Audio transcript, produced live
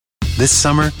This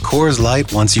summer, Coors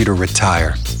Light wants you to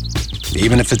retire,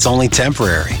 even if it's only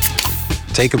temporary.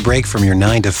 Take a break from your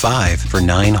 9 to 5 for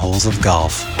 9 holes of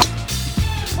golf.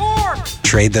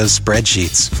 Trade those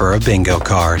spreadsheets for a bingo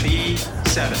card.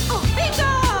 B7.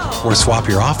 Oh, bingo! Or swap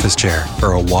your office chair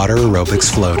for a water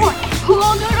aerobics floaty. Cool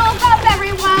noodles up,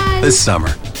 everyone! This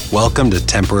summer, welcome to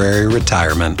temporary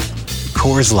retirement.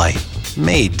 Coors Light,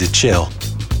 made to chill.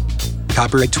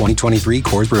 Copyright 2023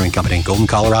 Coors Brewing Company, Golden,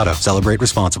 Colorado. Celebrate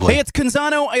responsibly. Hey, it's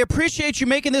Canzano. I appreciate you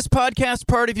making this podcast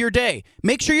part of your day.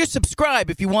 Make sure you subscribe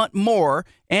if you want more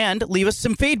and leave us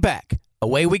some feedback.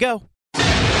 Away we go.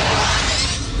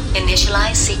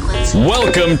 Initialize sequence.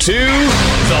 Welcome to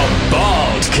The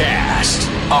Baldcast,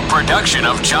 a production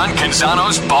of John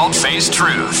Canzano's Bald-Faced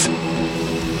Truth.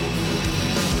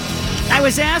 I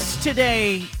was asked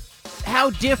today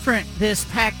how different this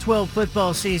Pac-12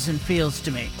 football season feels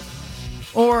to me.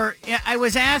 Or I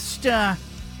was asked to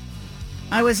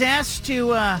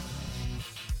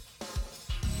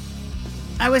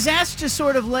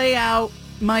sort of lay out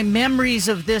my memories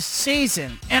of this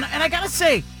season. And I gotta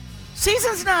say,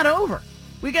 season's not over.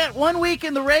 We got 1 week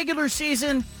in the regular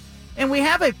season, and we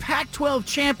have a Pac-12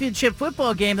 championship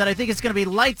football game that I think is going to be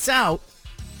lights out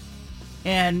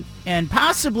and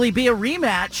possibly be a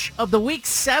rematch of the Week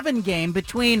 7 game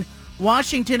between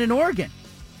Washington and Oregon.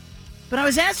 But I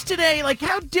was asked today, like,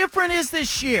 how different is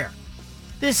this year,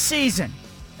 this season?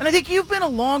 And I think you've been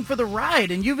along for the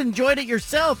ride, and you've enjoyed it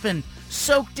yourself and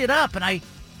soaked it up. And I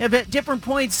have at different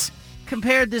points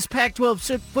compared this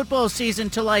Pac-12 football season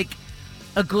to, like,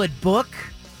 a good book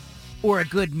or a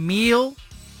good meal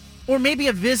or maybe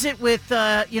a visit with,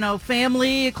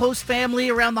 family, a close family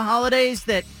around the holidays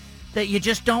that you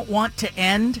just don't want to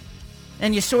end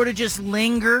and you sort of just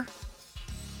linger.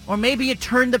 Or maybe you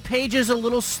turn the pages a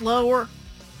little slower.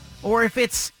 Or if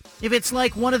it's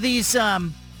like one of these shows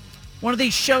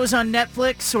on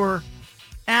Netflix or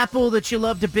Apple that you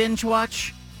love to binge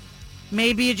watch,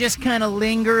 maybe you just kind of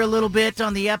linger a little bit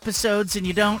on the episodes and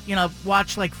you don't,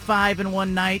 watch like 5 in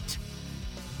one night.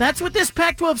 That's what this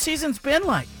Pac-12 season's been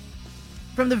like.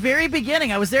 From the very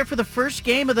beginning, I was there for the first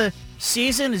game of the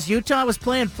season as Utah was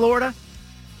playing Florida,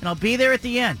 and I'll be there at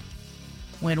the end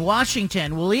when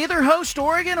Washington will either host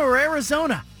Oregon or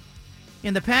Arizona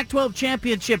in the Pac-12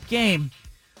 championship game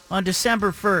on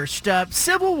December 1st.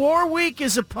 Civil War week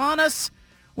is upon us.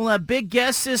 We'll have big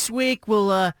guests this week.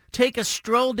 We'll take a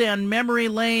stroll down memory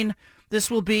lane. This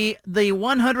will be the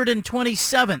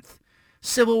 127th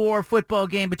Civil War football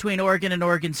game between Oregon and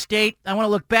Oregon State. I want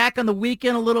to look back on the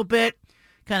weekend a little bit,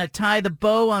 kind of tie the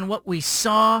bow on what we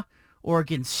saw.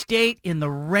 Oregon State in the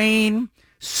rain,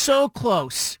 so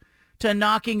close to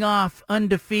knocking off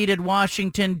undefeated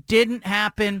Washington. Didn't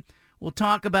happen. We'll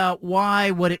talk about why,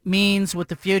 what it means, what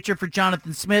the future for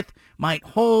Jonathan Smith might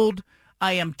hold.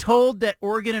 I am told that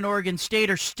Oregon and Oregon State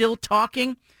are still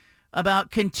talking about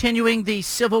continuing the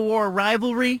Civil War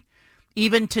rivalry.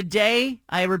 Even today,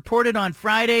 I reported on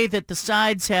Friday that the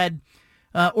sides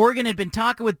Oregon had been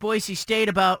talking with Boise State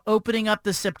about opening up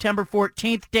the September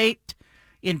 14th date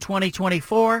in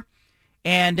 2024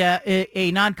 and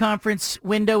a non-conference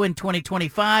window in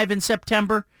 2025 in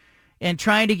September, and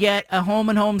trying to get a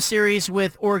home-and-home series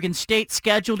with Oregon State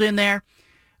scheduled in there.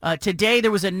 Today, there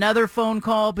was another phone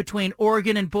call between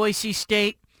Oregon and Boise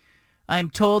State. I'm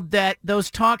told that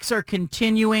those talks are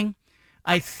continuing.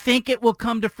 I think it will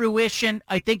come to fruition.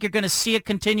 I think you're going to see a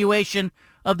continuation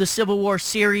of the Civil War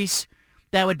series.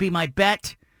 That would be my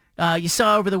bet. You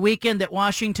saw over the weekend that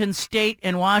Washington State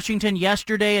and Washington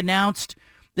yesterday announced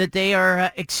that they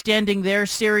are extending their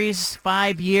series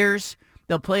 5 years.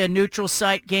 They'll play a neutral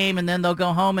site game, and then they'll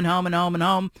go home and home and home and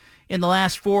home in the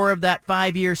last 4 of that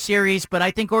 5-year series. But I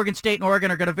think Oregon State and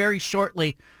Oregon are going to very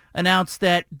shortly announce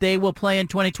that they will play in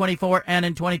 2024 and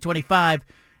in 2025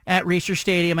 at Reser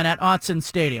Stadium and at Autzen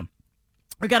Stadium.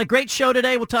 We got a great show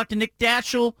today. We'll talk to Nick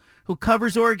Daschel, who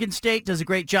covers Oregon State, does a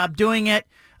great job doing it,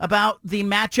 about the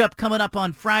matchup coming up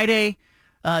on Friday.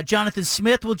 Jonathan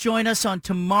Smith will join us on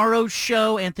tomorrow's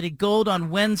show. Anthony Gold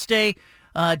on Wednesday.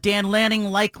 Dan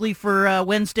Lanning likely for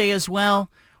Wednesday as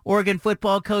well. Oregon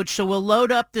football coach. So we'll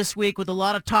load up this week with a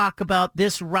lot of talk about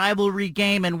this rivalry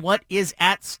game and what is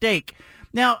at stake.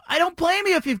 Now, I don't blame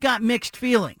you if you've got mixed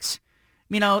feelings.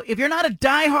 If you're not a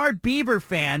diehard Beaver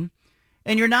fan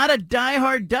and you're not a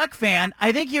diehard Duck fan,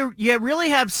 I think you really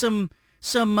have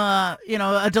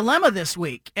a dilemma this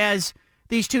week as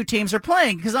these two teams are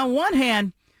playing. Because on one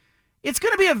hand, it's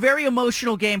going to be a very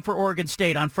emotional game for Oregon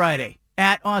State on Friday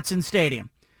at Autzen Stadium.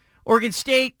 Oregon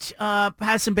State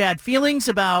has some bad feelings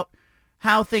about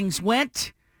how things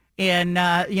went And,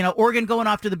 Oregon going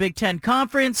off to the Big Ten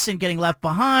Conference and getting left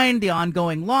behind, the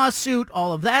ongoing lawsuit,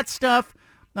 all of that stuff.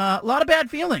 A lot of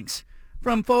bad feelings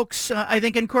from folks, I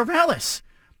think, in Corvallis.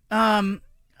 I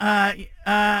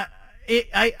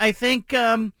think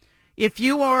if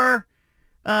you are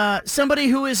somebody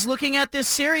who is looking at this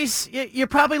series, you're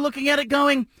probably looking at it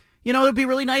going, it would be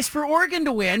really nice for Oregon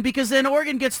to win because then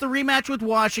Oregon gets the rematch with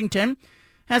Washington,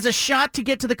 has a shot to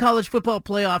get to the college football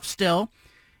playoff still,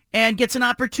 and gets an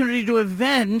opportunity to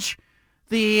avenge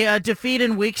the defeat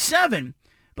in Week 7.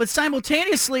 But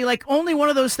simultaneously, only one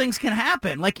of those things can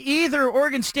happen. Either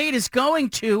Oregon State is going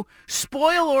to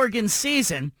spoil Oregon's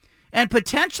season and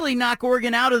potentially knock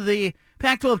Oregon out of the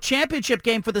Pac-12 championship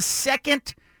game for the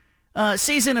second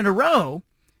season in a row,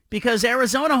 because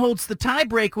Arizona holds the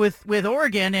tiebreak with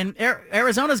Oregon, and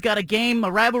Arizona's got a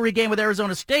rivalry game with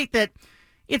Arizona State that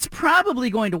it's probably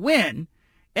going to win.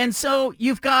 And so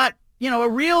you've got, a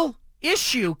real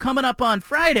issue coming up on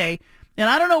Friday, and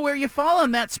I don't know where you fall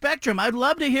on that spectrum. I'd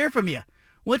love to hear from you.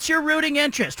 What's your rooting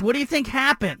interest? What do you think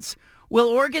happens? Will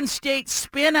Oregon State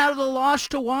spin out of the loss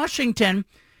to Washington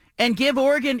and give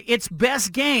Oregon its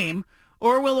best game,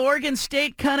 or will Oregon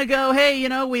State kind of go, hey,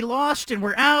 we lost and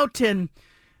we're out, and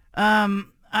I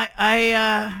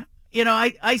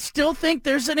still think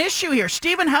there's an issue here.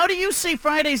 Stephen, how do you see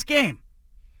Friday's game?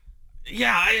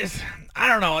 Yeah, I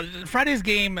don't know. Friday's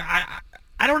game,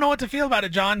 I don't know what to feel about it,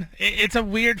 John. It's a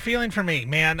weird feeling for me,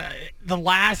 man. The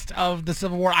last of the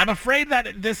Civil War. I'm afraid that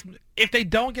if they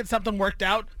don't get something worked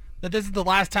out, that this is the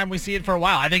last time we see it for a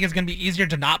while. I think it's going to be easier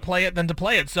to not play it than to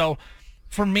play it. So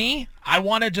for me, I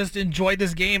want to just enjoy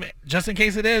this game just in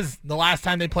case it is the last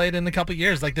time they play it in a couple of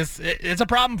years. It's a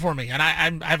problem for me, and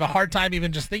I have a hard time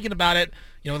even just thinking about it.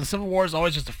 The Civil War is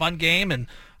always just a fun game, and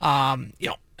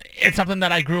it's something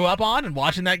that I grew up on and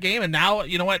watching that game. And now,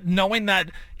 knowing that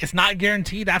it's not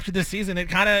guaranteed after this season, it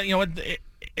kind of,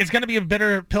 it's going to be a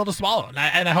bitter pill to swallow.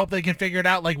 And I hope they can figure it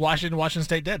out like Washington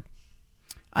State did.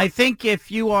 I think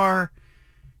if you are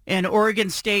an Oregon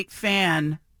State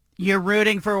fan, you're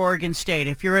rooting for Oregon State.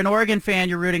 If you're an Oregon fan,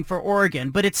 you're rooting for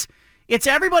Oregon. But it's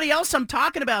everybody else I'm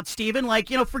talking about, Stephen.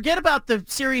 Forget about the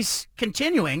series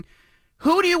continuing.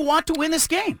 Who do you want to win this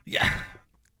game? Yeah,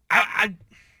 I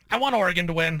want Oregon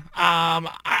to win.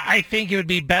 I think it would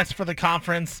be best for the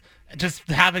conference just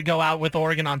to have it go out with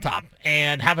Oregon on top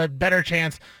and have a better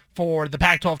chance for the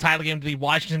Pac-12 title game to be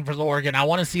Washington versus Oregon. I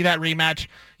want to see that rematch.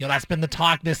 That's been the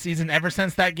talk this season ever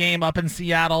since that game up in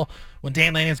Seattle when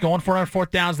Dan Lanning's going for it on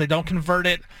fourth downs. They don't convert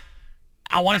it.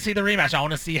 I want to see the rematch. I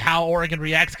want to see how Oregon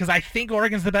reacts because I think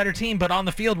Oregon's the better team, but on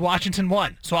the field, Washington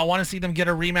won. So I want to see them get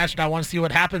a rematch, and I want to see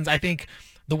what happens. I think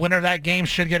the winner of that game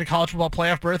should get a college football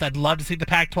playoff berth. I'd love to see the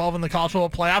Pac-12 in the college football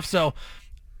playoff. So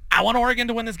I want Oregon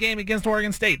to win this game against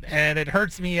Oregon State. And it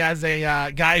hurts me as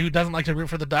a guy who doesn't like to root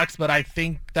for the Ducks, but I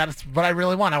think that's what I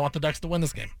really want. I want the Ducks to win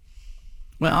this game.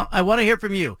 Well, I want to hear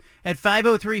from you at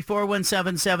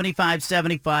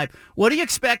 503-417-7575. What do you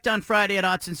expect on Friday at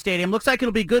Autzen Stadium? Looks like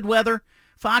it'll be good weather.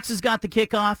 Fox has got the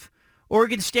kickoff.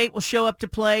 Oregon State will show up to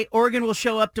play. Oregon will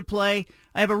show up to play.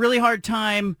 I have a really hard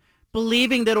time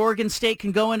believing that Oregon State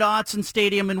can go into Autzen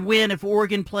Stadium and win if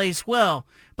Oregon plays well.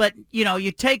 But,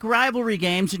 you take rivalry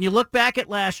games and you look back at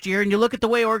last year and you look at the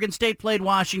way Oregon State played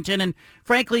Washington, and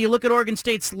frankly, you look at Oregon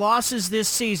State's losses this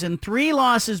season, 3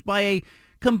 losses by a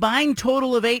combined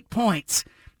total of 8 points.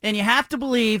 And you have to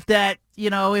believe that,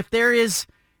 if there is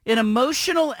an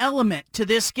emotional element to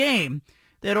this game,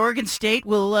 that Oregon State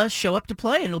will show up to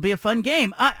play and it'll be a fun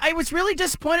game. I was really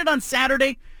disappointed on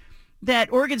Saturday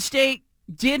that Oregon State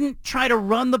didn't try to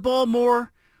run the ball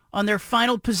more on their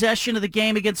final possession of the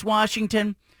game against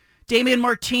Washington. Damian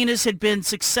Martinez had been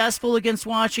successful against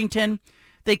Washington.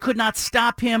 They could not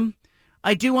stop him.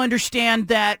 I do understand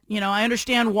that, I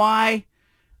understand why,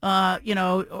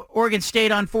 Oregon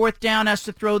State on fourth down has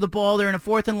to throw the ball. They're in a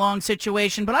fourth and long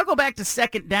situation. But I'll go back to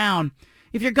second down.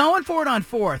 If you're going for it on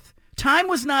fourth, time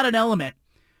was not an element.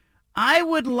 I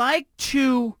would like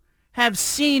to have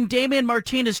seen Damian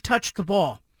Martinez touch the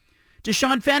ball.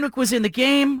 Deshaun Fenwick was in the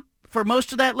game for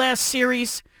most of that last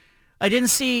series. I didn't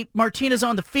see Martinez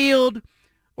on the field.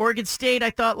 Oregon State, I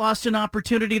thought, lost an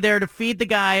opportunity there to feed the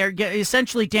guy or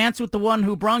essentially dance with the one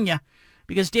who brung you,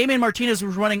 because Damian Martinez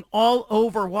was running all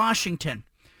over Washington.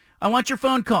 I want your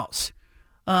phone calls.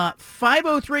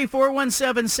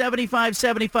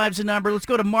 503-417-7575 is the number. Let's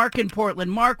go to Mark in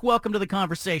Portland. Mark, welcome to the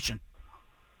conversation.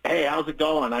 Hey, how's it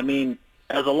going? I mean,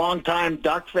 as a longtime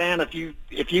Duck fan, if you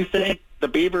think the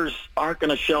Beavers aren't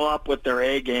going to show up with their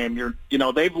A game,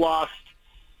 they've lost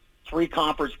 3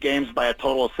 conference games by a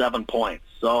total of 7 points.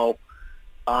 So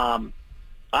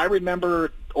I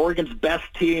remember Oregon's best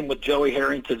team with Joey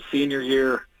Harrington's senior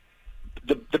year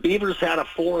the Beavers had a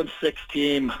 4-6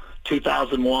 team,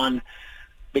 2001.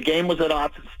 The game was at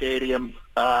Autzen Stadium.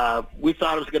 We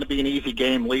thought it was going to be an easy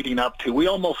game leading up to.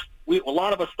 A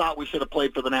lot of us thought we should have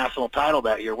played for the national title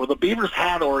that year. Well, the Beavers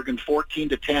had Oregon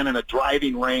 14-10 in a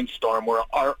driving rainstorm where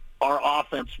our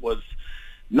offense was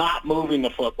not moving the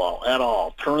football at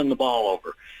all, turning the ball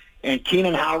over. And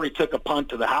Keenan Howry took a punt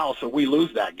to the house, or we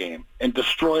lose that game, and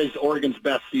destroys Oregon's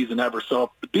best season ever.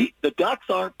 So the Ducks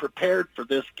aren't prepared for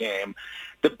this game.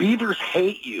 The Beavers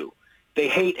hate you. They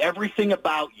hate everything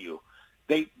about you.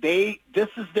 This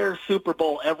is their Super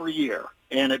Bowl every year,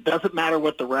 and it doesn't matter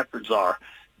what the records are.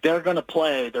 They're going to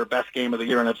play their best game of the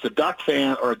year. And if it's a Duck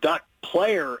fan or a Duck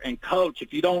player and coach,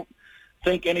 if you don't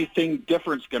think anything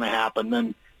different's going to happen,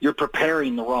 then you're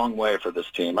preparing the wrong way for this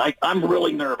team. I'm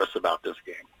really nervous about this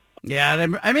game. Yeah,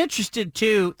 and I'm interested,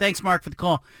 too. Thanks, Mark, for the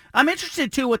call. I'm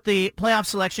interested, too, what the playoff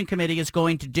selection committee is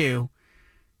going to do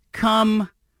come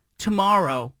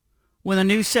tomorrow when a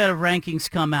new set of rankings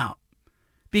come out.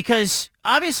 Because,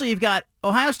 obviously, you've got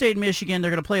Ohio State and Michigan.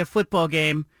 They're going to play a football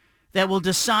game that will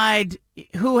decide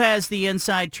who has the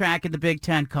inside track in the Big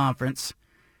Ten Conference.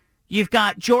 You've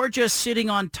got Georgia sitting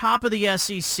on top of the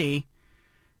SEC.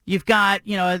 You've got,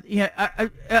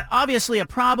 obviously a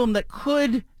problem that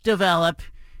could develop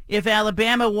if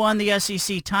Alabama won the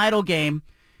SEC title game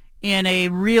in a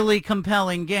really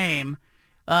compelling game.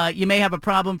 You may have a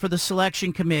problem for the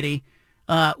selection committee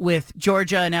with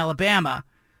Georgia and Alabama.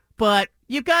 But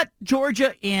you've got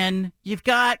Georgia in. You've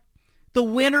got the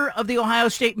winner of the Ohio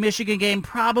State-Michigan game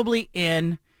probably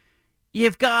in.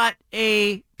 You've got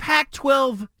a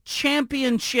Pac-12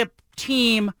 championship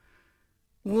team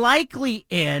likely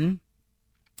in.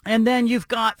 And then you've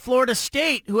got Florida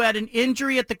State, who had an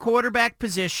injury at the quarterback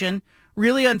position,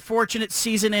 really unfortunate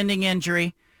season-ending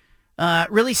injury.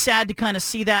 Really sad to kind of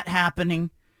see that happening.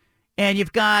 And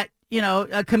you've got,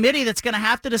 a committee that's going to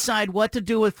have to decide what to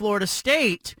do with Florida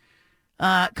State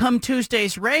come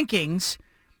Tuesday's rankings.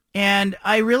 And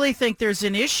I really think there's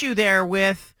an issue there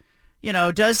with,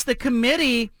 does the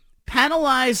committee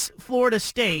penalize Florida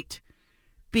State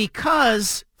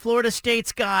because Florida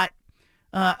State's got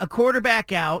a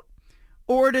quarterback out,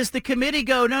 or does the committee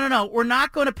go, no, we're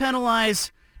not going to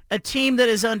penalize a team that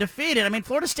is undefeated? I mean,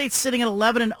 Florida State's sitting at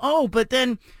 11-0, but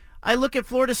then I look at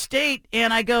Florida State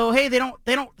and I go, hey,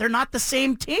 they're not the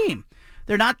same team.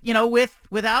 They're not,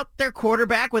 without their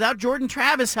quarterback, without Jordan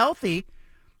Travis healthy,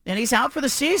 and he's out for the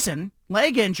season,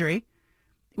 leg injury.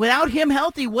 Without him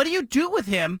healthy, what do you do with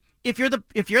him if you're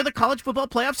the college football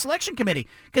playoff selection committee?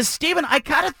 Because, Stephen, I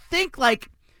kind of think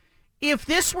if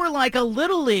this were like a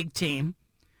little league team,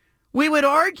 we would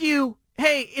argue,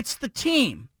 hey, it's the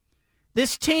team.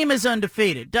 This team is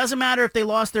undefeated. Doesn't matter if they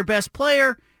lost their best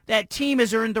player. That team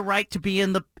has earned the right to be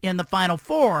in the Final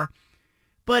Four.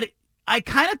 But I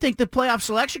kind of think the playoff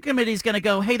selection committee is going to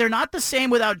go, hey, they're not the same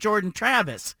without Jordan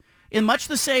Travis, in much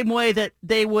the same way that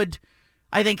they would,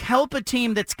 I think, help a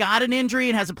team that's got an injury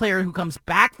and has a player who comes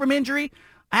back from injury.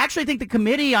 I actually think the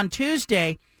committee on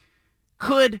Tuesday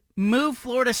could move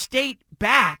Florida State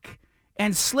back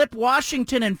and slip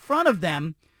Washington in front of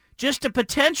them just to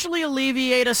potentially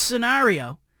alleviate a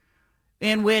scenario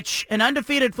in which an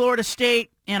undefeated Florida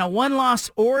State and a one-loss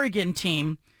Oregon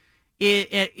team,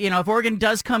 if Oregon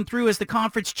does come through as the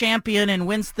conference champion and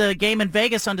wins the game in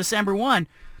Vegas on December 1,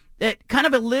 it kind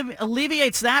of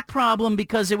alleviates that problem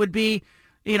because it would be,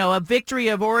 a victory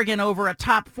of Oregon over a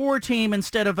top 4 team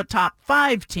instead of a top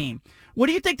 5 team. What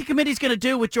do you think the committee's going to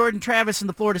do with Jordan Travis and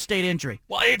the Florida State injury?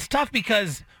 Well, it's tough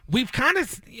because we've kind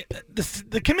of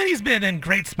the committee's been in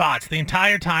great spots the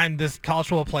entire time this college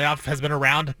football playoff has been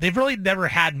around. They've really never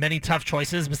had many tough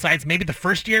choices besides maybe the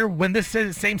first year when this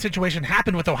same situation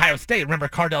happened with Ohio State. Remember,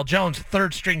 Cardell Jones,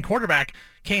 third-string quarterback,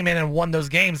 came in and won those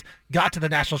games, got to the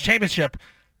national championship.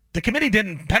 The committee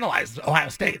didn't penalize Ohio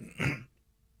State.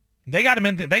 They got him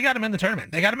in. They got him in the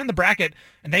tournament. They got him in the bracket,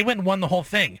 and they went and won the whole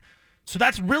thing. So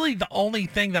that's really the only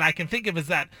thing that I can think of is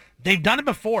that they've done it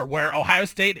before where Ohio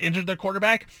State injured their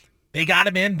quarterback. They got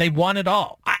him in. They won it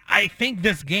all. I think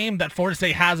this game that Florida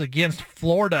State has against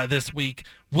Florida this week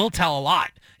will tell a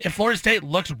lot. If Florida State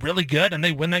looks really good and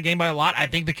they win that game by a lot, I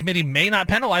think the committee may not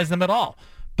penalize them at all.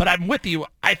 But I'm with you.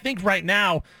 I think right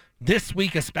now, this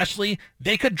week especially,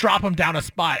 they could drop them down a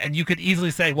spot, and you could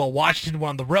easily say, well, Washington went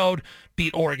on the road,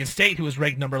 beat Oregon State, who was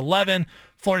ranked number 11.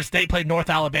 Florida State played North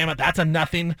Alabama. That's a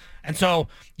nothing. And so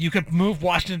you could move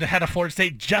Washington ahead of Florida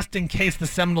State just in case the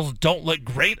Seminoles don't look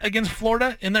great against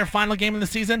Florida in their final game of the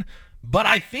season. But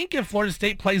I think if Florida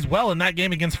State plays well in that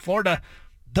game against Florida,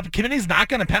 the committee's not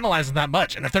going to penalize them that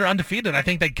much. And if they're undefeated, I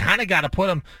think they kind of got to put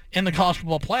them in the college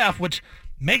football playoff, which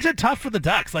makes it tough for the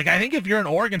Ducks. I think if you're an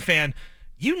Oregon fan,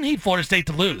 you need Florida State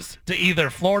to lose to either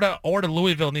Florida or to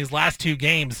Louisville in these last two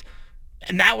games.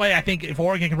 And that way, I think if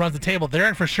Oregon can run the table, they're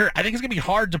in for sure. I think it's going to be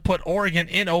hard to put Oregon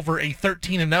in over a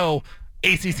 13-0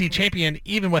 ACC champion,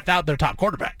 even without their top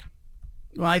quarterback.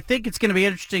 Well, I think it's going to be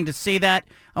interesting to see that.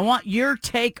 I want your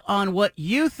take on what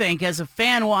you think as a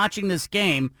fan watching this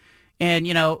game. And,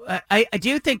 I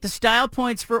do think the style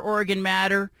points for Oregon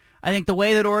matter. I think the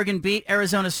way that Oregon beat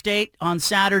Arizona State on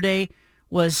Saturday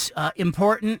was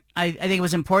important. I think it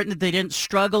was important that they didn't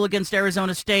struggle against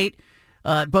Arizona State.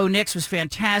 Bo Nix was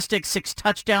fantastic, 6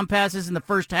 touchdown passes in the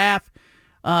first half.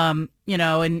 And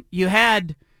you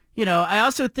had, I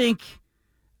also think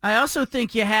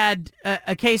you had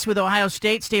a case with Ohio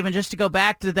State, Stephen, just to go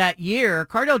back to that year.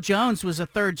 Cardale Jones was a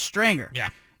third stringer. Yeah.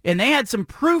 And they had some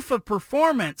proof of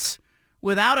performance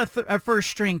without a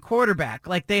first-string quarterback.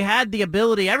 Like, they had the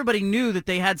ability. Everybody knew that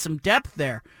they had some depth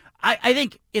there. I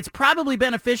think it's probably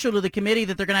beneficial to the committee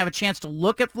that they're going to have a chance to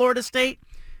look at Florida State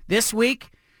this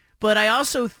week. But I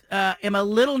also am a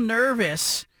little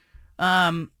nervous,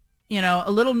 for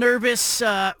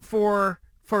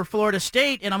Florida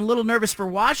State, and I'm a little nervous for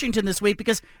Washington this week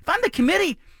because if I'm the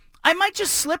committee, I might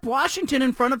just slip Washington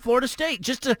in front of Florida State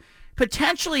just to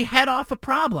potentially head off a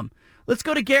problem. Let's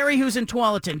go to Gary, who's in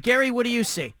Tualatin. Gary, what do you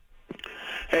see?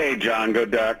 Hey, John, go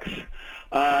Ducks.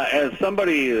 As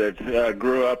somebody that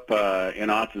grew up in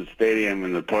Autzen Stadium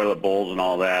and the toilet bowls and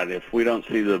all that, if we don't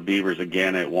see the Beavers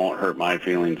again, it won't hurt my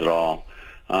feelings at all.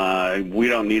 We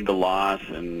don't need the loss,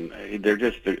 and they're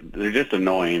just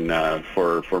annoying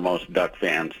for most Duck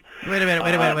fans. Wait,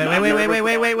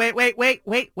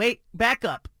 back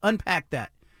up, unpack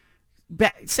that.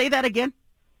 Say that again.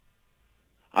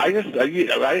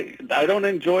 I don't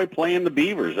enjoy playing the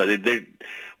Beavers. They're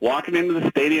walking into the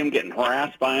stadium, getting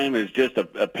harassed by them is just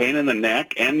a pain in the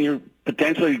neck, and you're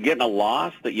potentially getting a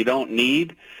loss that you don't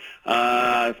need.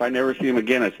 If I never see them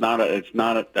again, I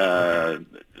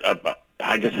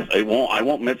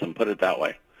won't miss them. Put it that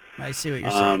way. I see what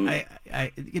you're saying.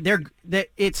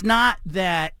 It's not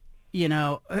that,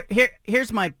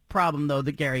 here's my problem though,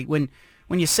 Gary, when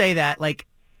you say that, like,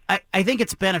 I think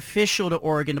it's beneficial to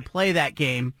Oregon to play that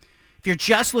game. If you're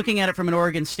just looking at it from an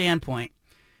Oregon standpoint,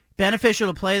 beneficial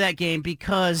to play that game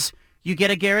because you get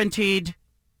a guaranteed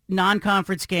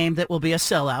non-conference game that will be a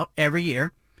sellout every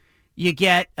year. You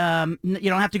get, you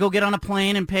don't have to go get on a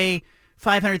plane and pay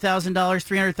 $500,000,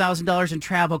 $300,000 in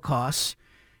travel costs.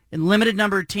 And limited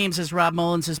number of teams, as Rob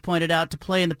Mullins has pointed out, to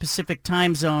play in the Pacific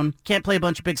time zone. Can't play a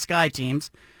bunch of Big Sky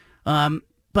teams.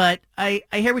 But I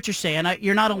hear what you're saying.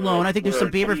 You're not alone. I think there's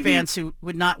some Beaver fans who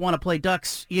would not want to play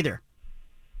Ducks either.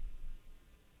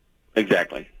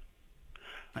 Exactly.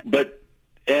 But,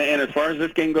 and as far as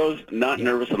this game goes, not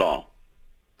nervous at all.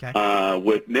 Okay.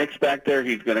 With Nix back there,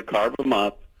 he's going to carve them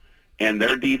up, and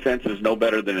their defense is no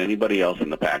better than anybody else in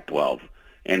the Pac-12.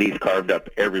 And he's carved up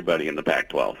everybody in the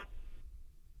Pac-12.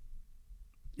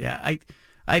 Yeah,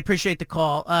 I appreciate the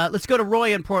call. Let's go to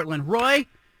Roy in Portland. Roy,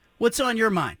 what's on your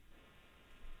mind?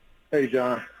 Hey,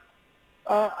 John.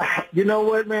 You know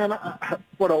what, man?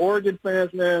 For the Oregon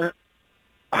fans, man,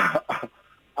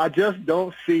 I just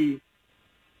don't see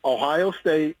Ohio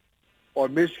State or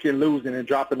Michigan losing and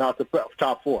dropping out the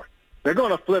top 4. They're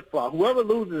going to flip-flop. Whoever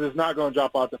loses is not going to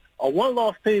drop out. A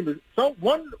one-loss team is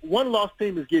one-loss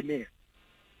team is getting in.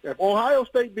 If Ohio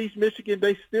State beats Michigan,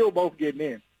 they still both getting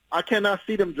in. I cannot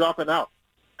see them dropping out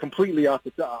completely out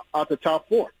the top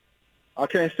 4. I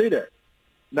can't see that.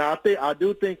 Now, I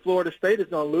do think Florida State is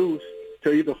going to lose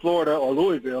to either Florida or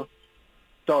Louisville,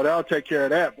 so that'll take care of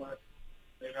that. But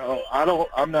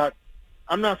I'm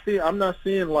not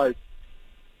seeing like,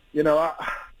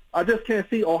 I just can't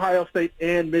see Ohio State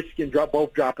and Michigan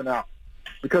both dropping out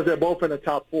because they're both in the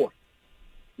top 4.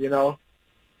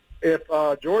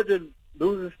 If Georgia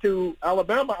loses to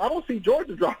Alabama, I don't see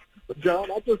Georgia dropping. John,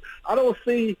 I don't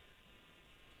see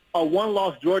a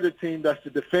one-loss Georgia team that's the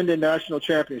defending national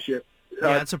championship.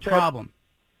 Yeah, that's a problem.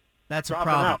 That's a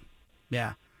problem. Out.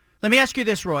 Yeah. Let me ask you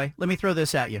this, Roy. Let me throw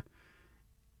this at you.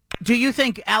 Do you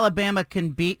think Alabama can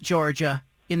beat Georgia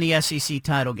in the SEC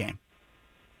title game?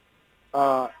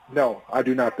 No, I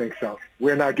do not think so.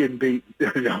 We're not getting beat.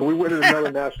 We win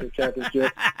another national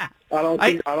championship. I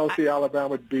don't see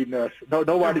Alabama beating us. No,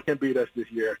 nobody can beat us this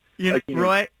year.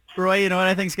 Roy, you know what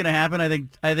I think is going to happen? I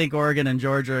think Oregon and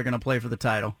Georgia are going to play for the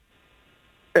title.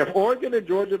 If Oregon and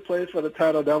Georgia plays for the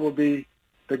title, that will be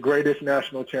the greatest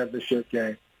national championship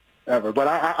game ever. But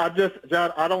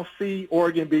John, I don't see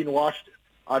Oregon beating Washington.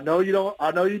 I know you don't.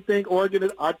 I know you think Oregon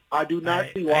is. I do not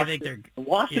see Washington.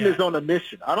 Washington is on a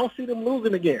mission. I don't see them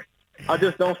losing again. I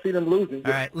just don't see them losing.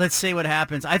 All right, let's see what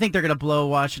happens. I think they're going to blow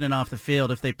Washington off the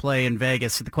field if they play in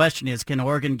Vegas. The question is, can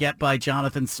Oregon get by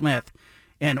Jonathan Smith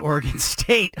and Oregon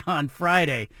State on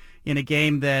Friday in a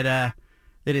game that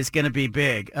is going to be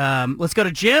big? Let's go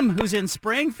to Jim, who's in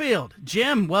Springfield.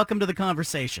 Jim, welcome to the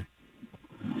conversation.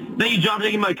 Thank you, John, for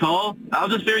taking my call. I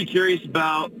was just very curious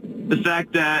about the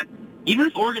fact that even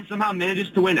if Oregon somehow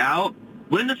manages to win out,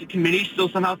 wouldn't this committee still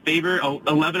somehow favor a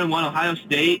 11-1 Ohio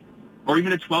State, or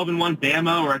even a 12-1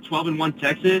 Bama, or a 12-1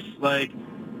 Texas? Like,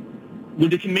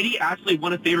 would the committee actually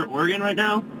want to favor Oregon right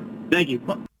now? Thank you.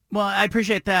 Well, I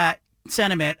appreciate that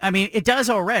sentiment. I mean, it does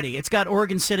already. It's got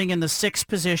Oregon sitting in the 6th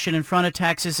position in front of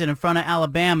Texas and in front of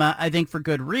Alabama, I think for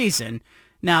good reason.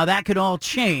 Now, that could all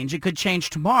change. It could change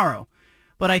tomorrow.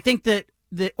 But I think that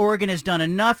Oregon has done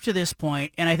enough to this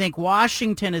point, and I think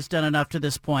Washington has done enough to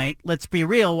this point. Let's be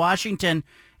real. Washington,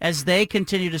 as they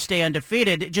continue to stay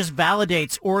undefeated, it just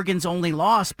validates Oregon's only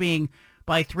loss being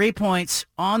by 3 points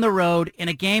on the road in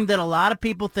a game that a lot of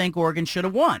people think Oregon should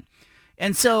have won.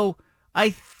 And so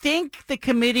I think the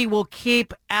committee will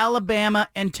keep Alabama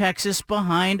and Texas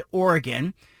behind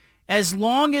Oregon as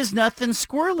long as nothing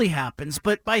squirrely happens.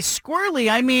 But by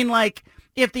squirrely, I mean like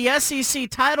if the SEC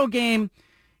title game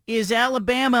is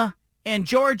Alabama and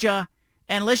Georgia,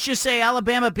 and let's just say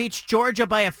Alabama beats Georgia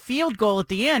by a field goal at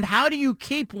the end, how do you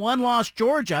keep one-loss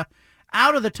Georgia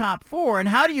out of the top 4? And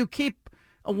how do you keep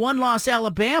a one-loss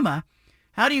Alabama?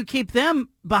 How do you keep them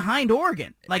behind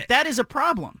Oregon? Like, that is a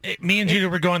problem. Me and Judah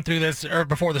were going through this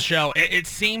before the show. It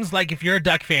seems like if you're a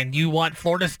Duck fan, you want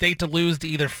Florida State to lose to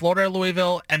either Florida or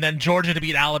Louisville, and then Georgia to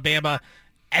beat Alabama.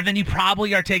 And then you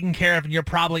probably are taken care of, and you're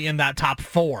probably in that top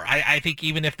 4. I think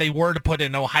even if they were to put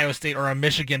in Ohio State or a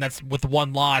Michigan that's with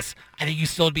one loss, I think you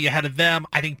still would be ahead of them.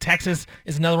 I think Texas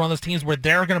is another one of those teams where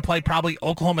they're going to play probably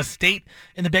Oklahoma State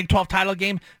in the Big 12 title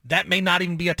game. That may not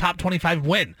even be a top 25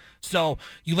 win. So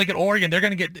you look at Oregon, they're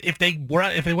going to get, if they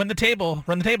run the table,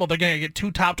 they're going to get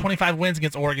 2 top 25 wins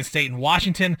against Oregon State and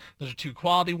Washington. Those are 2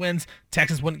 quality wins.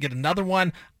 Texas wouldn't get another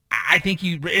one. I think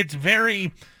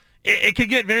it could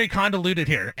get very convoluted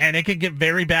here, and it could get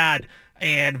very bad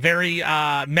and very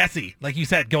messy, like you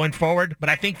said, going forward. But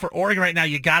I think for Oregon right now,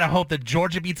 you got to hope that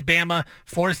Georgia beats Bama,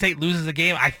 Florida State loses a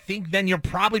game. I think then you're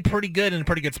probably pretty good in a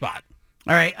pretty good spot.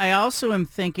 All right. I also am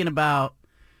thinking about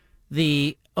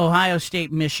the Ohio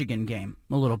State-Michigan game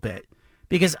a little bit,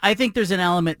 because I think there's an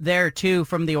element there, too,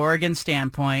 from the Oregon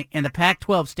standpoint and the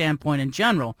Pac-12 standpoint in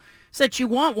general, is that you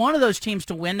want one of those teams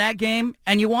to win that game,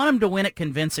 and you want them to win it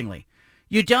convincingly.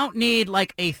 You don't need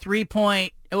like a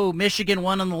 3-point, Michigan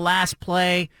won on the last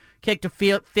play, kicked a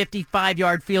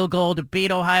 55-yard field goal to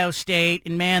beat Ohio State.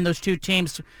 And, man, those two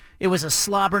teams, it was a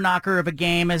slobber knocker of a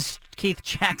game, as Keith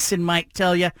Jackson might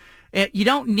tell you. You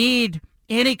don't need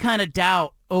any kind of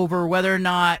doubt over whether or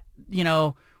not,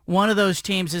 one of those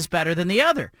teams is better than the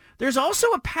other. There's also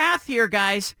a path here,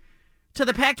 guys, to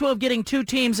the Pac-12 getting 2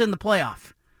 teams in the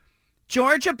playoff.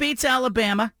 Georgia beats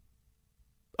Alabama.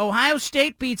 Ohio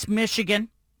State beats Michigan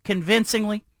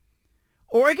convincingly.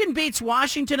 Oregon beats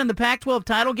Washington in the Pac-12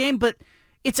 title game, but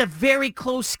it's a very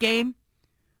close game.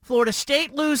 Florida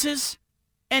State loses,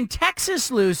 and Texas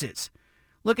loses.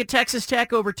 Look at Texas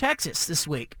Tech over Texas this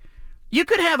week. You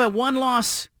could have a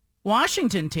one-loss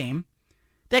Washington team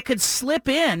that could slip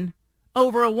in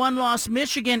over a one-loss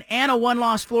Michigan and a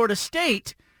one-loss Florida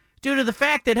State due to the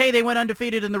fact that, hey, they went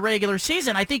undefeated in the regular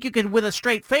season. I think you could, with a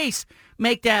straight face,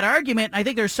 make that argument. I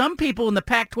think there's some people in the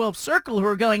Pac-12 circle who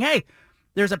are going, hey,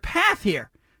 there's a path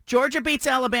here. Georgia beats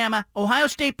Alabama. Ohio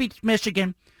State beats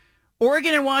Michigan.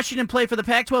 Oregon and Washington play for the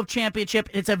Pac-12 championship.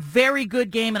 It's a very good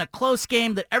game and a close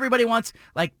game that everybody wants.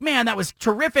 Like, man, that was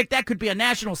terrific. That could be a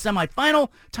national semifinal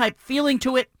type feeling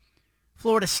to it.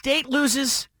 Florida State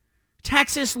loses.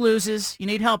 Texas loses. You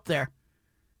need help there.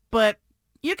 But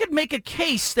you could make a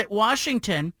case that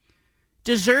Washington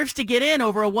deserves to get in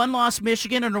over a one-loss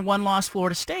Michigan and a one-loss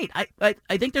Florida State.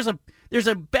 I think there's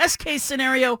a best-case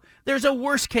scenario. There's a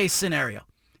worst-case scenario.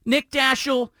 Nick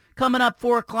Daschel coming up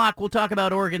 4 o'clock. We'll talk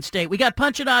about Oregon State. We got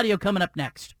Punch It Audio coming up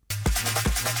next.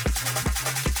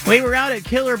 We were out at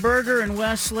Killer Burger in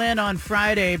West Lynn on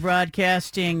Friday,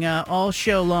 broadcasting all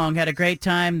show long. Had a great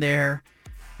time there.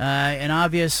 And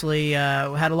obviously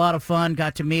had a lot of fun,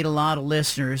 got to meet a lot of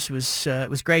listeners. It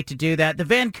was great to do that. The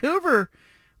Vancouver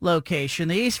location,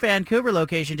 the East Vancouver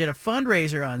location, did a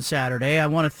fundraiser on Saturday. I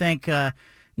want to thank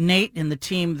Nate and the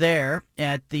team there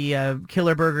at the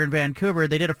Killer Burger in Vancouver.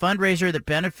 They did a fundraiser that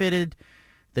benefited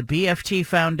the BFT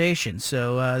Foundation.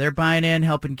 So they're buying in,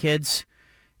 helping kids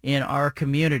in our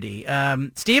community.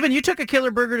 Steven, you took a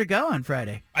Killer Burger to go on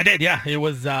Friday. I did, yeah. It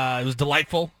was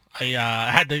delightful. I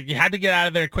had to get out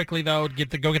of there quickly though,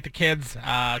 go get the kids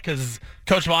because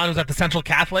Coach Vaughn was at the Central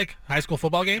Catholic high school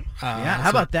football game. How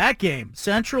about that game?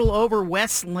 Central over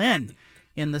West Lynn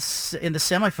in the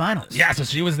semifinals. Yeah, so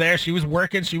she was there. She was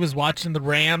working. She was watching the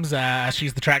Rams.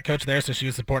 She's the track coach there, so she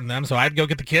was supporting them. So I'd go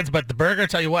get the kids. But the burger,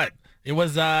 tell you what, it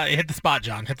was it hit the spot,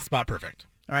 John. Hit the spot perfect.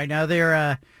 All right, now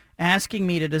they're asking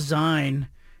me to design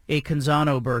a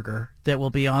Canzano burger that will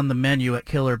be on the menu at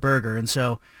Killer Burger, and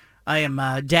so I am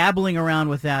dabbling around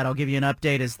with that. I'll give you an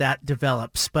update as that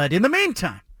develops. But in the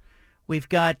meantime, we've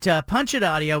got Punch It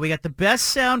Audio. We got the best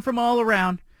sound from all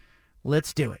around.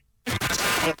 Let's do it.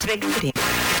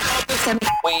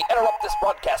 We interrupt this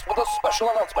broadcast with a special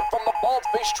announcement from the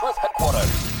Bald-Faced Truth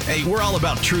headquarters. Hey, we're all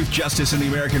about truth, justice, and the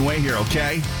American way here,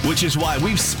 okay? Which is why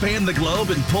we've spanned the globe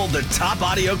and pulled the top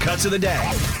audio cuts of the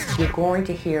day. You're going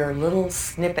to hear little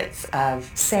snippets of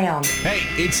sound. Hey,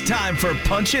 it's time for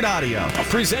Punch It Audio.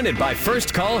 Presented by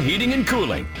First Call Heating and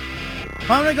Cooling.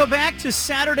 I'm going to go back to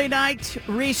Saturday night,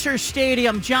 Research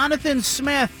Stadium. Jonathan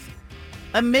Smith,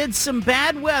 amid some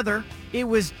bad weather, it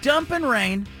was dumping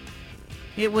rain.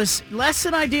 It was less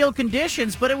than ideal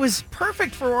conditions, but it was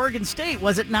perfect for Oregon State,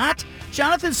 was it not?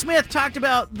 Jonathan Smith talked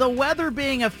about the weather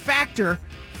being a factor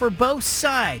for both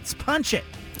sides. Punch it.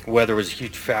 Weather was a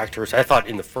huge factor. So I thought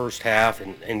in the first half,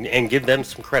 and give them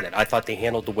some credit, I thought they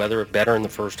handled the weather better in the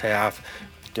first half,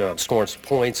 scoring some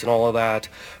points and all of that.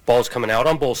 Balls coming out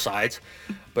on both sides,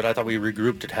 but I thought we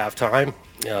regrouped at halftime,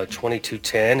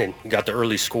 22-10, and got the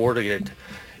early score to get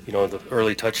the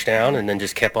early touchdown, and then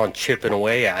just kept on chipping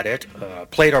away at it.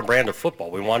 Played our brand of football.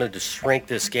 We wanted to shrink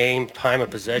this game. Time of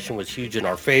possession was huge in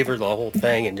our favor, the whole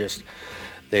thing, and just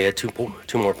they had two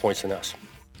more points than us.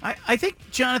 I think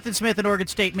Jonathan Smith and Oregon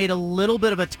State made a little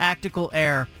bit of a tactical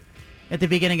error at the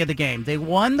beginning of the game. They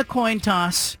won the coin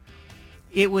toss.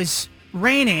 It was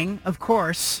raining, of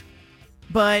course,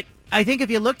 but I think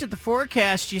if you looked at the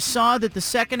forecast, you saw that the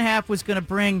second half was going to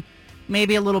bring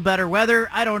maybe a little better weather.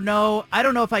 I don't know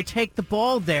if I take the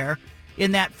ball there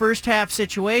in that first half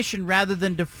situation rather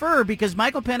than defer, because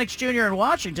Michael Penix Jr. in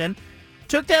Washington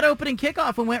took that opening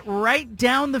kickoff and went right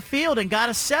down the field and got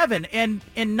a 7, and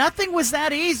nothing was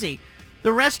that easy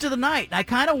the rest of the night. I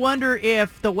kind of wonder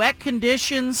if the wet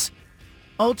conditions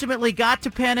ultimately got to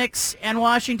Penix and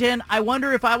Washington. I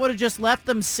wonder if I would have just left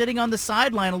them sitting on the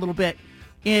sideline a little bit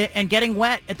and getting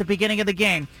wet at the beginning of the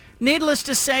game. Needless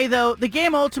to say, though, the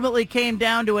game ultimately came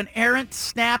down to an errant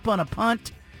snap on a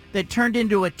punt that turned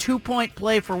into a 2-point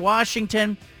play for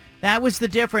Washington. That was the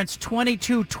difference,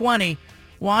 22-20.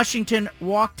 Washington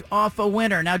walked off a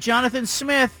winner. Now, Jonathan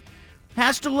Smith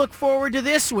has to look forward to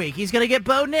this week. He's going to get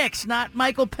Bo Nix, not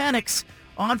Michael Penix,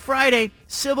 on Friday.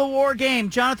 Civil War game.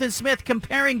 Jonathan Smith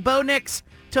comparing Bo Nix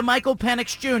to Michael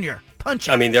Penix Jr. Punch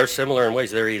it. I mean, they're similar in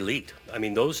ways. They're elite. I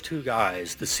mean, those two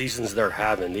guys, the seasons they're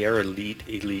having, they are elite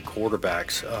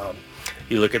quarterbacks.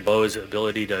 You look at Bo's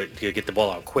ability to get the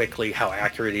ball out quickly, how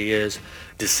accurate he is,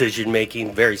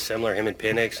 decision-making, very similar, him and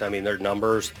Penix. I mean, their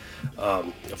numbers,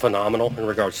 phenomenal in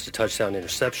regards to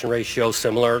touchdown-interception ratio,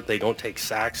 similar. They don't take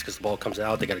sacks because the ball comes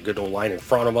out. They got a good old line in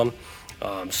front of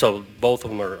them. So both of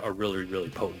them are really, really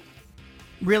potent.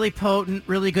 Really potent,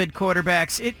 really good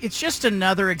quarterbacks. It's just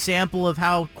another example of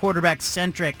how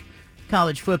quarterback-centric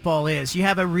college football is. You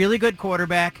have a really good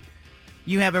quarterback,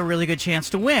 you have a really good chance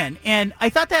to win. And I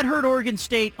thought that hurt Oregon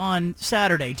State on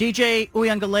Saturday. DJ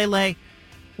Uiagalelei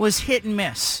was hit and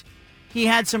miss. He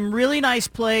had some really nice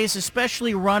plays,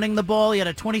 especially running the ball. He had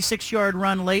a 26-yard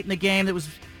run late in the game that was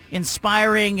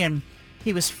inspiring, and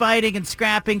he was fighting and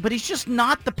scrapping, but he's just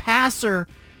not the passer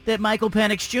that Michael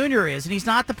Penix Jr. is, and he's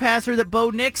not the passer that Bo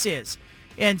Nix is.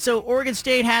 And so Oregon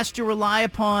State has to rely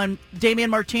upon Damian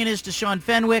Martinez, Deshaun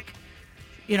Fenwick,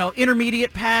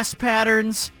 intermediate pass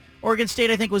patterns. Oregon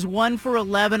State, I think, was 1 for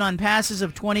 11 on passes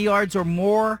of 20 yards or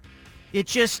more. It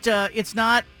just, it's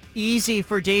not easy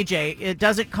for DJ. It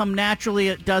doesn't come naturally.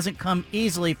 It doesn't come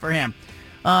easily for him.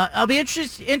 I'll be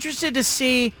interested to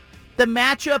see the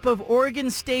matchup of Oregon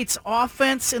State's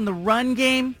offense in the run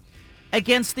game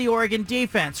against the Oregon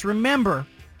defense. Remember,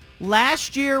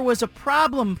 last year was a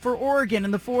problem for Oregon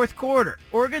in the fourth quarter.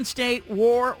 Oregon State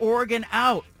wore Oregon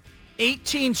out.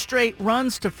 18 straight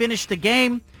runs to finish the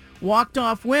game, walked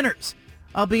off winners.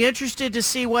 I'll be interested to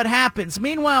see what happens.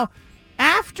 Meanwhile,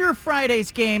 after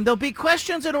Friday's game, there'll be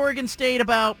questions at Oregon State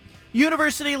about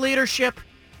university leadership,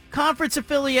 conference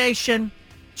affiliation,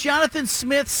 Jonathan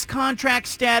Smith's contract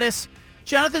status.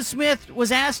 Jonathan Smith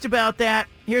was asked about that.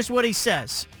 Here's what he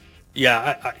says.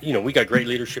 Yeah, we got great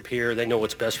leadership here. They know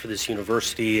what's best for this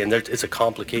university, and it's a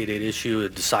complicated issue,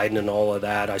 deciding and all of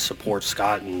that. I support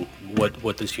Scott and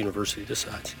what this university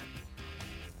decides.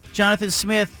 Jonathan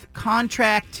Smith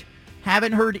contract.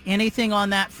 Haven't heard anything on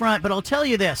that front, but I'll tell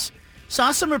you this.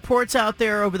 Saw some reports out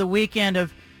there over the weekend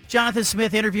of Jonathan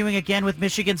Smith interviewing again with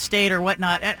Michigan State or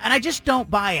whatnot, and I just don't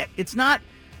buy it. It's not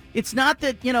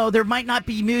that, there might not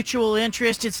be mutual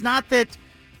interest. It's not that,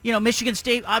 Michigan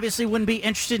State obviously wouldn't be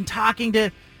interested in talking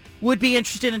to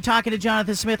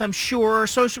Jonathan Smith, I'm sure.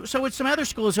 So would some other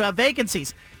schools who have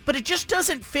vacancies. But it just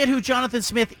doesn't fit who Jonathan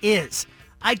Smith is.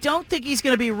 I don't think he's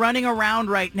going to be running around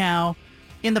right now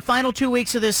in the final 2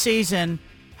 weeks of this season,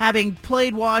 having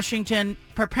played Washington,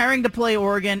 preparing to play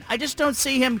Oregon. I just don't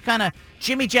see him kind of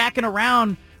jimmy-jacking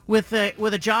around with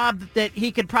a job that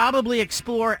he could probably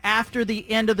explore after the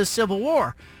end of the Civil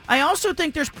War. I also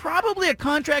think there's probably a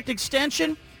contract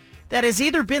extension that has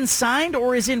either been signed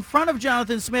or is in front of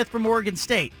Jonathan Smith from Oregon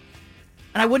State.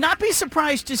 And I would not be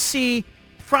surprised to see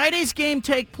Friday's game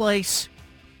take place,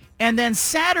 and then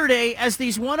Saturday, as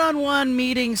these one-on-one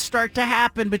meetings start to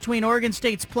happen between Oregon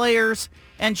State's players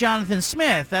and Jonathan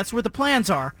Smith, that's where the plans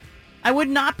are, I would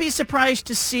not be surprised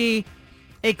to see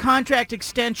a contract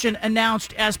extension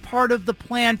announced as part of the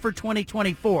plan for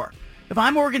 2024. If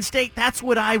I'm Oregon State, that's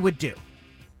what I would do.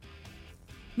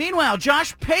 Meanwhile,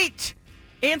 Josh Pate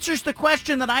answers the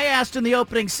question that I asked in the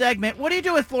opening segment. What do you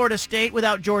do with Florida State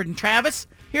without Jordan Travis?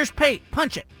 Here's Pate.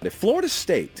 Punch it. If Florida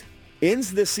State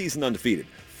ends this season undefeated,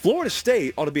 Florida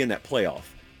State ought to be in that playoff.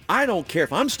 I don't care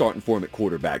if I'm starting for him at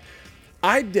quarterback.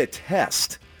 I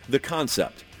detest the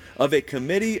concept of a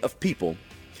committee of people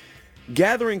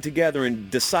gathering together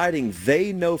and deciding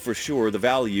they know for sure the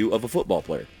value of a football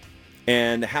player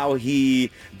and how he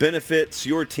benefits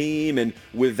your team, and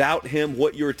without him,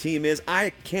 what your team is.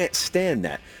 I can't stand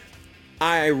that.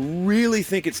 I really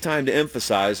think it's time to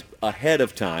emphasize ahead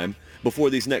of time, before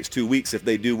these next 2 weeks, if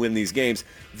they do win these games,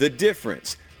 the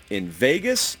difference in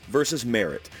Vegas versus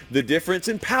merit, the difference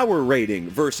in power rating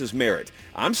versus merit.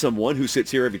 I'm someone who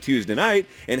sits here every Tuesday night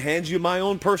and hands you my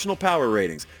own personal power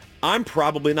ratings. I'm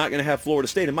probably not going to have Florida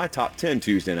State in my top 10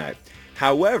 Tuesday night.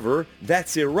 However,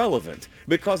 that's irrelevant,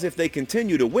 because if they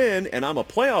continue to win and I'm a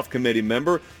playoff committee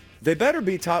member, they better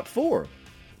be top 4.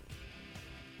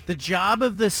 The job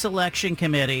of the selection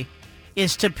committee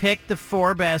is to pick the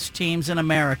 4 best teams in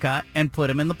America and put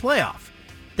them in the playoff.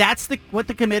 That's what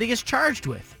the committee is charged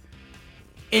with.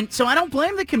 And so I don't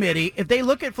blame the committee if they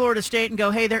look at Florida State and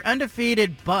go, hey, they're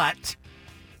undefeated, but...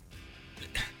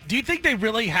 Do you think they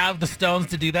really have the stones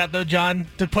to do that, though, John?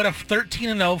 To put a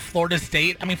 13-0 Florida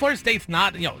State? I mean, Florida State's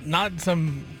not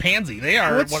some pansy. They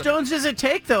are. What stones does it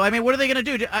take, though? I mean, what are they going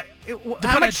to do? To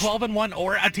put a 12-1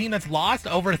 or a team that's lost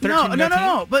over a 13-0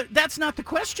 No. But that's not the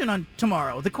question on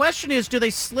tomorrow. The question is, do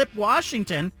they slip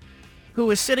Washington, who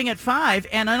is sitting at 5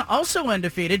 and also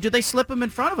undefeated? Do they slip them in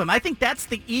front of them? I think that's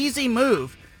the easy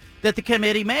move that the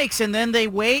committee makes, and then they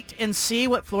wait and see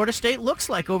what Florida State looks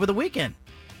like over the weekend.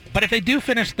 But if they do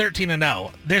finish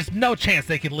 13-0, there's no chance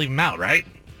they could leave them out, right?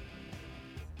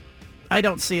 I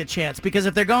don't see a chance, because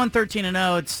if they're going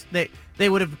 13-0, they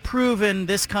would have proven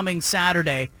this coming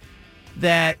Saturday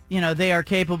that they are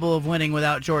capable of winning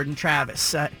without Jordan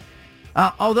Travis.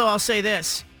 Although I'll say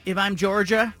this: if I'm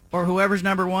Georgia or whoever's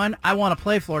number 1, I want to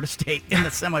play Florida State in the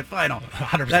semifinal.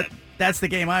 100%. That's the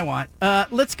game I want.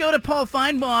 Let's go to Paul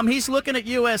Feinbaum. He's looking at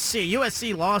USC.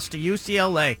 USC lost to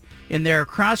UCLA in their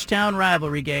crosstown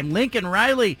rivalry game. Lincoln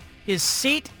Riley, his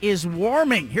seat is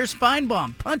warming. Here's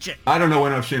Feinbaum. Punch it. I don't know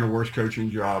when I've seen a worse coaching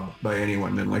job by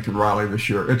anyone than Lincoln Riley this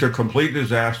year. It's a complete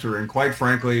disaster, and quite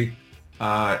frankly,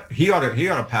 he ought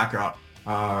to pack up.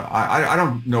 I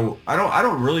don't know. I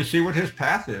don't really see what his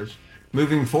path is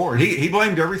moving forward. He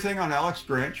blamed everything on Alex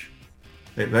Grinch.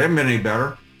 They haven't been any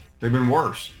better. They've been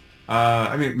worse.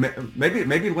 I mean,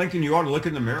 maybe Lincoln, you ought to look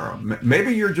in the mirror.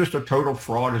 Maybe you're just a total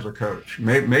fraud as a coach.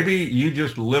 Maybe you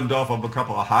just lived off of a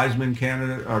couple of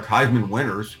Heisman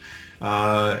winners,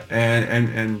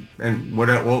 and what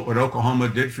Oklahoma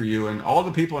did for you, and all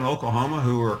the people in Oklahoma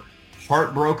who were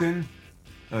heartbroken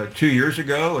 2 years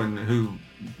ago and who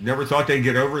never thought they'd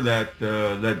get over that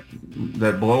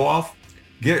blow off.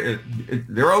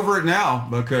 They're over it now,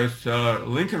 because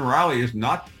Lincoln Riley is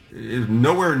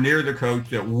nowhere near the coach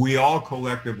that we all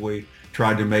collectively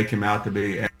tried to make him out to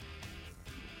be.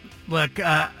 Look,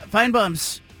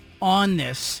 Feinbaum's on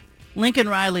this. Lincoln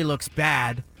Riley looks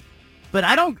bad, but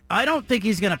I don't think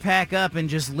he's going to pack up and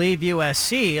just leave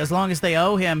USC as long as they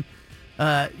owe him.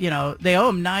 They owe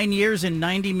him 9 years and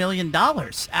 $90 million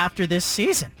after this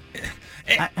season.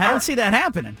 I don't see that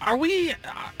happening. Are we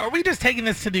just taking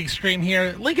this to the extreme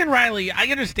here? Lincoln Riley, I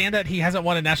understand that he hasn't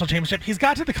won a national championship. He's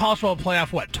got to the college football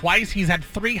playoff, twice? He's had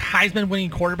 3 Heisman-winning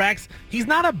quarterbacks. He's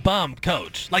not a bum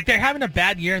coach. Like, they're having a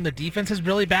bad year and the defense is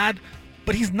really bad.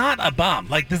 but he's not a bum.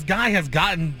 Like, this guy has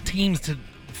gotten teams to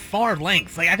far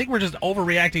lengths. Like, I think we're just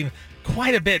overreacting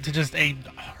quite a bit to just a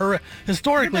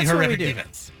historically horrific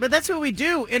defense. But that's what we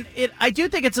do, and I do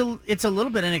think it's a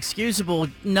little bit inexcusable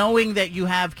knowing that you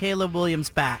have Caleb Williams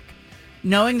back,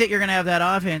 knowing that you're going to have that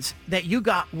offense, that you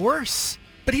got worse.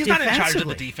 But he's not in charge of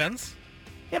the defense.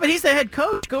 Yeah, but he's the head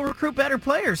coach. Go recruit better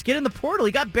players. Get in the portal.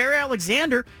 He got Barry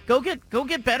Alexander. Go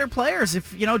get better players.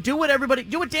 Do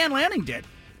what Dan Lanning did.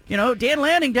 Dan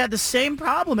Lanning had the same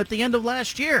problem at the end of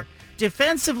last year.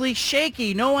 Defensively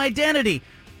shaky, no identity.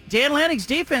 Dan Lanning's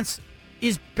defense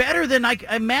is better than I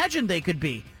imagined they could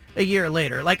be a year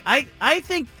later. Like, I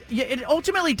think it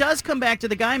ultimately does come back to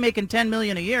the guy making $10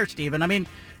 million a year, Steven. I mean,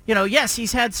 yes,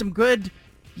 he's had some good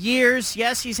years.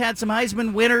 Yes, he's had some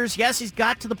Heisman winners. Yes, he's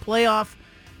got to the playoff.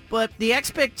 But the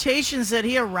expectations that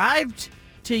he arrived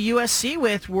to USC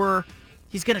with were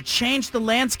he's going to change the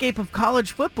landscape of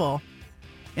college football.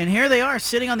 And here they are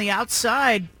sitting on the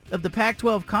outside of the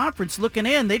Pac-12 conference looking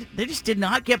in. They just did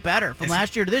not get better from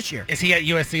last year to this year. Is he at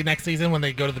USC next season when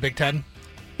they go to the Big Ten?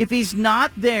 If he's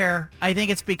not there, I think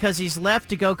it's because he's left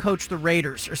to go coach the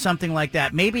Raiders or something like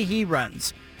that. Maybe he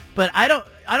runs. But I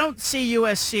don't see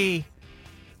USC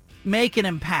making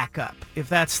him pack up, if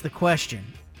that's the question.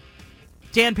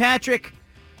 Dan Patrick,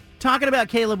 talking about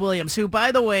Caleb Williams, who,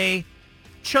 by the way,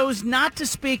 chose not to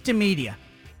speak to media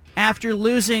after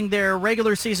losing their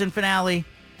regular season finale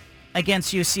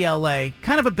against UCLA.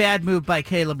 Kind of a bad move by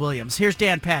Caleb Williams. Here's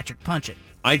Dan Patrick. Punch it.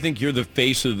 I think you're the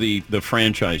face of the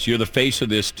franchise. You're the face of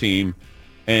this team.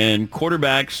 And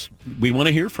quarterbacks, we want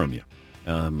to hear from you.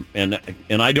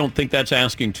 And I don't think that's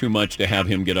asking too much to have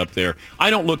him get up there. I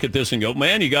don't look at this and go,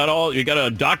 man, you got a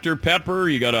Dr. Pepper,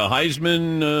 you got a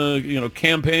Heisman,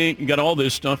 campaign, you got all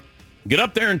this stuff. Get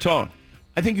up there and talk.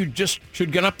 I think you just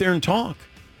should get up there and talk.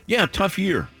 Yeah, tough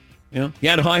year. You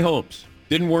had high hopes.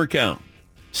 Didn't work out.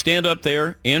 Stand up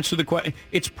there, answer the question.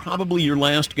 It's probably your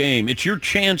last game. It's your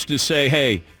chance to say,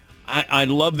 hey, I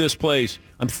love this place.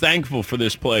 I'm thankful for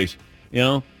this place.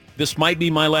 This might be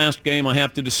my last game. I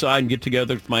have to decide and get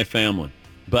together with my family.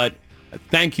 But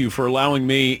thank you for allowing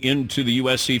me into the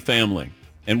USC family.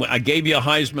 And I gave you a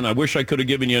Heisman. I wish I could have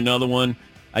given you another one.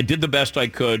 I did the best I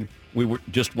could. We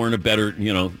weren't a better,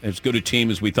 as good a team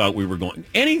as we thought we were going.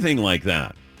 Anything like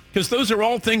that. Because those are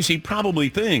all things he probably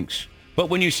thinks. But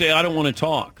when you say, I don't want to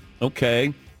talk,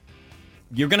 okay,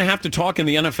 you're going to have to talk in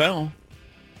the NFL.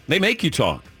 They make you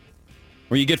talk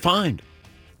or you get fined.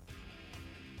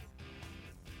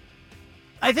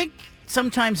 I think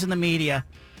sometimes in the media,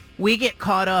 we get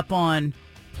caught up on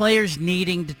players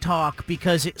needing to talk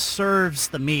because it serves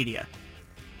the media.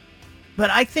 But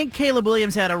I think Caleb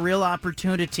Williams had a real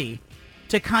opportunity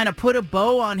to kind of put a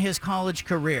bow on his college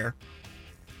career.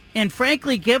 And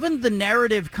frankly, given the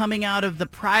narrative coming out of the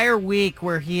prior week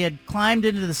where he had climbed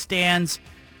into the stands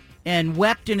and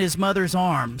wept in his mother's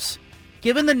arms,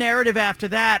 given the narrative after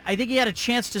that, I think he had a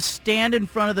chance to stand in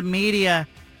front of the media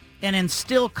and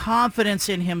instill confidence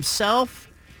in himself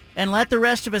and let the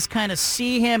rest of us kind of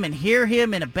see him and hear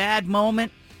him in a bad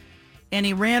moment. And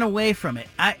he ran away from it.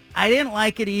 I didn't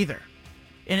like it either.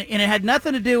 And it had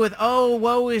nothing to do with, oh,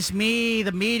 woe is me,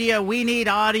 the media, we need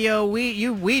audio,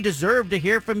 we deserve to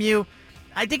hear from you.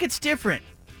 I think it's different.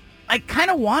 I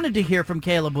kind of wanted to hear from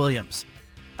Caleb Williams.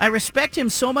 I respect him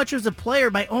so much as a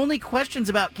player. My only questions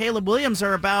about Caleb Williams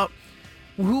are about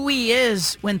who he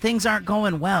is when things aren't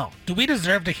going well. Do we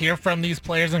deserve to hear from these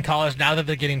players in college now that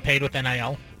they're getting paid with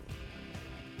NIL?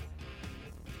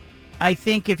 I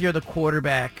think if you're the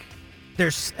quarterback,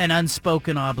 there's an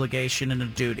unspoken obligation and a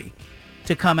duty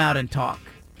to come out and talk.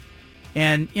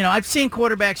 And, I've seen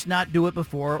quarterbacks not do it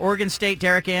before. Oregon State,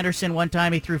 Derek Anderson, one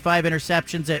time he threw 5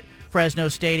 interceptions at Fresno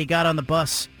State. He got on the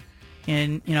bus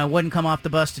and, wouldn't come off the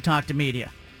bus to talk to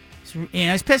media. So,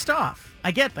 he's pissed off. I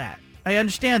get that. I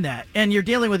understand that. And you're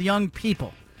dealing with young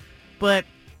people. But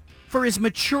for as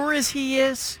mature as he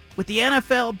is, with the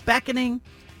NFL beckoning,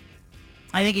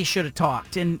 I think he should have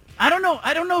talked. And I don't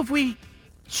know if we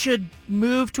should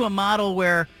move to a model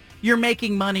where you're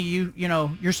making money,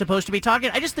 you're supposed to be talking.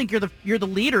 I just think you're the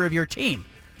leader of your team.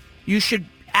 You should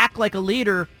act like a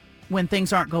leader when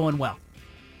things aren't going well.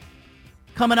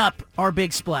 Coming up, our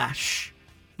big splash.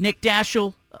 Nick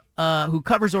Daschel, who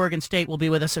covers Oregon State, will be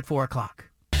with us at 4 o'clock.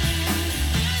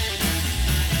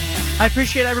 I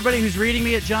appreciate everybody who's reading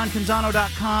me at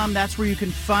johncanzano.com. That's where you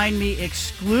can find me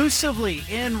exclusively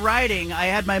in writing. I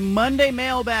had my Monday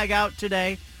mailbag out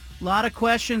today. A lot of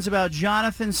questions about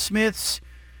Jonathan Smith's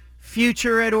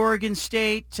future at Oregon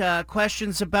State,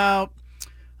 questions about,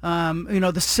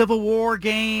 the Civil War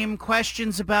game,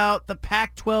 questions about the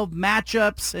Pac-12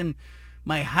 matchups and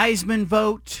my Heisman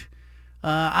vote.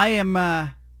 I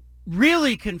am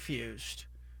really confused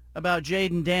about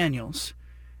Jaden Daniels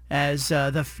as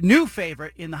the new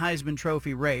favorite in the Heisman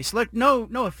Trophy race. Look, no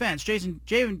offense,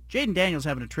 Jaden Daniels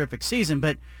having a terrific season,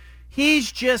 but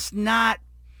he's just not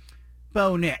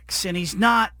Bo Nix, and he's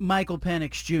not Michael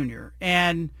Penix Jr.,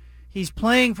 and he's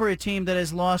playing for a team that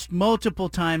has lost multiple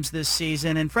times this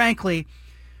season, and frankly,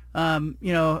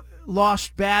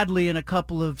 lost badly in a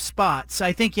couple of spots.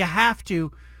 I think you have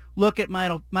to look at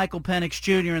Michael Penix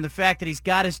Jr. and the fact that he's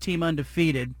got his team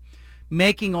undefeated,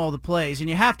 making all the plays, and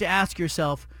you have to ask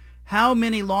yourself, how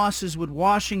many losses would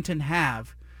Washington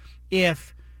have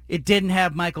if it didn't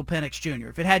have Michael Penix Jr.?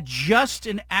 If it had just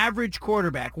an average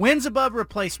quarterback, wins above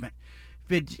replacement,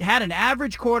 if it had an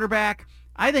average quarterback,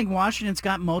 I think Washington's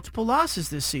got multiple losses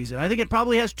this season. I think it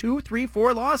probably has 2, 3,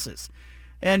 4 losses.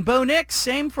 And Bo Nix,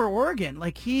 same for Oregon.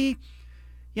 Like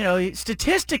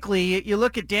statistically, you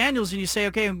look at Daniels and you say,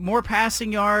 okay, more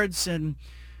passing yards and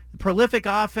prolific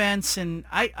offense. And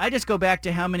I just go back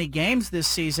to how many games this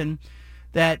season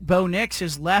that Bo Nix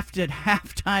has left at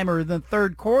halftime or the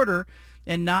third quarter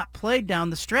and not played down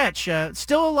the stretch.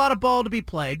 Still a lot of ball to be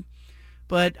played.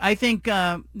 But I think,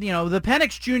 the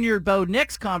Penix Jr. Bo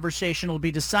Nix conversation will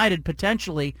be decided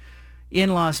potentially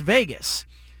in Las Vegas.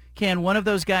 Can one of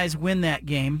those guys win that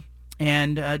game?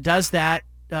 And does that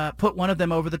put one of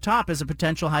them over the top as a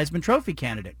potential Heisman Trophy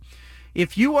candidate?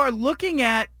 If you are looking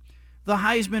at the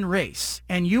Heisman race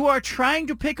and you are trying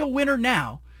to pick a winner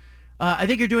now, I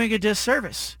think you're doing a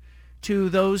disservice to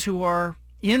those who are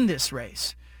in this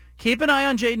race. Keep an eye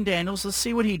on Jaden Daniels. Let's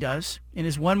see what he does in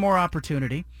his one more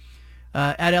opportunity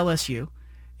at LSU.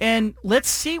 And let's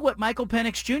see what Michael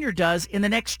Penix Jr. does in the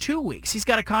next 2 weeks. He's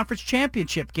got a conference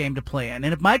championship game to play in.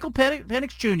 And if Michael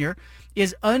Penix Jr.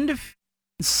 is undefeated,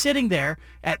 sitting there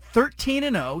at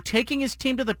 13-0, taking his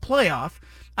team to the playoff,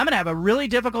 I'm going to have a really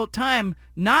difficult time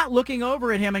not looking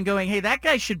over at him and going, hey, that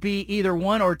guy should be either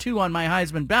 1 or 2 on my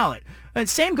Heisman ballot. And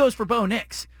same goes for Bo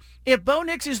Nix. If Bo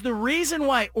Nix is the reason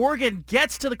why Oregon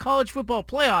gets to the college football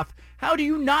playoff, how do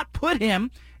you not put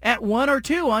him at 1 or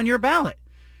 2 on your ballot?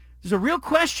 There's a real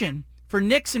question for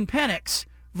Nix and Penix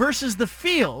versus the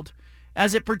field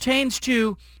as it pertains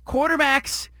to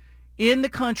quarterbacks in the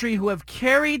country who have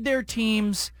carried their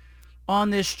teams on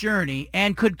this journey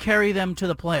and could carry them to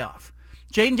the playoff.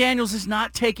 Jaden Daniels is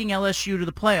not taking LSU to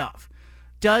the playoff.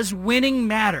 Does winning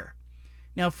matter?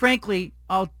 Now, frankly,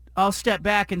 I'll step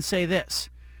back and say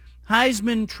this.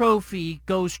 Heisman Trophy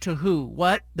goes to who?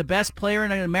 What? The best player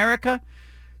in America?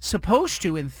 Supposed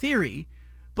to, in theory.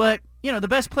 But, the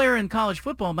best player in college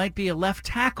football might be a left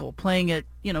tackle playing at,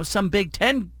 some Big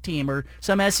Ten team or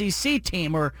some SEC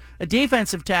team, or a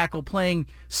defensive tackle playing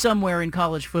somewhere in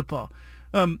college football.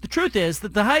 The truth is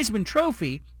that the Heisman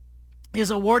Trophy is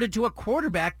awarded to a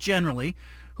quarterback generally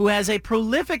who has a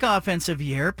prolific offensive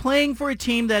year playing for a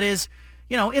team that is,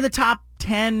 in the top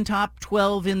 10, top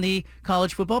 12 in the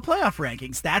college football playoff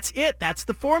rankings. That's it. That's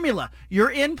the formula.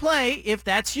 You're in play if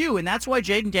that's you, and that's why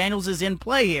Jaden Daniels is in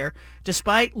play here,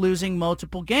 despite losing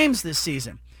multiple games this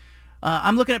season.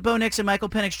 I'm looking at Bo Nix and Michael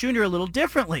Penix Jr. a little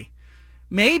differently.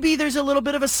 Maybe there's a little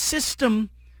bit of a system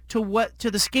to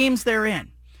the schemes they're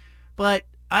in, but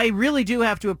I really do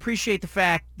have to appreciate the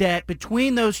fact that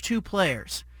between those two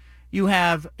players, you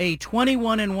have a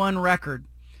 21-1 record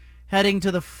heading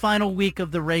to the final week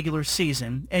of the regular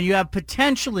season, and you have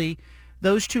potentially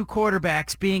those two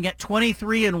quarterbacks being at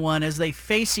 23-1 as they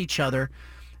face each other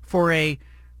for a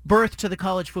berth to the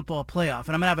college football playoff.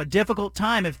 And I'm going to have a difficult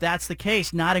time, if that's the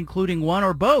case, not including one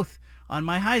or both on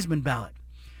my Heisman ballot.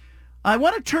 I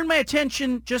want to turn my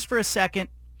attention just for a second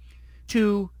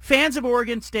to fans of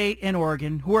Oregon State and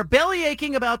Oregon who are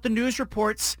bellyaching about the news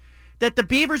reports that the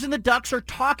Beavers and the Ducks are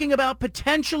talking about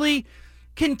potentially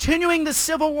continuing the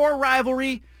Civil War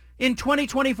rivalry in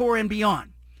 2024 and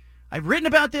beyond. I've written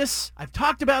about this. I've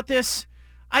talked about this.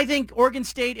 I think Oregon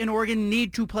State and Oregon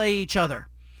need to play each other.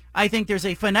 I think there's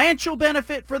a financial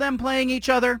benefit for them playing each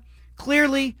other.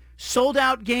 Clearly,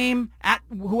 sold-out game at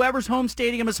whoever's home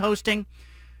stadium is hosting.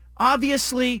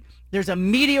 Obviously, there's a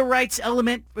media rights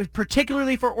element,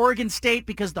 particularly for Oregon State,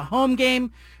 because the home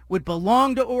game would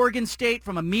belong to Oregon State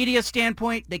from a media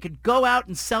standpoint. They could go out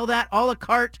and sell that a la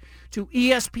carte to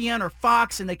ESPN or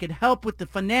Fox, and they could help with the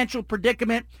financial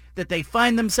predicament that they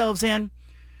find themselves in.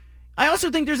 I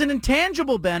also think there's an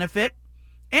intangible benefit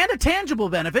and a tangible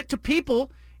benefit to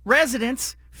people,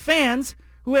 residents, fans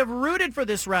who have rooted for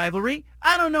this rivalry.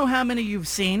 I don't know how many you've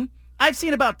seen. I've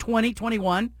seen about 20,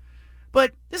 21.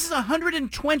 But this is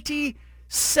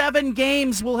 127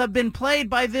 games will have been played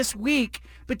by this week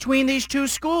between these two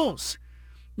schools.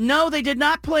 No, they did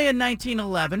not play in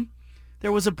 1911.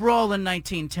 There was a brawl in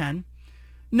 1910.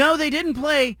 No, they didn't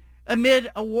play amid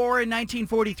a war in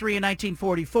 1943 and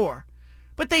 1944,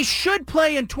 but they should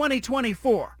play in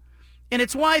 2024. And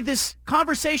it's why this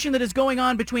conversation that is going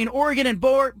on between Oregon and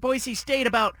Boise State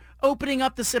about opening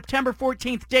up the September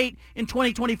 14th date in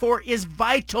 2024 is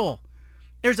vital.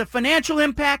 There's a financial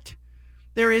impact.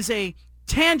 There is a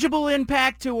tangible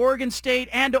impact to Oregon State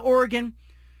and to Oregon.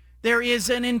 There is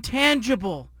an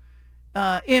intangible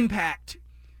impact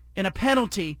and a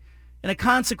penalty and a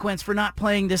consequence for not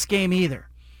playing this game either.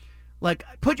 Like,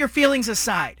 put your feelings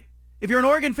aside. If you're an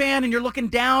Oregon fan and you're looking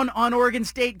down on Oregon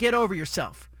State, get over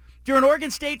yourself. If you're an Oregon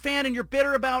State fan and you're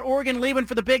bitter about Oregon leaving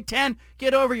for the Big Ten,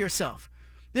 get over yourself.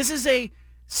 This is a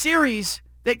series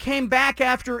that came back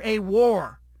after a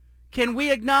war. Can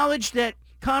we acknowledge that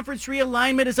conference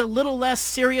realignment is a little less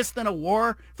serious than a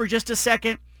war for just a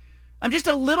second? I'm just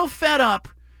a little fed up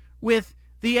with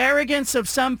the arrogance of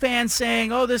some fans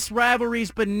saying, oh, this rivalry's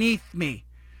beneath me,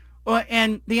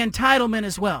 and the entitlement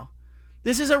as well.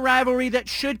 This is a rivalry that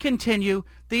should continue.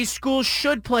 These schools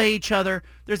should play each other.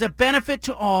 There's a benefit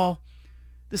to all.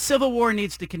 The Civil War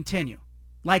needs to continue,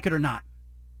 like it or not.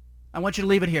 I want you to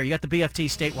leave it here. You got the BFT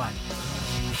statewide.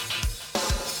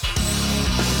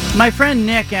 My friend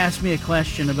Nick asked me a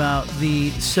question about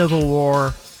the Civil War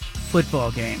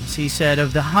football games. He said,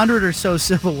 of the 100 or so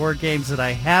Civil War games that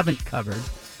I haven't covered,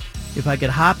 if I could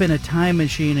hop in a time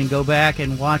machine and go back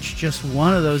and watch just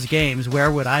one of those games,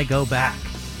 where would I go back?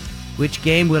 Which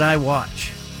game would I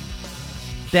watch?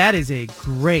 That is a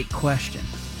great question.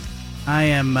 I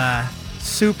am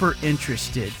super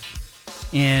interested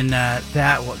in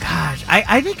that one. Gosh,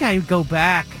 I think I would go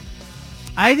back.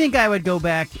 I think I would go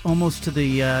back almost to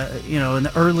the, in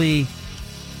the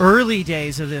early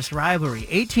days of this rivalry.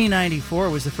 1894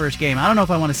 was the first game. I don't know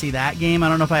if I want to see that game. I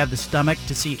don't know if I have the stomach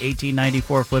to see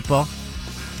 1894 football.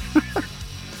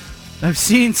 I've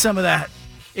seen some of that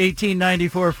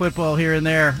 1894 football here and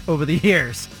there over the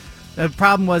years. The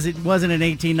problem was it wasn't in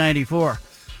 1894.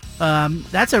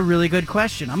 That's a really good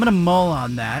question. I'm going to mull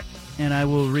on that, and I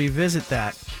will revisit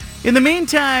that. In the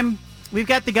meantime, we've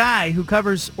got the guy who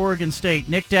covers Oregon State.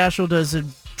 Nick Daschel does a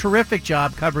terrific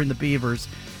job covering the Beavers.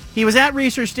 He was at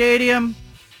Reser Stadium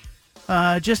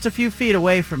just a few feet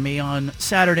away from me on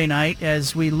Saturday night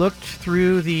as we looked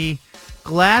through the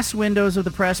glass windows of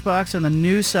the press box on the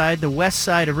new side, the west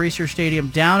side of Reser Stadium,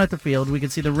 down at the field. We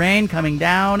could see the rain coming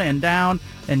down and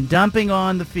dumping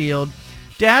on the field.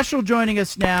 Daschel joining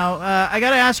us now. I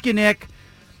got to ask you, Nick,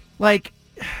 I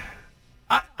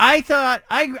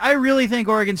really think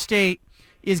Oregon State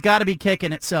is got to be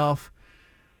kicking itself.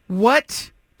 What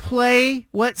play,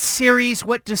 what series,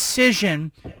 what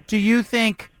decision do you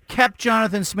think kept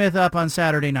Jonathan Smith up on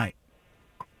Saturday night?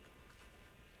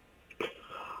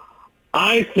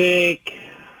 I think,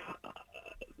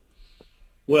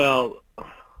 the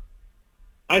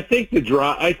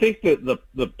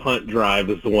punt drive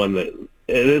is the one that, and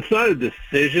it's not a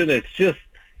decision. It's just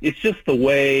the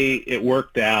way it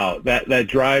worked out. That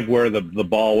drive where the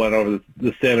ball went over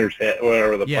the center's head, or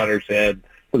over the punter's head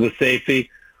for the safety.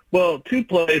 Well, 2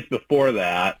 plays before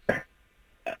that,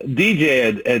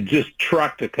 DJ had just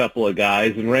trucked a couple of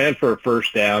guys and ran for a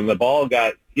first down. The ball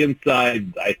got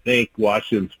inside, I think,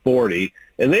 Washington's 40,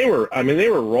 and they were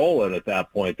rolling at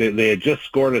that point. They had just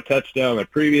scored a touchdown on the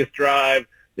previous drive.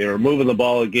 They were moving the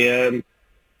ball again,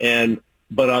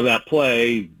 but on that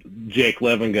play, Jake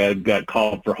Levin got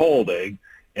called for holding,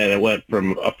 and it went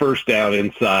from a first down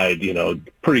inside,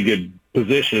 pretty good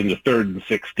position to 3rd and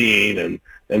 16, and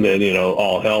then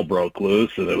all hell broke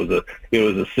loose, and it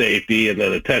was a safety, and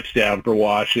then a touchdown for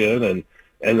Washington,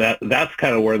 and that's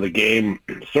kind of where the game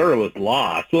sort of was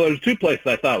lost. So there's 2 places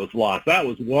I thought was lost. That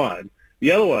was one.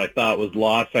 The other one I thought was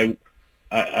lost. You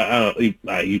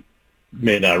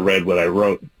may not have read what I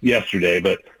wrote yesterday,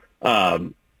 but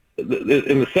in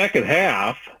the second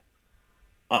half,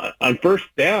 on first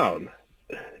down,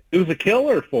 it was a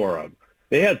killer for them.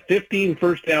 They had 15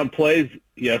 first down plays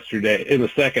yesterday in the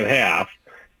second half,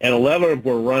 and 11 of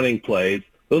them were running plays.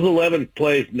 Those 11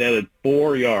 plays netted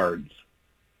 4 yards.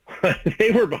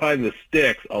 They were behind the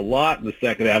sticks a lot in the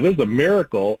second half. It was a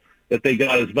miracle that they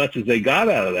got as much as they got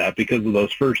out of that because of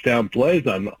those first down plays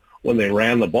when they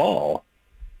ran the ball.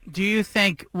 Do you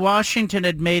think Washington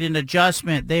had made an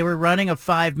adjustment? They were running a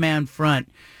 5-man front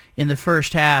in the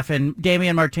first half, and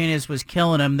Damian Martinez was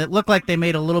killing them. That looked like they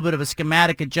made a little bit of a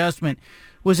schematic adjustment.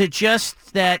 Was it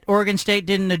just that Oregon State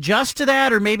didn't adjust to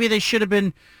that, or maybe they should have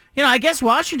been? I guess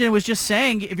Washington was just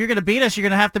saying, if you're going to beat us, you're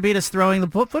going to have to beat us throwing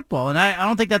the football, and I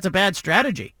don't think that's a bad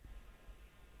strategy.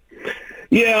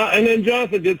 Yeah, and then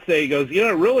Jonathan did say, he goes, it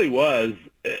really was.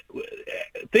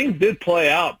 Things did play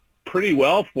out pretty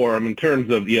well for them in terms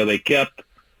of, they kept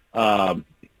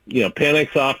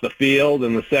Penix off the field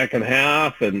in the second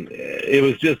half, and it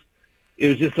was just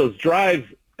those drives.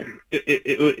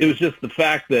 It was just the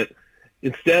fact that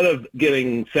instead of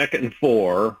getting 2nd and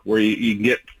 4, where you can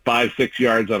get 5-6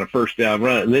 yards on a first down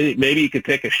run, and then maybe you could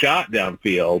take a shot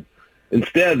downfield.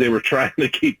 Instead, they were trying to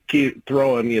keep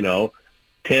throwing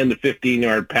 10 to 15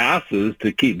 yard passes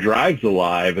to keep drives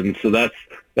alive, and so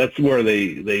that's where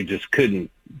they just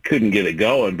couldn't get it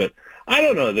going. But I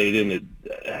don't know, they didn't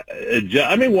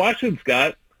adjust. I mean, Washington's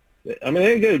got,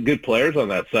 they got good players on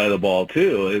that side of the ball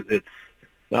too. It's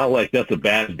not like that's a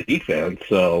bad defense.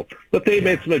 So, but they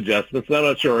made some adjustments. I'm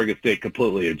not sure Oregon State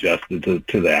completely adjusted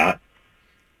to that.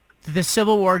 The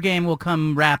Civil War game will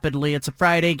come rapidly. It's a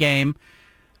Friday game.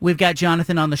 We've got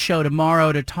Jonathan on the show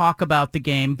tomorrow to talk about the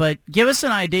game, but give us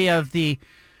an idea of the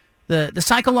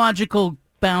psychological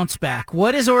bounce back.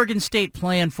 What is Oregon State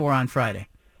playing for on Friday?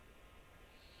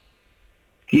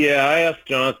 Yeah, I asked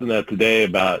Jonathan that today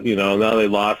about, now they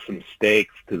lost some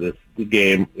stakes to this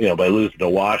game, by losing to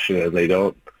Washington. They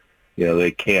don't,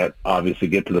 they can't obviously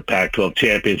get to the Pac-12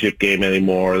 championship game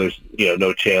anymore. There's,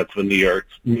 no chance of a New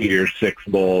Year's Six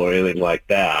Bowl or anything like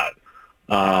that.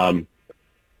 But,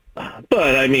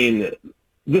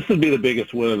 this would be the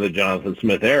biggest win of the Jonathan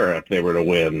Smith era if they were to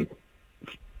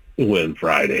win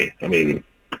Friday.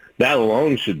 That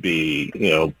alone should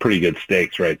be, pretty good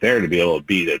stakes right there to be able to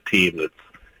beat a team that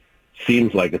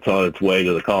seems like it's on its way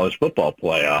to the college football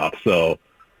playoff. So,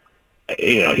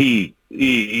 he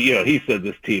said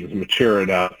this team's mature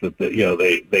enough that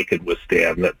they could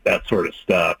withstand that sort of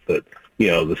stuff. That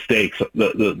the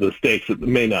stakes that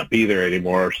may not be there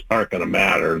anymore aren't going to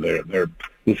matter.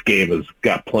 This game has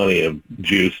got plenty of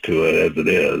juice to it as it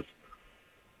is.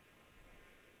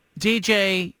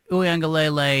 DJ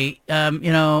Uiagalelei,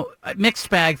 mixed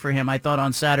bag for him, I thought,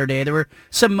 on Saturday. There were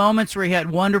some moments where he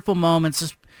had wonderful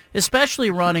moments,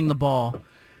 especially running the ball.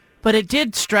 But it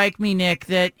did strike me, Nick,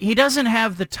 that he doesn't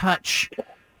have the touch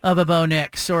of a Bo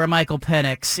Nix or a Michael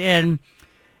Penix. And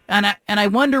I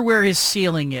wonder where his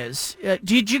ceiling is.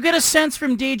 Did you get a sense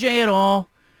from DJ at all?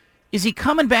 Is he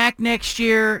coming back next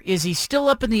year? Is he still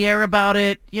up in the air about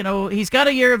it? He's got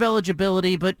a year of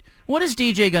eligibility, but what is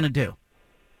DJ going to do?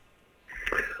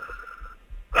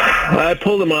 I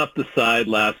pulled him off the side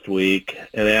last week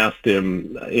and asked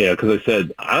him, because I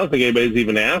said, I don't think anybody's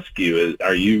even asked you,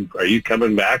 are you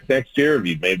coming back next year? Have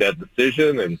you made that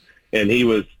decision? And he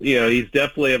was, he's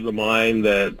definitely of the mind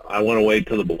that I want to wait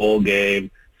till the bowl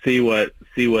game, see what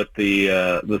the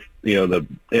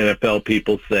NFL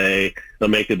people say. They'll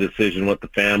make a decision with the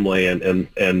family and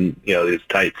his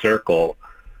tight circle.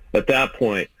 At that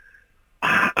point,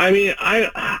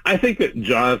 I think that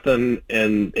Jonathan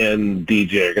and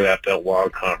DJ are going to have a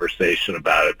long conversation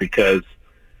about it, because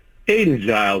Aiden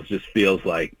Giles just feels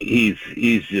like he's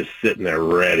just sitting there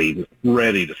ready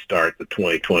to start the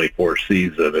 2024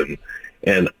 season,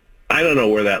 and I don't know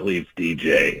where that leaves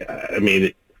DJ.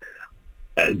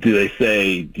 Do they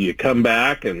say, do you come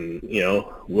back and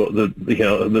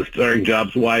the starting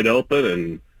job's wide open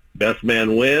and best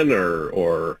man win,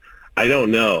 or I don't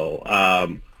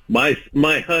know. My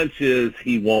hunch is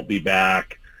he won't be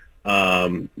back.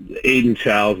 Aiden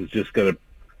Giles is just going to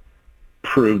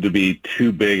prove to be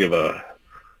too big of a,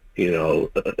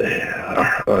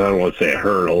 I don't want to say a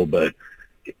hurdle, but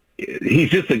he's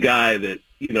just a guy that,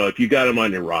 if you got him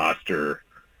on your roster,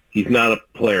 he's not a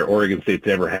player Oregon State's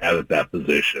ever had at that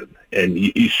position, and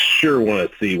you sure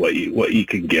want to see what you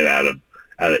can get out of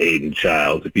Aiden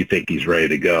Giles if you think he's ready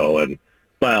to go. And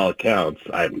by all accounts,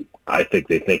 I think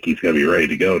they think he's going to be ready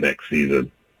to go next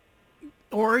season.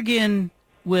 Oregon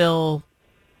will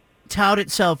tout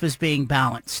itself as being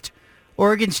balanced.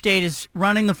 Oregon State is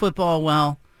running the football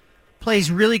well, plays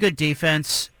really good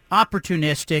defense,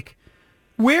 opportunistic.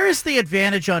 Where is the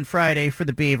advantage on Friday for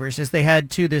the Beavers as they head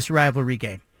to this rivalry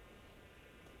game?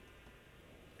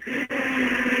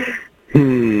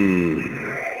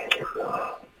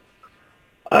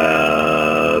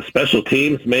 Special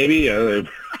teams, maybe.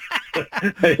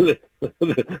 The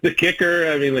kicker.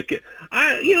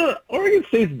 Oregon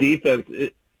State's defense,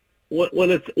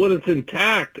 when it's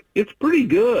intact, it's pretty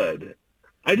good.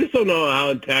 I just don't know how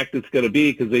intact it's going to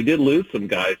be, because they did lose some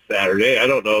guys Saturday. I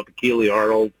don't know if Keely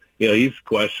Arnold, he's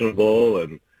questionable,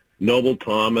 and Noble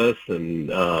Thomas, and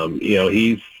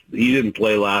he didn't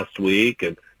play last week,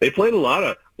 and they played a lot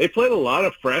of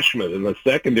freshmen in the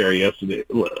secondary yesterday,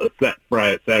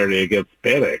 Saturday against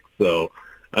Penix. So,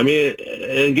 and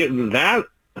getting that,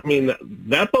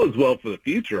 that bodes well for the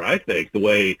future. I think the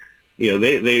way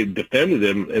they defended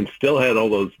him and still had all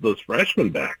those freshmen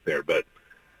back there. But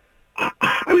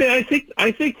I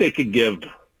think they could give.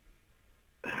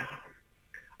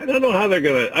 I don't know how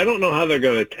they're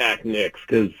gonna attack Nix,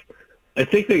 because I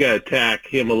think they got to attack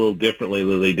him a little differently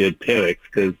than they did Penix,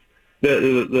 because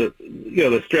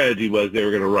the strategy was they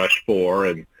were going to rush 4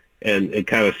 and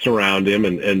kind of surround him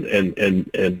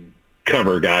and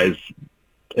cover guys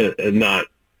and not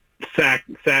sack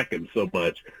him so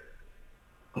much.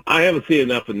 I haven't seen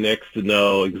enough of Nix to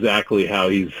know exactly how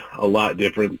he's a lot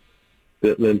different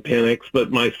than Penix,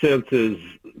 but my sense is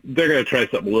they're going to try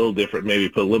something a little different, maybe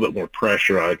put a little bit more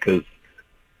pressure on it, because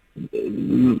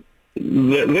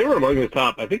they were among the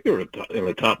top. I think they were in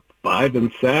the top 5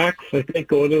 in sacks, I think,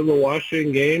 going into the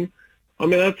Washington game. I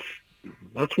mean,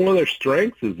 that's one of their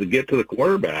strengths, is to get to the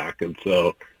quarterback, and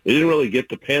so they didn't really get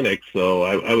to Penix, so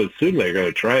I would assume they're going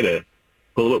to try to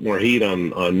put a little bit more heat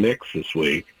on Nix this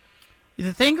week.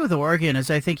 The thing with Oregon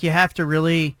is I think you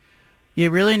really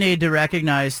need to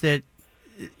recognize that,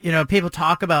 people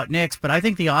talk about Nix, but I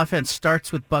think the offense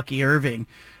starts with Bucky Irving.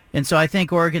 And so I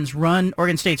think Oregon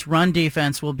State's run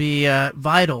defense will be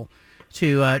vital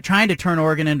to trying to turn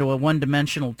Oregon into a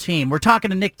one-dimensional team. We're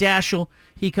talking to Nick Daschel.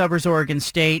 He covers Oregon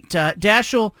State.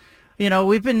 Daschel, you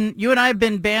and I have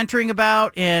been bantering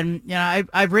about, and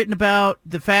I've written about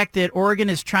the fact that Oregon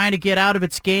is trying to get out of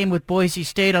its game with Boise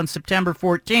State on September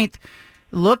 14th.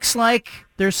 Looks like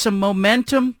there's some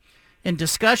momentum and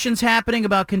discussions happening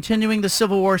about continuing the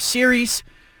Civil War series.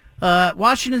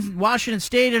 Washington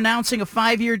State announcing a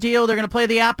 5-year deal. They're going to play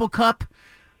the Apple Cup.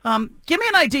 Give me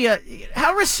an idea.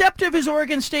 How receptive is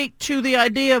Oregon State to the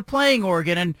idea of playing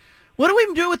Oregon? And what do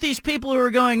we do with these people who are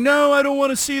going, no, I don't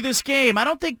want to see this game? I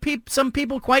don't think some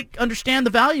people quite understand the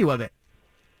value of it.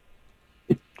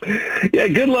 Yeah,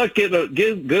 good luck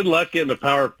getting a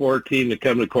Power 4 team to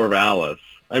come to Corvallis.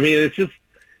 I mean, it's just,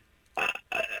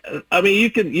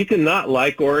 you can not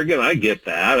like Oregon. I get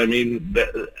that. I mean,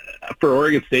 for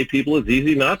Oregon State people, it's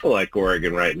easy not to like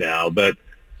Oregon right now. But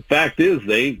the fact is,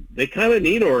 they kind of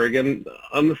need Oregon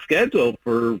on the schedule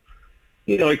for,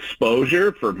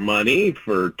 exposure, for money,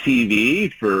 for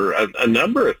TV, for a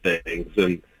number of things.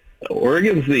 And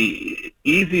Oregon's the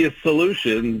easiest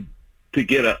solution to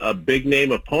get a big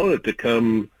name opponent to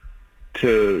come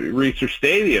to Reser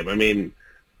Stadium. I mean,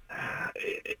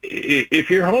 if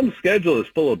your home schedule is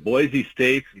full of Boise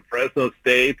States and Fresno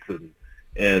States and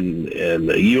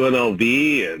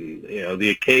UNLV and the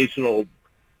occasional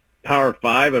Power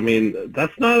 5, I mean,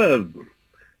 that's not a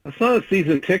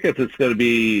season ticket that's going to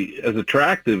be as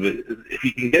attractive if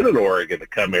you can get an Oregon to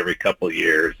come every couple of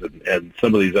years and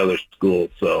some of these other schools.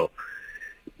 So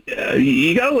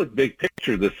you got to look big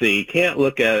picture to see. You can't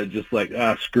look at it just like,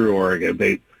 screw Oregon.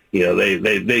 They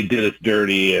did us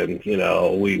dirty, and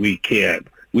we can't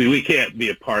be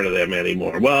a part of them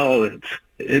anymore. Well,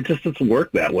 it just doesn't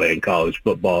work that way in college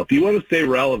football. If you want to stay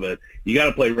relevant, you got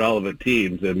to play relevant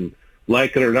teams, and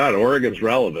like it or not, Oregon's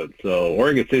relevant. So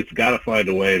Oregon State's got to find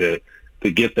a way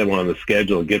to get them on the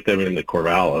schedule and get them into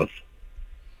Corvallis.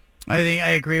 I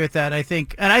agree with that. I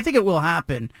think it will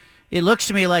happen. It looks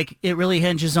to me like it really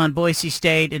hinges on Boise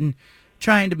State and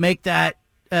trying to make that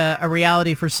a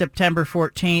reality for September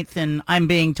 14th. And I'm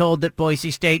being told that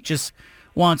Boise State just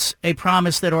wants a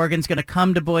promise that Oregon's going to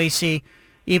come to Boise,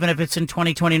 even if it's in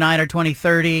 2029 or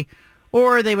 2030,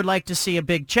 or they would like to see a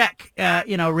big check,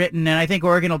 written. And I think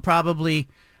Oregon will probably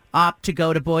opt to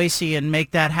go to Boise and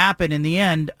make that happen in the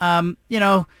end. The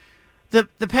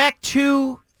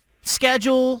Pac-2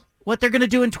 schedule, what they're going to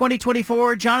do in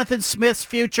 2024, Jonathan Smith's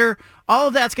future, all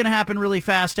of that's going to happen really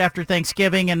fast after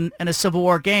Thanksgiving and a Civil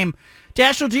War game.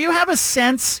 Daschel, do you have a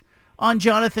sense on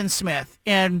Jonathan Smith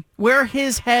and where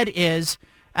his head is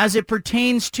as it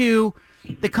pertains to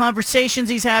the conversations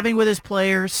he's having with his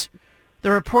players,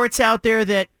 the reports out there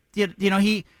that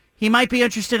he might be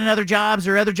interested in other jobs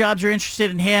or other jobs are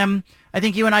interested in him? I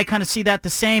think you and I kind of see that the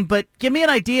same, but give me an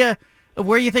idea of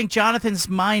where you think Jonathan's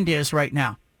mind is right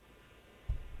now.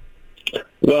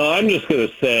 Well, I'm just going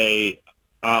to say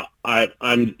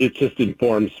it's just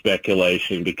informed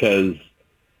speculation because,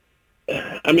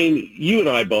 you and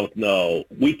I both know.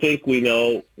 We think we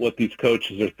know what these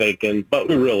coaches are thinking, but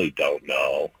we really don't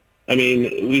know.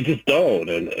 We just don't.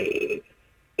 And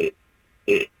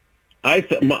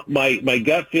my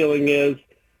gut feeling is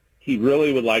he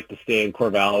really would like to stay in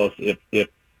Corvallis if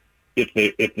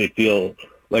they feel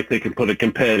like they can put a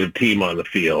competitive team on the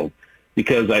field.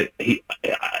 Because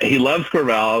he loves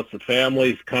Corvallis, the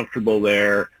family's comfortable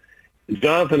there.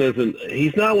 Jonathan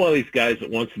he's not one of these guys that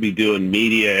wants to be doing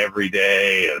media every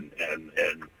day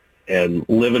and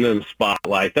living in the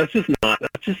spotlight. That's just not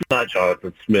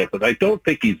Jonathan Smith. And I don't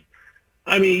think to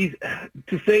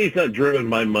say he's not driven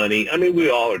by money, we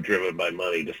all are driven by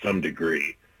money to some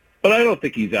degree. But I don't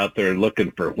think he's out there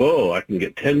looking for, I can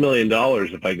get $10 million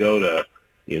if I go to,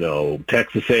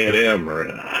 Texas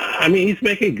A&M, he's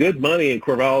making good money in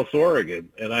Corvallis, Oregon,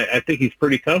 and I think he's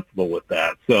pretty comfortable with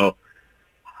that. So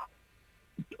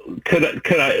could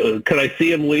I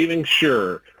see him leaving?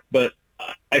 Sure, but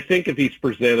I think if he's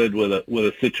presented with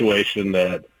a situation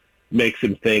that makes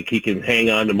him think he can hang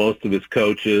on to most of his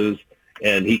coaches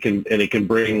and he can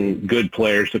bring good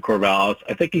players to Corvallis,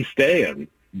 I think he's staying.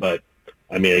 But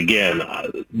again,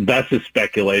 that's just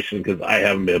speculation because I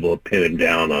haven't been able to pin him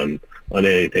down on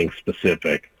anything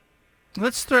specific.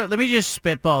 Let me just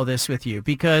spitball this with you,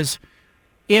 because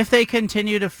if they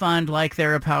continue to fund like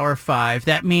they're a Power 5,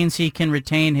 that means he can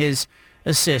retain his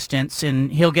assistants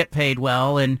and he'll get paid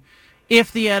well. And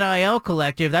if the NIL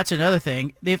collective, that's another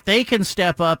thing, if they can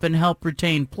step up and help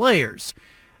retain players,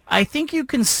 I think you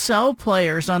can sell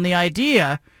players on the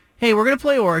idea, hey, we're going to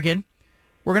play Oregon.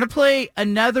 We're going to play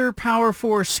another Power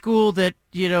 4 school that,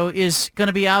 is going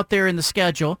to be out there in the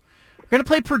schedule. We're going to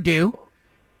play Purdue.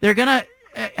 They're going to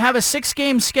have a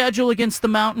 6-game schedule against the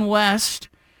Mountain West,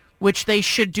 which they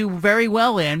should do very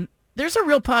well in. There's a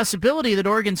real possibility that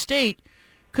Oregon State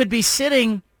could be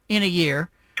sitting in a year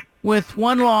with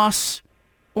 1 loss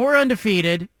or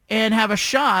undefeated and have a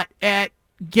shot at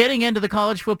getting into the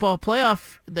college football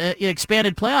playoff, the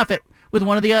expanded playoff with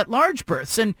one of the at-large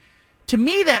berths. And to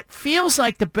me, that feels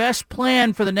like the best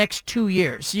plan for the next 2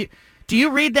 years. Do you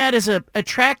read that as an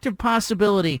attractive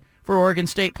possibility for Oregon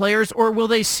State players, or will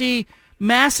they see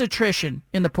mass attrition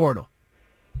in the portal?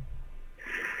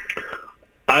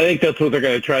 I think that's what they're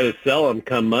going to try to sell them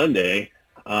come Monday.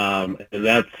 And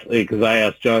that's because I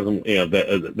asked Jonathan,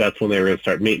 that's when they were going to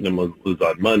start meeting them was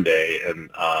on Monday. And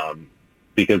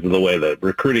because of the way the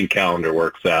recruiting calendar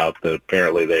works out, that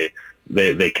apparently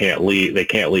they can't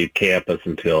leave campus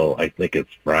until I think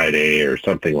it's Friday or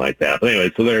something like that. But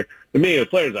anyway, so they're meeting with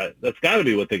players. That's got to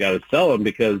be what they got to sell them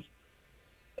because,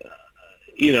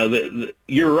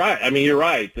 you're right. You're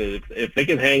right. That if they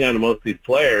can hang on to most of these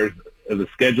players and the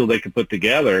schedule they can put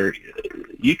together,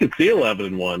 you could see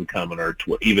 11-1 coming or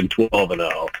even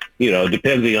 12-0.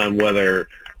 Depending on whether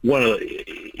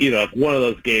if one of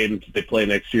those games they play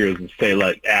next year is say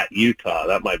like at Utah,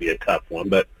 that might be a tough one.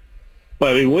 But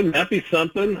wouldn't that be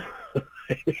something?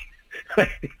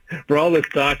 For all this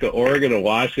talk of Oregon and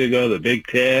Washington, the Big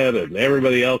Ten, and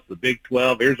everybody else, the Big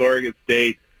 12, here's Oregon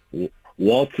State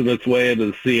waltzing its way into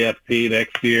the CFP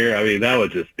next year.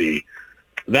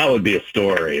 That would be a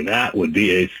story. That would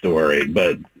be a story.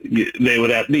 But they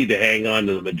would need to hang on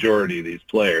to the majority of these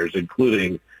players,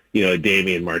 including,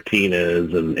 Damian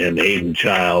Martinez and Aiden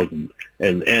Childs,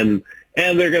 and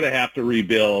they're going to have to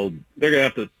rebuild. They're going to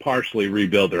have to partially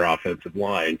rebuild their offensive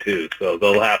line too. So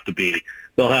they'll have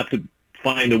to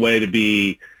find a way to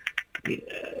be,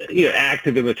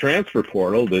 active in the transfer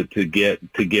portal to get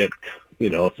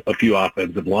a few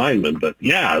offensive linemen. But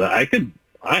yeah, I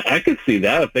could see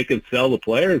that if they could sell the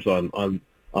players on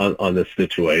this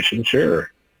situation.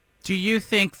 Sure. Do you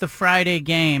think the Friday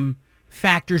game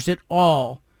factors at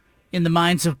all in the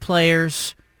minds of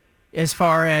players as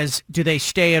far as do they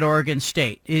stay at Oregon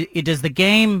State? Does the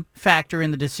game factor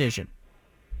in the decision?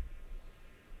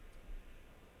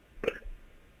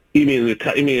 You mean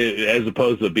as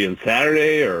opposed to being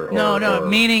Saturday or no?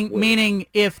 Meaning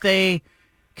if they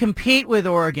compete with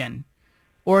Oregon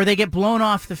or they get blown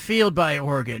off the field by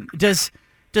Oregon, does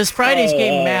Friday's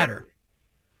game matter?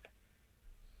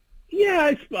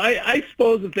 Yeah, I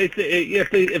suppose if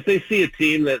they see a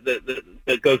team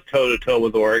that goes toe to toe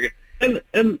with Oregon,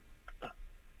 and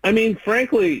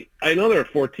frankly, I know they're a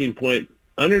 14-point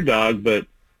underdog, but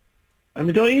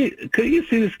couldn't you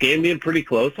see this game being pretty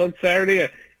close on Saturday?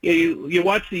 You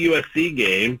watch the USC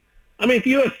game. If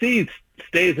USC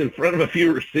stays in front of a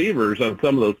few receivers on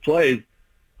some of those plays,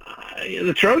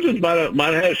 the Trojans might have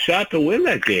had a shot to win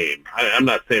that game. I'm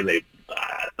not saying they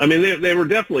were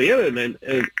definitely in it,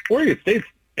 and Oregon State's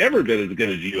ever been as good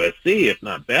as USC, if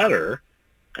not better.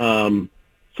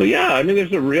 So yeah,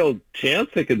 there's a real chance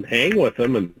they can hang with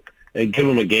them and give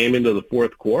them a game into the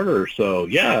fourth quarter. So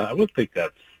yeah, I would think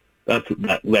that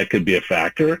could be a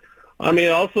factor.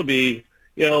 Also be,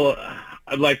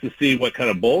 I'd like to see what kind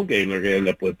of bowl game they're going to end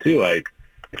up with too. I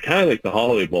kind of like the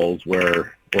Holiday Bowls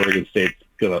where Oregon State's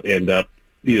going to end up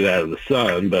either out of the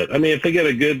sun. But if they get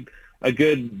a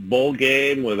good bowl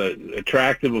game with an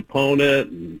attractive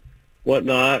opponent and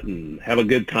whatnot and have a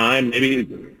good time,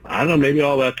 maybe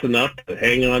all that's enough to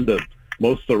hang on to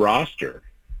most of the roster.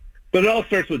 But it all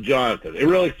starts with Jonathan. It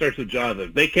really starts with Jonathan.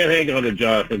 If they can't hang on to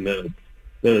Jonathan, then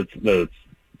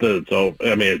it's over.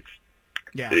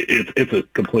 It's a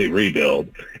complete rebuild.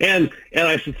 And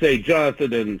I should say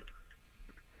Jonathan and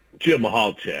Jim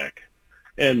Mahalchek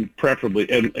and preferably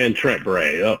and Trent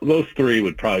Bray. Those three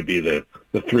would probably be the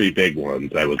three big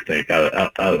ones, I would think, out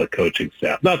of the coaching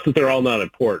staff. Not that they're all not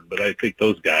important, but I think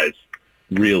those guys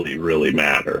really, really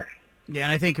matter. Yeah,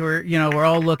 and I think we're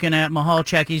all looking at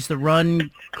Mahalchek. He's the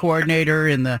run coordinator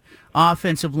and the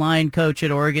offensive line coach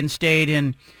at Oregon State,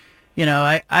 and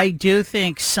I do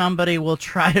think somebody will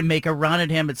try to make a run at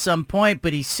him at some point,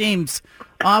 but he seems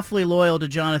awfully loyal to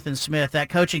Jonathan Smith. That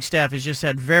coaching staff has just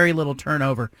had very little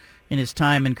turnover in his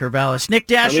time in Corvallis. Nick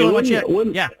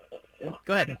Daschel, yeah.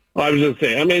 Go ahead. Well, I was going to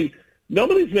say,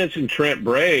 nobody's mentioned Trent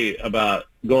Bray about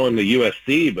going to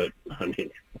USC, but,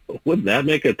 wouldn't that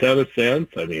make a ton of sense?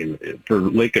 For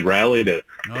Lincoln Riley to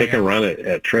take a run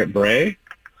at Trent Bray?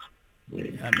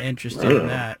 I'm interested in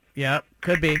that. Yeah,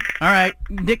 could be. All right.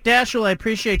 Nick Daschel, I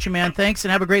appreciate you, man. Thanks,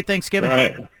 and have a great Thanksgiving. All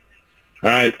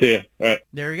right, see ya. All right.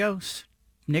 There he goes.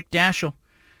 Nick Daschel.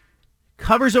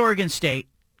 Covers Oregon State.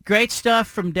 Great stuff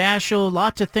from Daschel. A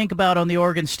lot to think about on the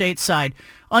Oregon State side.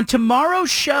 On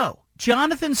tomorrow's show,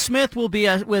 Jonathan Smith will be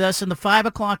with us in the 5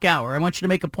 o'clock hour. I want you to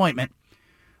make an appointment.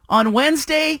 On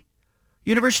Wednesday,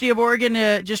 University of Oregon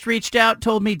just reached out,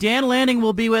 told me Dan Lanning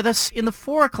will be with us in the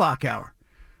 4 o'clock hour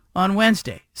on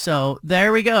Wednesday. So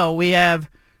there we go. We have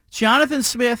Jonathan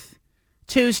Smith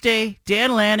Tuesday,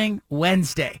 Dan Lanning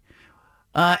Wednesday.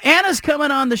 Anna's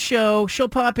coming on the show. She'll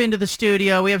pop into the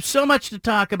studio. We have so much to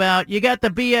talk about. You got the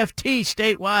BFT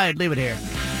statewide. Leave it here.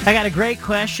 I got a great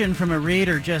question from a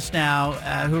reader just now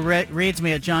who reads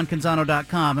me at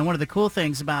johncanzano.com. And one of the cool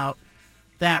things about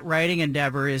that writing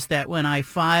endeavor is that when I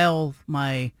file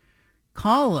my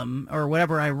column or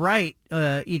whatever I write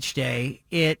each day,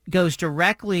 it goes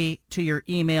directly to your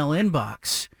email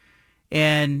inbox.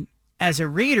 And as a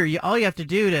reader, all you have to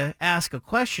do to ask a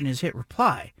question is hit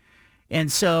reply.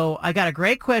 And so I got a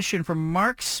great question from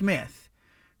Mark Smith,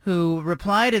 who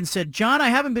replied and said, John, I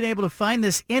haven't been able to find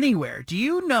this anywhere. Do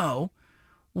you know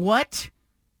what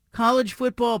college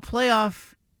football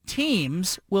playoff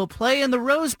teams will play in the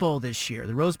Rose Bowl this year?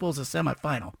 The Rose Bowl is a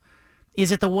semifinal.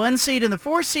 Is it the 1 seed and the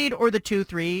 4 seed or the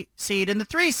 2-3 seed and the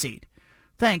 3 seed?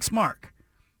 Thanks, Mark.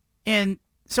 And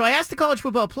so I asked the college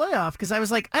football playoff because I was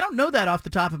like, I don't know that off the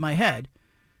top of my head.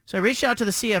 So I reached out to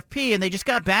the CFP and they just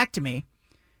got back to me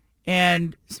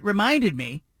and reminded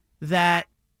me that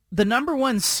the number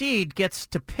 1 seed gets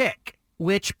to pick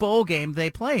which bowl game they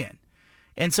play in.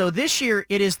 And so this year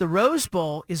it is the Rose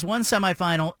Bowl is one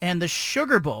semifinal and the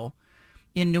Sugar Bowl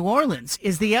in New Orleans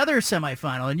is the other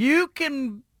semifinal. And you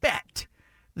can bet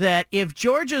that if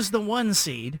Georgia's the 1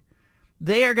 seed,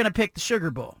 they are going to pick the Sugar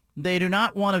Bowl. They do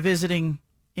not want a visiting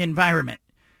environment,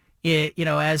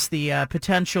 as the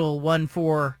potential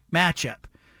 1-4 matchup.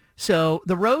 So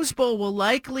the Rose Bowl will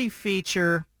likely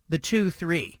feature the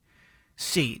 2-3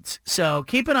 seeds. So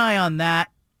keep an eye on that.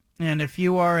 And if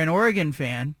you are an Oregon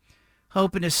fan,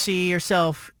 hoping to see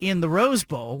yourself in the Rose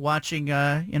Bowl, watching,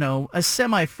 a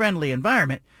semi-friendly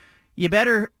environment, you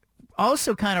better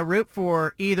also kind of root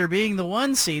for either being the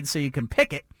 1 seed so you can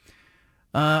pick it,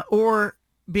 or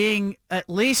being at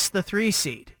least the 3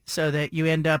 seed so that you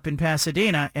end up in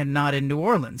Pasadena and not in New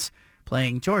Orleans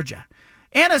playing Georgia.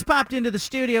 Anna's popped into the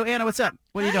studio. Anna, what's up?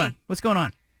 What are you doing? What's going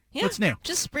on? Yeah, what's new?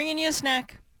 Just bringing you a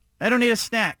snack. I don't need a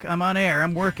snack. I'm on air.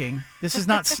 I'm working. This is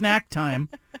not snack time.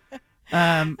 People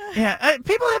have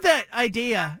that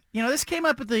idea. This came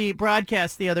up at the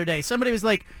broadcast the other day. Somebody was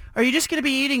like, are you just going to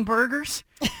be eating burgers?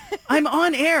 I'm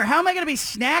on air. How am I going to be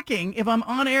snacking if I'm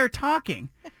on air talking?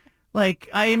 Like,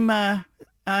 I'm not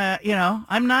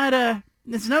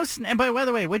there's no snack. By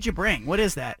the way, what'd you bring? What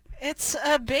is that? It's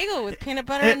a bagel with peanut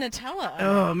butter and Nutella.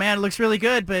 Oh, man, it looks really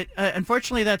good. But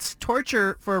unfortunately, that's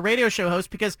torture for a radio show host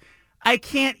because I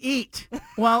can't eat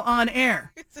while on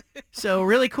air. So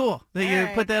really cool that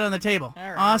you put that on the table.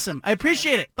 Right. Awesome. I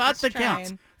appreciate it. Thought that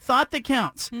counts. Thought that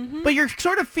counts. Mm-hmm. But you're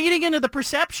sort of feeding into the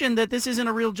perception that this isn't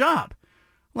a real job.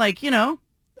 Like,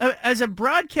 as a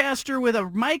broadcaster with a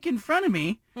mic in front of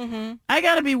me, I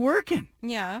got to be working.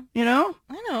 Yeah. I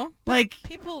know. Like,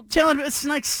 people telling it's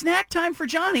like snack time for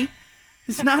Johnny.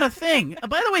 It's not a thing.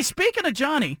 By the way, speaking of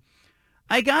Johnny,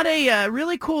 I got a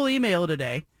really cool email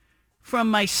today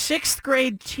from my 6th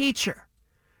grade teacher,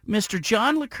 Mr.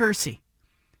 John LaCursey.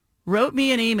 Wrote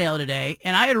me an email today,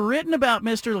 and I had written about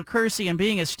Mr. LaCursey and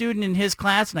being a student in his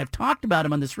class, and I've talked about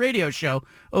him on this radio show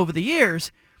over the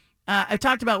years. I've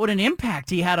talked about what an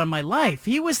impact he had on my life.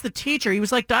 He was the teacher. He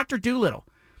was like Dr. Doolittle.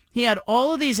 He had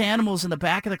all of these animals in the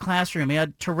back of the classroom. He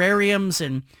had terrariums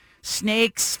and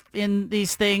snakes in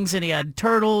these things, and he had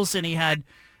turtles, and he had,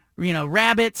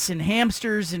 rabbits and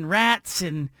hamsters and rats,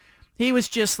 and he was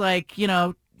just like,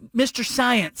 Mr.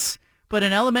 Science, but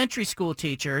an elementary school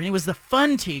teacher, and he was the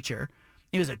fun teacher.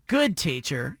 He was a good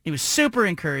teacher. He was super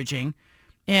encouraging.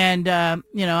 And, I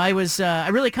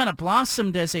really kind of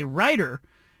blossomed as a writer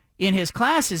in his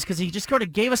classes because he just sort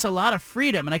of gave us a lot of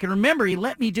freedom. And I can remember he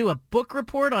let me do a book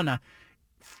report on the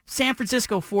San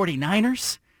Francisco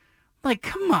 49ers. Like,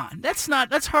 come on,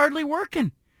 that's hardly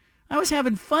working. I was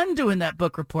having fun doing that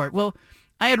book report. Well,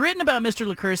 I had written about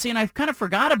Mr. LaCourcy, and I kind of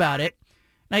forgot about it.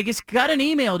 And I just got an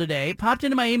email today, popped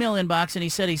into my email inbox, and he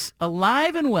said he's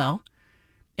alive and well.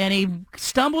 And he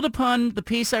stumbled upon the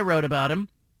piece I wrote about him,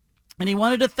 and he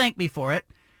wanted to thank me for it.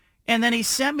 And then he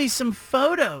sent me some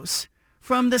photos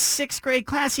from the 6th grade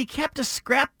class. He kept a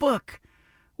scrapbook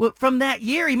from that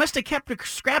year. He must have kept a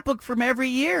scrapbook from every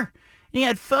year. And he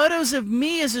had photos of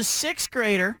me as a 6th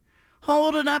grader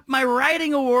holding up my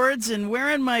writing awards and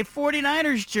wearing my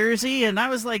 49ers jersey. And I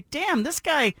was like, damn, this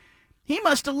guy, he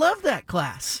must have loved that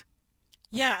class.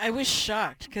 Yeah, I was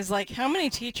shocked because, how many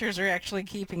teachers are actually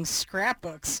keeping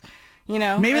scrapbooks?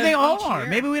 Maybe they all are.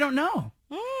 Maybe we don't know.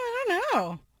 I don't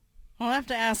know. We'll have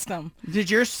to ask them. Did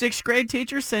your 6th grade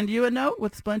teacher send you a note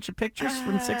with a bunch of pictures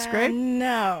from 6th grade?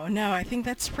 No. I think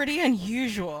that's pretty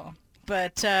unusual.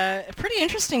 But pretty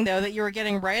interesting, though, that you were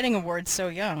getting writing awards so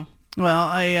young.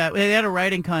 Well, we had a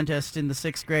writing contest in the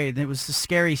 6th grade. It was a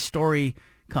scary story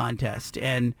contest.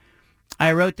 And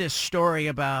I wrote this story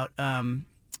about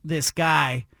this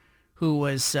guy who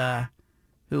was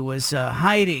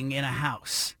hiding in a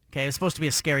house. Okay, it was supposed to be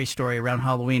a scary story around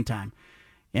Halloween time.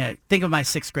 Think of my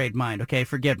 6th grade mind, okay?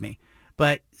 Forgive me.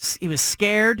 But he was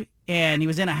scared, and he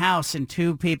was in a house, and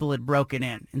 2 people had broken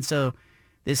in. And so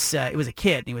it was a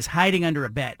kid, and he was hiding under a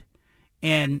bed.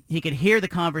 And he could hear the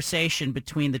conversation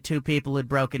between the 2 people who had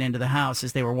broken into the house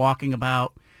as they were walking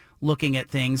about, looking at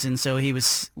things. And so he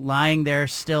was lying there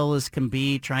still as can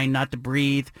be, trying not to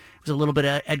breathe. It was a little bit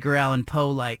of Edgar Allan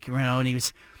Poe-like, and he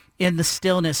was in the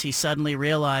stillness. He suddenly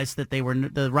realized that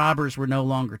the robbers were no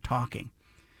longer talking,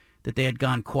 that they had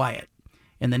gone quiet.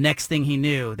 And the next thing he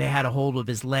knew, they had a hold of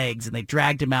his legs, and they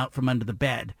dragged him out from under the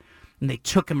bed. And they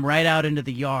took him right out into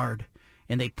the yard,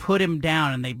 and they put him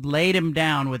down, and they laid him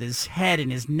down with his head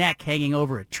and his neck hanging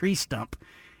over a tree stump.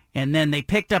 And then they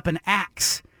picked up an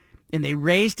axe, and they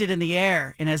raised it in the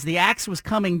air. And as the axe was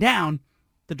coming down,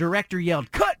 the director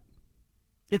yelled, "Cut!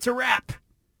 It's a wrap."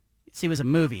 See, it was a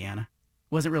movie, Anna.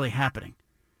 It wasn't really happening.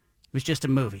 It was just a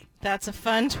movie. That's a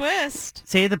fun twist.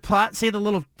 See the plot? See the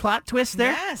little plot twist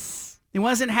there? Yes. It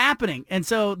wasn't happening. And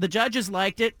so the judges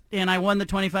liked it, and I won the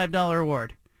 $25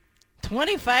 award.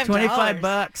 $25?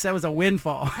 $25. That was a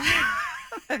windfall.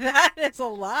 That is a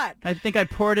lot. I think I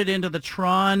poured it into the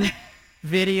Tron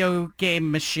video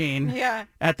game machine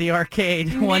at the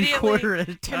arcade, 1 quarter at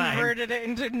a time. Converted it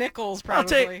into nickels,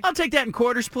 probably. I'll take that in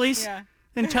quarters, please. Yeah.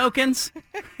 In tokens,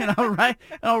 and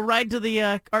I'll ride to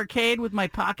the arcade with my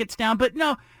pockets down. But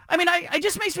no, I mean, I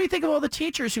just makes me think of all the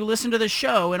teachers who listen to the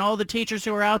show, and all the teachers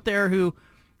who are out there who,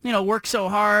 work so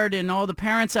hard, and all the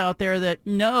parents out there that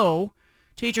know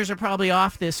teachers are probably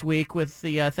off this week with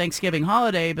the Thanksgiving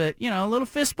holiday. But a little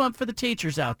fist bump for the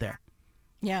teachers out there.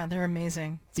 Yeah, they're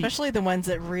amazing, especially the ones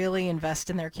that really invest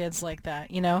in their kids like that.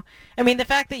 I mean, the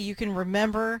fact that you can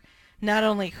remember not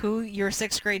only who your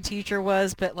 6th grade teacher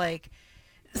was, but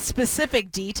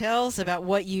specific details about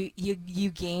what you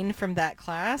gained from that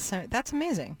class. That's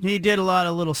amazing. He did a lot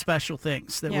of little special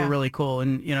things that were really cool.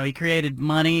 And, he created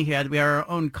money. We had our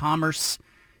own commerce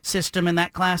system in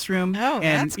that classroom. Oh,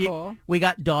 and that's cool. We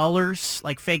got dollars,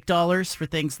 like fake dollars for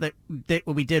things that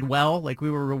we did well, like we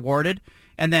were rewarded.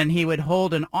 And then he would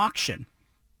hold an auction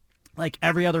like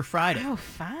every other Friday. Oh,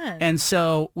 fun. And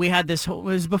so we had this it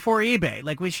was before eBay.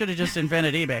 Like we should have just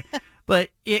invented eBay. But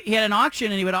he had an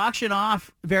auction, and he would auction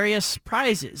off various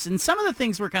prizes. And some of the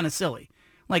things were kind of silly,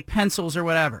 like pencils or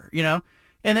whatever,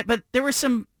 But there were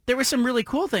some really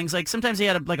cool things. Like sometimes he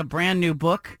had a brand new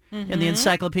book in the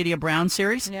Encyclopedia Brown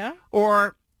series. Yeah.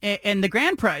 And the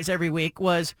grand prize every week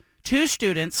was 2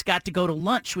 students got to go to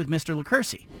lunch with Mr.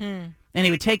 LaCourcy. And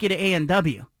he would take you to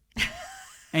A&W,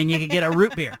 and you could get a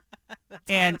root beer.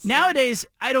 And awesome. Nowadays,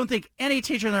 I don't think any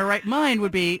teacher in their right mind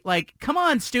would be like, "Come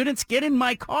on, students, get in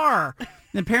my car." And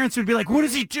the parents would be like, "What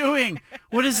is he doing?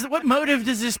 What motive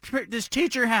does this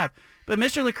teacher have?" But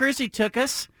Mr. LaCourcy took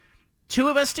us, 2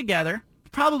 of us together.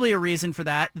 Probably a reason for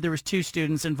that. There was 2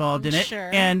 students involved in it. Sure.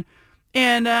 And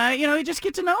you just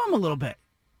get to know him a little bit.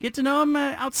 Get to know him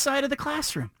outside of the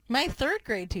classroom. My 3rd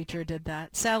grade teacher did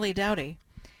that, Sally Dowdy.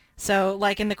 So,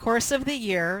 in the course of the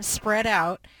year, spread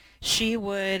out, she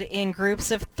would, in groups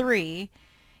of 3,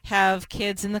 have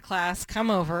kids in the class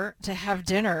come over to have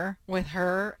dinner with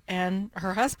her and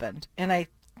her husband. And I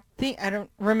don't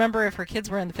remember if her kids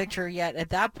were in the picture yet at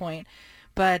that point,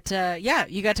 but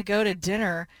you got to go to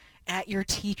dinner, at your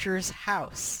teacher's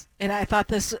house. And I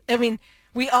thought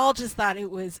we all just thought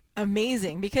it was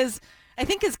amazing because I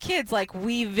think as kids, like,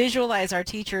 we visualize our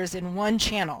teachers in one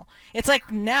channel. It's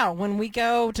like now when we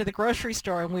go to the grocery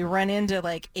store and we run into,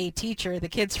 like, a teacher, the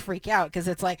kids freak out because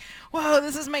it's like, whoa,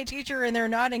 this is my teacher, and they're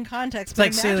not in context.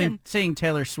 It's like seeing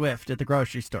Taylor Swift at the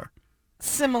grocery store.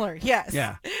 Similar, yes.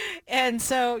 Yeah. And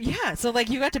so like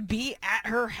you got to be at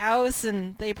her house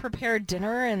and they prepared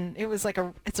dinner and it was like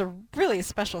it's a really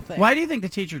special thing. Why do you think the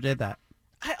teacher did that?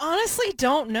 I honestly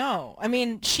don't know. I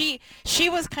mean, she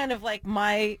was kind of like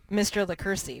my Mr.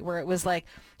 LaCourcie, where it was like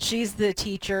she's the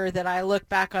teacher that I look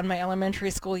back on my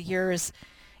elementary school years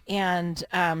and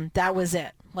that was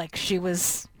it. Like she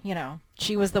was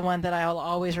the one that I'll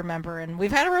always remember, and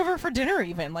we've had her over for dinner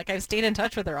even. Like I've stayed in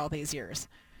touch with her all these years.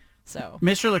 So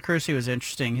Mr. LaCourcie was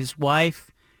interesting. His wife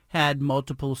had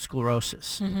multiple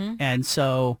sclerosis, and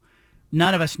so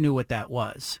none of us knew what that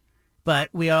was. But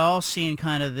we had all seen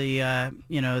kind of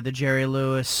the Jerry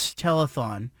Lewis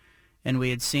telethon, and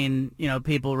we had seen,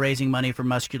 people raising money for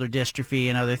muscular dystrophy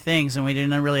and other things, and we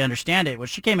didn't really understand it. Well,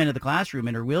 she came into the classroom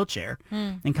in her wheelchair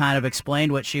and kind of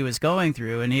explained what she was going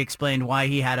through, and he explained why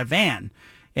he had a van.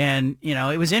 And,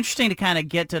 it was interesting to kind of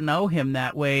get to know him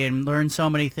that way and learn so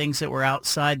many things that were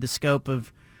outside the scope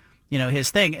of,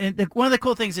 his thing. And one of the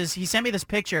cool things is he sent me this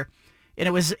picture, and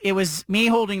it was me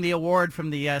holding the award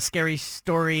from the Scary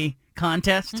Story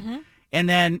contest. And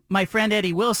then my friend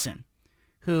Eddie Wilson,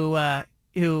 who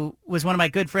was one of my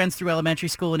good friends through elementary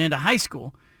school and into high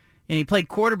school, and he played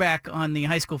quarterback on the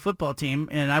high school football team,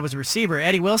 and I was a receiver.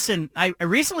 Eddie Wilson, I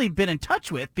recently been in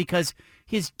touch with because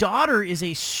his daughter is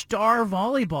a star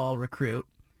softball recruit,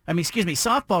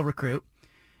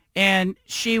 and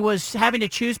she was having to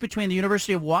choose between the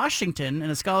University of Washington and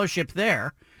a scholarship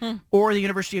there or the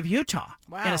University of Utah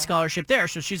and a scholarship there.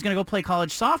 So she's going to go play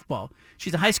college softball.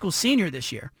 She's a high school senior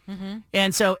this year.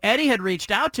 And so Eddie had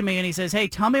reached out to me, and he says, hey,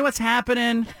 tell me what's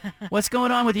happening, what's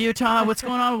going on with Utah, what's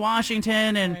going on with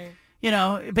Washington, and,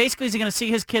 basically is he going to see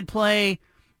his kid play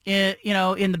in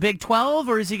the Big 12,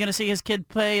 or is he going to see his kid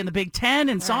play in the Big 10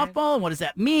 in softball? And what does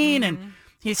that mean? And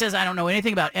he says, I don't know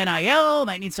anything about NIL.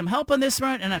 Might need some help on this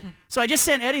front. And so I just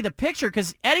sent Eddie the picture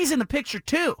because Eddie's in the picture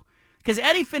too. Because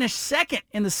Eddie finished second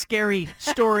in the Scary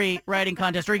Story writing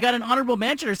contest, or he got an honorable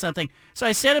mention or something. So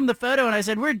I sent him the photo, and I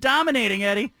said, we're dominating,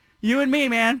 Eddie. You and me,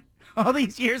 man. All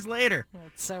these years later.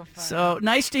 That's so fun. So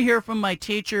nice to hear from my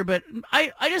teacher, but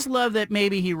I just love that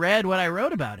maybe he read what I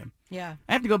wrote about him. Yeah.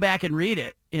 I have to go back and read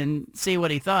it and see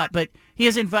what he thought. But he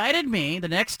has invited me the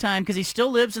next time, because he still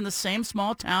lives in the same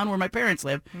small town where my parents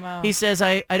live. Wow. He says,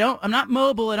 I'm not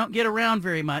mobile. I don't get around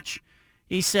very much.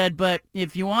 He said, but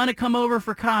if you want to come over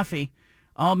for coffee,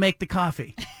 I'll make the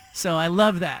coffee. So I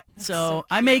love that. So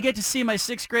I may get to see my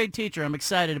 6th grade teacher. I'm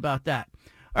excited about that.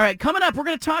 All right, coming up, we're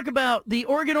going to talk about the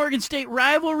Oregon State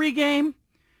rivalry game,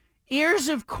 ears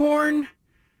of corn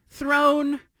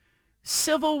thrown,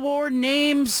 Civil War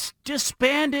names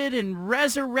disbanded and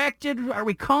resurrected. Are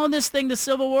we calling this thing the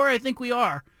Civil War? I think we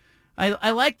are.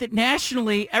 I like that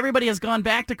nationally everybody has gone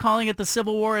back to calling it the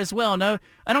Civil War as well. No,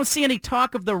 I don't see any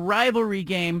talk of the rivalry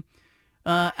game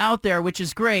out there, which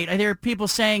is great. I hear people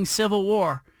saying Civil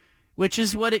War, which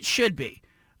is what it should be.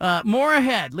 More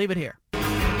ahead. Leave it here.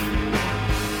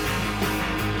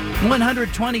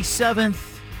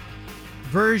 127th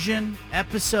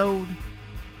episode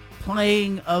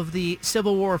playing of the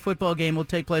Civil War football game will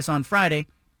take place on Friday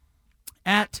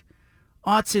at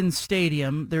Autzen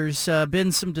Stadium. There's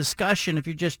been some discussion, if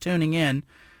you're just tuning in,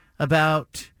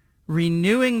 about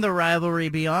renewing the rivalry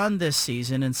beyond this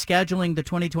season and scheduling the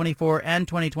 2024 and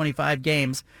 2025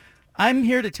 games. I'm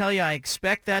here to tell you I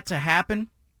expect that to happen.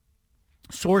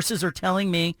 Sources are telling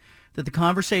me that the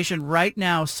conversation right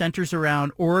now centers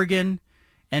around Oregon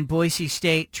and Boise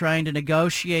State trying to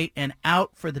negotiate an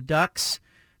out for the Ducks.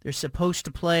 They're supposed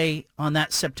to play on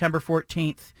that September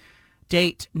 14th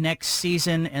date next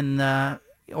season, and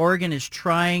Oregon is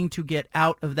trying to get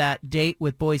out of that date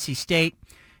with Boise State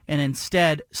and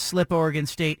instead slip Oregon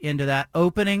State into that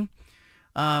opening.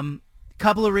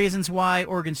 Couple of reasons why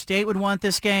Oregon State would want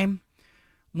this game.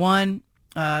 One,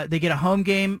 they get a home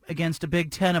game against a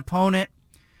Big Ten opponent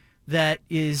that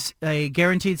is a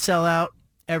guaranteed sellout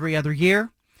every other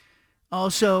year.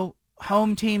 Also,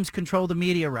 home teams control the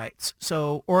media rights.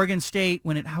 So Oregon State,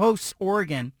 when it hosts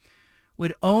Oregon,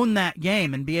 would own that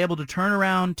game and be able to turn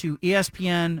around to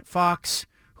ESPN, Fox,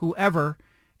 whoever,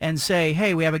 and say,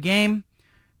 hey, we have a game.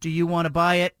 Do you want to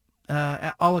buy it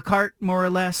a la carte, more or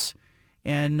less?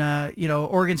 And,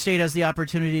 Oregon State has the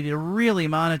opportunity to really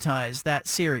monetize that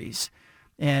series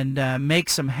and make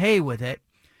some hay with it.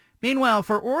 Meanwhile,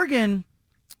 for Oregon,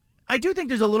 I do think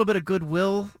there's a little bit of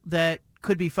goodwill that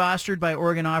could be fostered by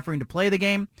Oregon offering to play the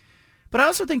game. But I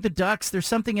also think the Ducks, there's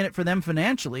something in it for them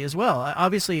financially as well.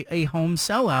 Obviously, a home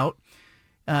sellout,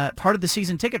 part of the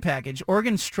season ticket package.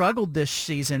 Oregon struggled this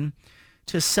season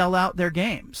to sell out their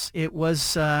games. It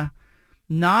was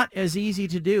not as easy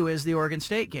to do as the Oregon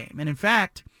State game. And in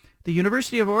fact, the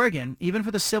University of Oregon, even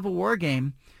for the Civil War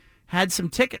game, had some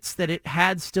tickets that it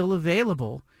had still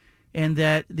available and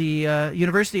that the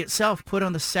university itself put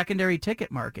on the secondary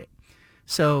ticket market.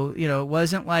 So, it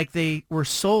wasn't like they were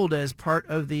sold as part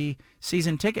of the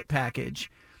season ticket package.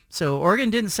 So Oregon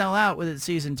didn't sell out with its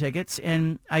season tickets,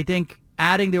 and I think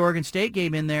adding the Oregon State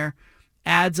game in there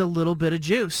adds a little bit of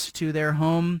juice to their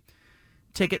home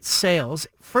ticket sales.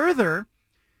 Further,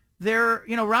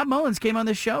 Rob Mullins came on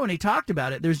the show and he talked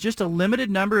about it. There's just a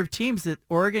limited number of teams that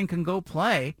Oregon can go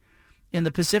play in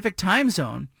the Pacific time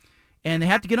zone, and they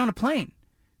have to get on a plane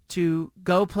to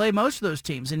go play most of those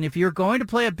teams. And if you're going to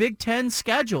play a Big Ten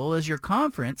schedule as your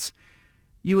conference,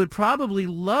 you would probably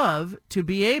love to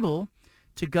be able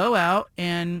to go out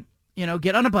and,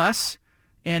 get on a bus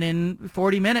and in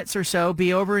 40 minutes or so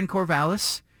be over in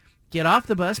Corvallis, get off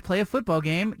the bus, play a football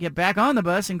game, get back on the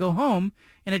bus and go home,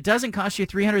 and it doesn't cost you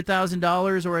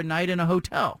 $300,000 or a night in a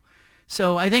hotel.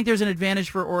 So I think there's an advantage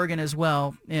for Oregon as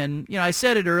well. And, I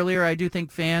said it earlier, I do think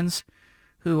fans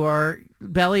who are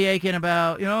belly aching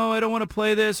about, I don't want to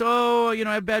play this. Oh, I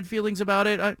have bad feelings about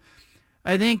it.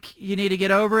 I think you need to get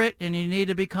over it, and you need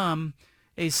to become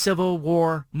a Civil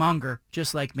War monger,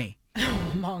 just like me.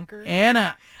 Monger.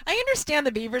 Anna. I understand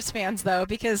the Beavers fans, though,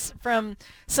 because from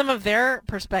some of their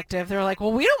perspective, they're like,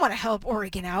 well, we don't want to help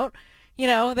Oregon out.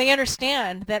 They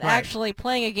understand that actually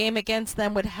playing a game against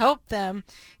them would help them,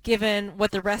 given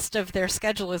what the rest of their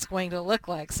schedule is going to look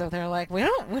like. So they're like, we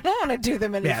don't want to do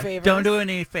them any favors. Don't do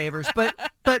any favors. But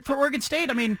for Oregon State,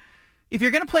 if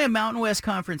you're going to play a Mountain West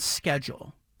Conference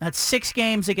schedule, that's 6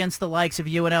 games against the likes of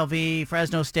UNLV,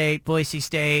 Fresno State, Boise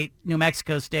State, New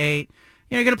Mexico State.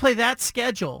 You're going to play that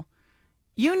schedule.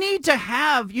 You need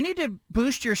to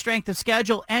boost your strength of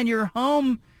schedule and your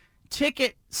home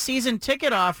season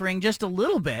ticket offering just a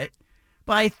little bit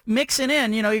by mixing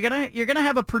in. You're gonna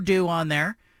have a Purdue on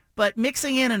there, but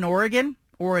mixing in an Oregon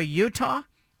or a Utah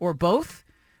or both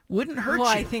wouldn't hurt you.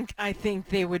 Well, I think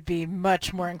they would be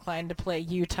much more inclined to play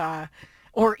Utah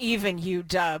or even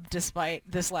UW despite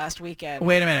this last weekend.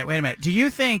 Wait a minute. Do you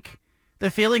think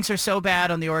the feelings are so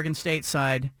bad on the Oregon State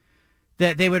side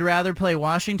that they would rather play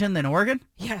Washington than Oregon?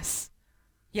 Yes.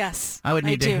 I would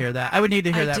need to hear that. I would need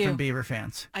to hear that from Beaver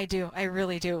fans. I do. I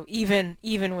really do. Even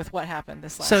with what happened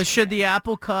this last So weekend. should the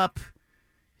Apple Cup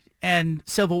and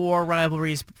Civil War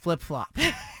rivalries flip-flop?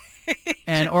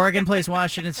 And Oregon plays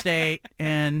Washington State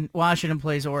and Washington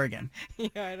plays Oregon. Yeah,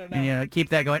 I don't know. And keep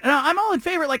that going. No, I'm all in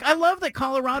favor. I love that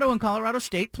Colorado and Colorado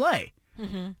State play.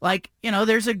 Mm-hmm.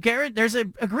 There's a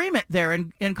agreement there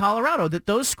in Colorado that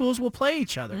those schools will play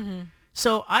each other. Mm-hmm.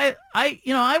 So I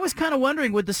was kind of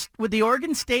wondering, would the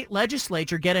Oregon State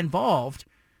legislature get involved,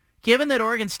 given that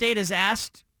Oregon State has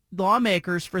asked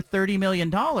lawmakers for $30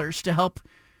 million to help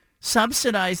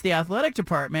subsidize the athletic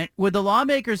department? Would the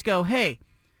lawmakers go, hey,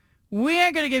 we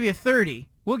ain't going to give you 30,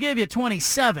 we'll give you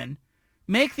 27,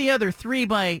 make the other 3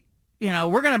 by,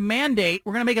 we're going to make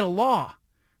it a law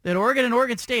that Oregon and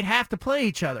Oregon State have to play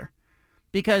each other,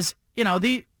 because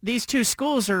these two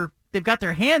schools they've got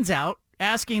their hands out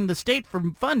asking the state for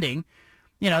funding.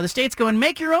 The state's going,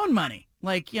 make your own money.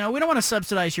 We don't want to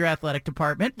subsidize your athletic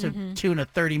department to tune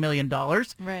of $30 million.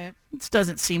 Right. This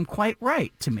doesn't seem quite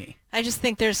right to me. I just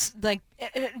think there's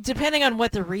depending on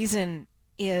what the reason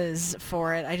is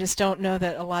for it, I just don't know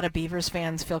that a lot of Beavers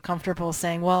fans feel comfortable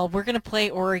saying, well, we're going to play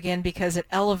Oregon because it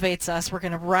elevates us. We're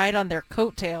going to ride on their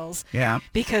coattails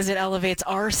because it elevates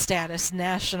our status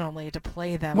nationally to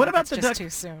play them. What about too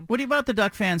soon? What about the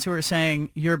Duck fans who are saying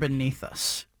you're beneath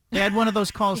us? They had one of those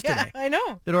calls today. I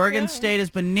know. That Oregon State is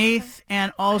beneath,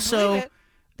 and also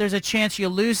there's a chance you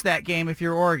lose that game if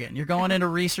you're Oregon. You're going into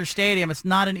Reser Stadium. It's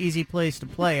not an easy place to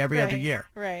play every other year.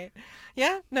 Right.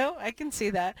 Yeah, no, I can see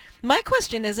that. My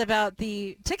question is about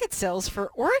the ticket sales for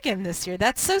Oregon this year.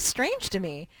 That's so strange to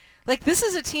me. This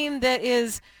is a team that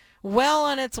is well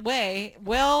on its way,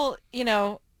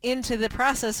 into the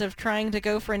process of trying to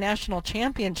go for a national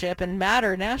championship and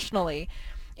matter nationally,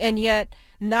 and yet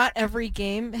not every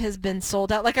game has been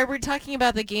sold out. Are we talking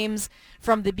about the games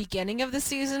from the beginning of the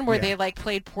season where they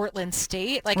played Portland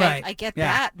State? Right. I get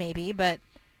that maybe, but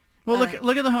well,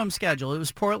 look at the home schedule. It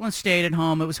was Portland State at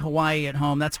home. It was Hawaii at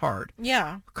home. That's hard.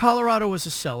 Yeah. Colorado was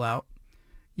a sellout.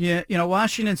 Yeah,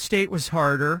 Washington State was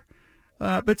harder,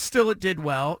 but still it did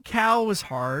well. Cal was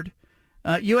hard.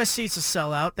 USC's a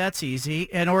sellout. That's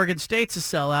easy. And Oregon State's a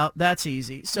sellout. That's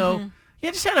easy. So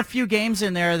you just had a few games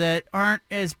in there that aren't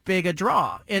as big a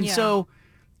draw. And so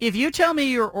if you tell me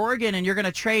you're Oregon and you're going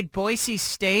to trade Boise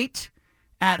State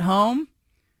at home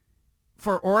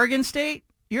for Oregon State,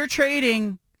 you're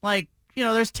trading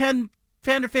there's 10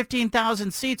 or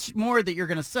 15,000 seats more that you're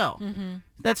going to sell.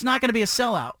 That's not going to be a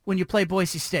sellout when you play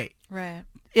Boise State. Right.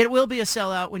 It will be a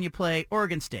sellout when you play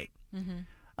Oregon State.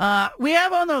 We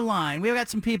have on the line, we've got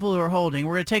some people who are holding.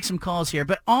 We're going to take some calls here.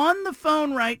 But on the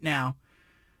phone right now,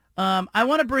 I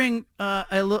want to bring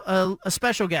a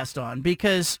special guest on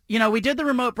because, we did the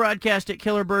remote broadcast at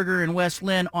Killer Burger in West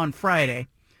Lynn on Friday.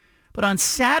 But on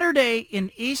Saturday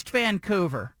in East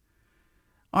Vancouver,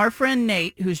 our friend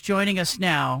Nate, who's joining us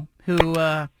now, who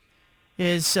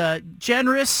is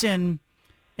generous and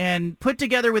put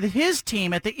together with his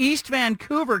team at the East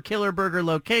Vancouver Killer Burger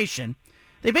location,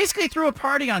 they basically threw a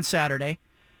party on Saturday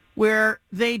where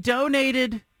they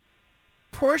donated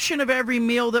portion of every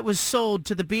meal that was sold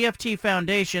to the BFT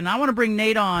Foundation. I want to bring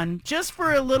Nate on just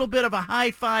for a little bit of a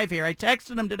high five here. I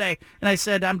texted him today, and I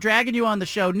said, I'm dragging you on the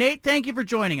show. Nate, thank you for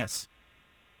joining us.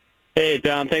 Hey,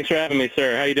 John. Thanks for having me,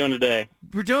 sir. How you doing today?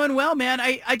 We're doing well, man.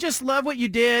 I just love what you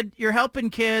did. You're helping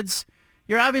kids.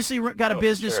 You're obviously got a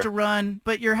business to run,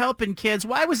 but you're helping kids.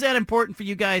 Why was that important for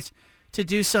you guys to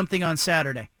do something on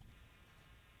Saturday?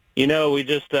 We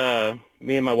just,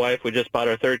 me and my wife, we just bought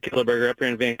our third Killer Burger up here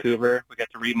in Vancouver. We got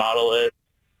to remodel it,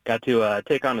 got to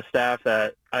take on the staff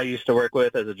that I used to work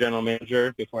with as a general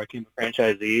manager before I became a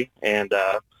franchisee, and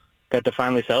got to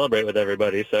finally celebrate with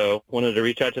everybody. So wanted to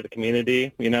reach out to the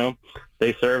community.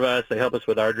 They serve us, they help us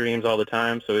with our dreams all the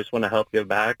time, so we just want to help give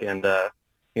back. And,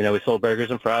 we sold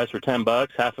burgers and fries for $10.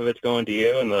 Half of it's going to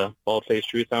you and the Bald Face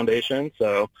Truth Foundation.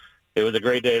 So it was a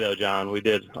great day, though, John. We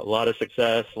did a lot of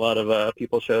success. A lot of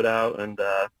people showed out, and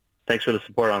thanks for the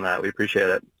support on that. We appreciate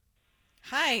it.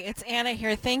 Hi, it's Anna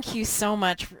here. Thank you so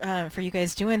much for you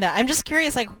guys doing that. I'm just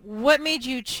curious, what made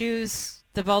you choose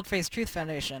the Bald Face Truth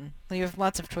Foundation? You have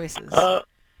lots of choices.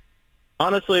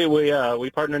 Honestly, we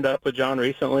partnered up with John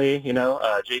recently.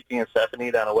 JP and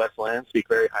Stephanie down at West Lynn speak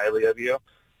very highly of you.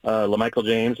 LaMichael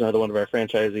James, another one of our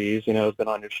franchisees, has been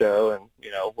on your show, and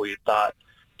we thought,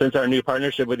 since our new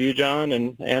partnership with you, John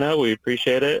and Anna, we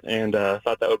appreciate it, and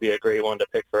thought that would be a great one to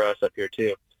pick for us up here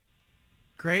too.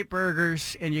 Great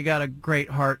burgers, and you got a great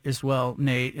heart as well,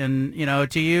 Nate. And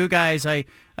to you guys, I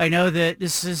know that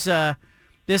this is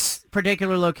this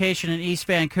particular location in East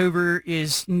Vancouver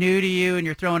is new to you, and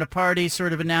you're throwing a party,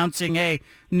 sort of announcing, hey,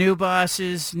 new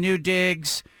bosses, new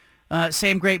digs.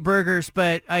 Same great burgers,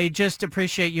 but I just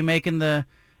appreciate you making the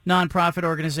nonprofit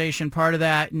organization part of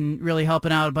that and really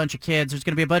helping out a bunch of kids. There's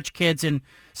going to be a bunch of kids in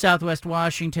Southwest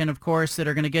Washington, of course, that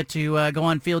are going to get to go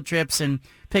on field trips and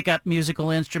pick up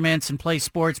musical instruments and play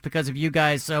sports because of you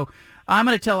guys. So I'm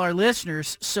going to tell our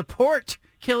listeners, support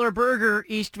Killer Burger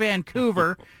East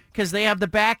Vancouver because they have the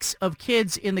backs of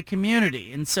kids in the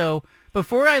community. And so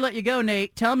before I let you go,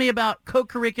 Nate, tell me about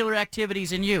co-curricular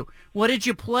activities in you. What did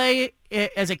you play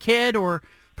as a kid or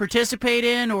participate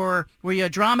in, or were you a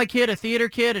drama kid, a theater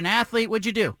kid, an athlete? What'd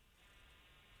you do?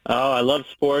 Oh, I loved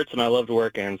sports and I loved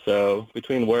working. So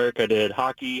between work, I did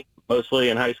hockey mostly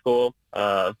in high school.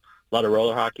 A lot of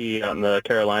roller hockey out in the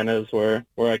Carolinas where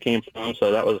I came from.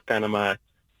 So that was kind of my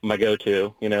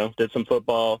go-to. Did some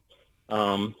football.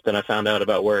 Then I found out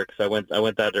about work, so I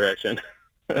went that direction.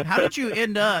 How did you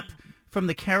end up from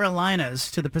the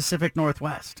Carolinas to the Pacific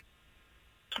Northwest?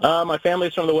 My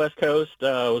family's from the West Coast.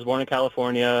 Was born in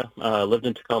California. Lived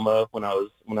in Tacoma when I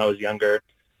was younger.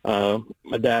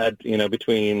 My dad,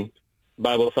 between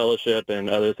Bible fellowship and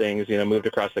other things, moved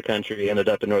across the country. Ended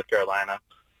up in North Carolina,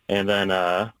 and then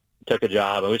took a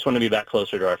job. And we just wanted to be back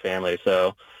closer to our family,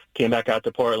 so came back out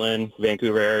to Portland,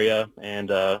 Vancouver area, and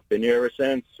been here ever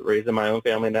since. Raising my own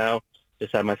family now.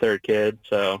 Just had my third kid,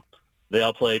 so they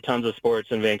all play tons of sports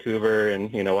in Vancouver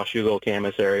and Washougal,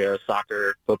 Camas area,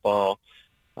 soccer, football.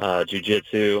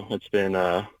 Jiu-jitsu. It's been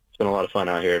a lot of fun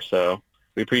out here, so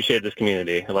we appreciate this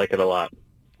community. I like it a lot.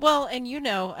 Well,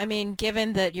 and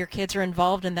given that your kids are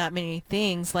involved in that many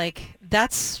things,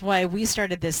 that's why we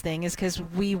started this thing, is because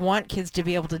we want kids to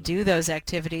be able to do those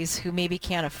activities who maybe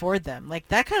can't afford them.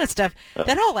 That kind of stuff,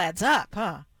 that all adds up,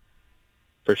 huh?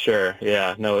 For sure,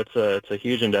 yeah. No, it's a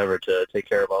huge endeavor to take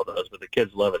care of all those, but the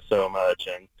kids love it so much,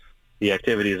 and the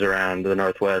activities around the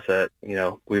Northwest that,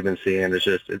 we've been seeing,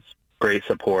 it's great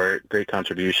support, great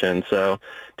contribution. So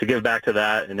to give back to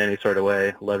that in any sort of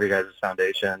way, love your guys'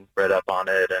 foundation, read up on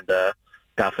it, and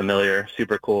got familiar.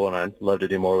 Super cool, and I'd love to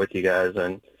do more with you guys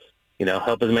and,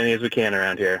 help as many as we can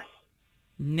around here.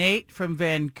 Nate from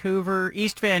Vancouver,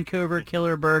 East Vancouver,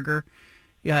 Killer Burger.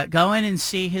 Go in and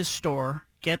see his store.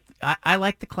 I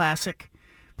like the classic,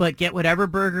 but get whatever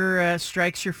burger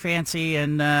strikes your fancy,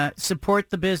 and support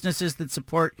the businesses that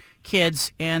support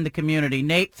kids and the community.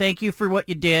 Nate, thank you for what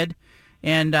you did,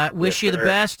 and wish you the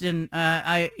best. And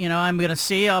I'm going to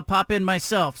see you. I'll pop in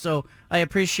myself, so I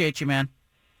appreciate you, man.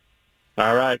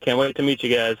 All right. Can't wait to meet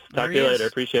you guys. Talk to you later.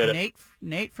 Appreciate it.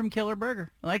 Nate from Killer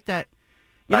Burger. I like that.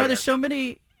 There's so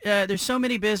many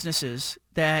businesses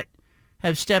that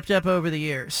have stepped up over the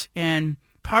years, and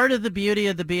part of the beauty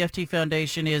of the BFT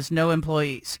Foundation is no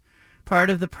employees. Part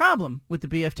of the problem with the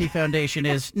BFT Foundation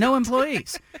is no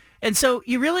employees. And so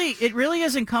it really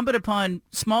is incumbent upon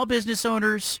small business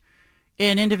owners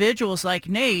and individuals like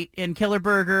Nate and Killer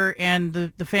Burger and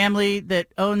the family that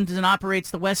owns and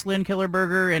operates the West Lynn Killer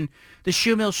Burger and the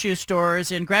Shoe Mill Shoe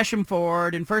Stores and Gresham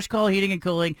Ford and First Call Heating and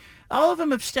Cooling. All of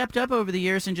them have stepped up over the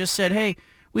years and just said, hey,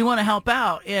 we want to help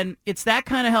out. And it's that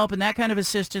kind of help and that kind of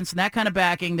assistance and that kind of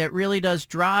backing that really does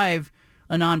drive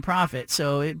a nonprofit.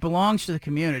 So it belongs to the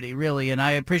community, really. And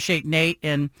I appreciate Nate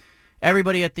and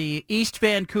everybody at the East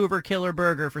Vancouver Killer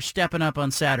Burger for stepping up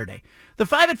on Saturday. The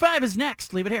 5 at 5 is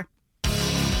next. Leave it here.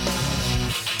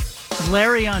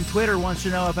 Larry on Twitter wants to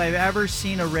know if I've ever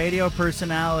seen a radio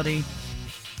personality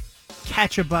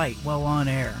catch a bite while on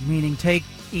air, meaning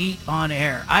eat on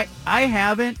air. I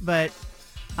haven't, but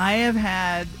I have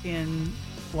had in,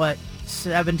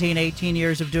 17, 18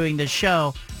 years of doing this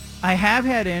show, I have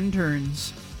had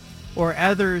interns or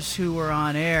others who were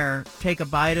on air take a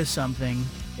bite of something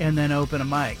and then open a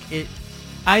mic.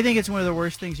 I think it's one of the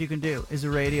worst things you can do as a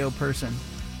radio person,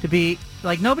 to be,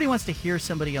 nobody wants to hear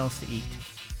somebody else to eat.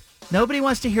 Nobody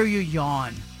wants to hear you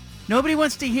yawn. Nobody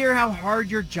wants to hear how hard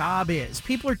your job is.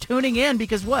 People are tuning in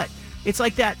because what? It's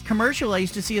like that commercial I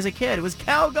used to see as a kid. It was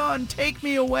Calgon, take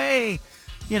me away.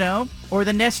 Or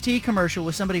the Nestea commercial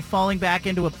with somebody falling back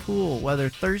into a pool while they're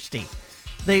thirsty.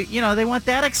 They want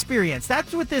that experience.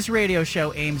 That's what this radio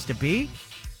show aims to be.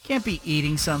 Can't be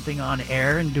eating something on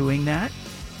air and doing that.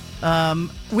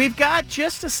 We've got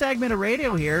just a segment of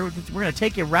radio here. We're going to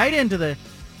take you right into the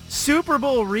Super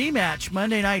Bowl rematch,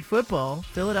 Monday Night Football.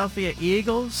 Philadelphia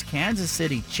Eagles, Kansas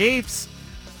City Chiefs.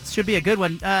 This should be a good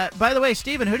one. By the way,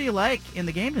 Steven, who do you like in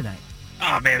the game tonight?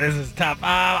 Oh, man, this is tough.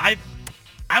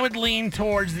 I would lean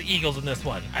towards the Eagles in this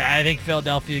one. I think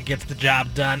Philadelphia gets the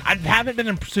job done. I haven't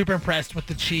been super impressed with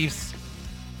the Chiefs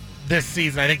this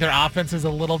season. I think their offense is a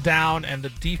little down, and the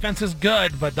defense is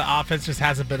good, but the offense just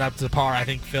hasn't been up to par. I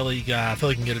think Philly can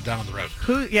get it done on the road.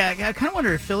 I kind of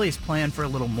wonder if Philly's playing for a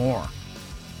little more,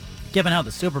 given how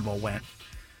the Super Bowl went.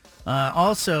 But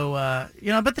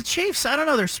the Chiefs, I don't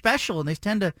know, they're special, and they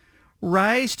tend to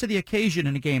rise to the occasion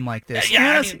in a game like this.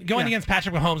 Going against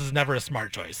Patrick Mahomes is never a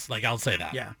smart choice. I'll say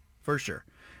that. Yeah, for sure.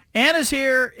 Anna's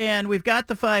here, and we've got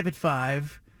the 5 at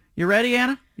 5. You ready,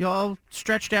 Anna? You all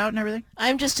stretched out and everything?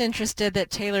 I'm just interested that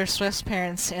Taylor Swift's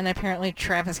parents and apparently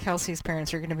Travis Kelce's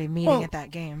parents are going to be meeting at that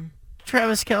game.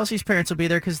 Travis Kelce's parents will be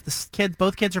there because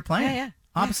both kids are playing.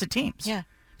 Opposite teams. Yeah,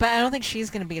 but I don't think she's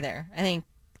going to be there. I think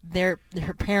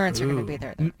her parents are going to be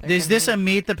there. Is this a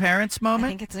meet the parents moment? I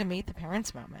think it's a meet the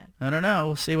parents moment. I don't know.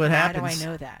 We'll see what happens. How do I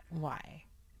know that? Why?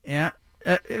 Yeah.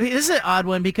 This is an odd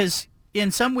one because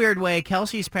in some weird way,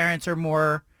 Kelsey's parents are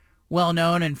more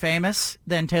well-known and famous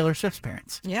than Taylor Swift's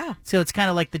parents. Yeah. So it's kind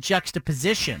of like the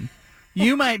juxtaposition.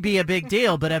 You might be a big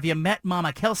deal, but have you met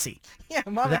Mama Kelsey? Yeah,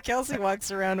 Mama Kelsey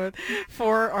walks around with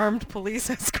 4 armed police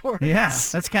escorts. Yeah,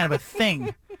 that's kind of a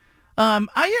thing.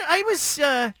 I was,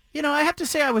 I have to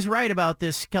say I was right about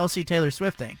this Kelsey Taylor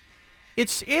Swift thing.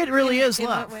 It really is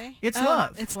love. What way? It's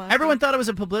love. It's love. Everyone thought it was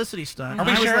a publicity stunt. Are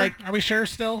we sure? Are we sure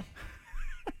still?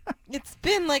 It's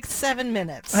been 7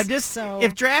 minutes. If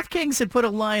DraftKings had put a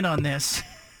line on this,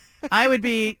 I would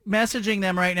be messaging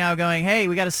them right now going, hey,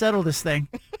 we got to settle this thing.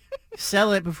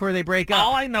 Sell it before they break up.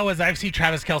 All I know is I see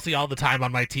Travis Kelce all the time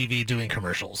on my TV doing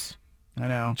commercials. I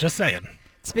know. Just saying.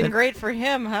 It's been great for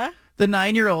him, huh? The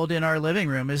 9-year-old in our living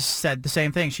room has said the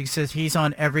same thing. She says he's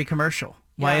on every commercial.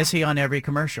 Why is he on every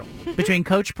commercial? Between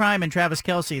Coach Prime and Travis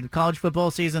Kelce, the college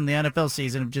football season, the NFL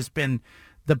season have just been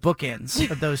the bookends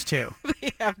of those two.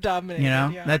 They have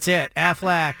dominated. That's it.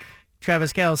 Affleck,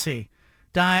 Travis Kelce,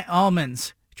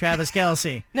 Almonds, Travis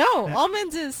Kelce. No,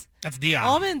 Almonds is... That's Dion.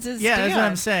 Almonds is Dion. Dion. That's what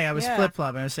I'm saying. I was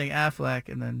flip-flopping. I was saying Affleck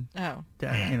and then,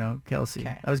 Kelce.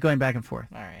 Okay. I was going back and forth.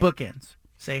 All right. Bookends.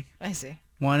 See? I see.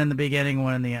 One in the beginning,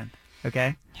 one in the end.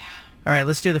 Okay? Yeah. All right,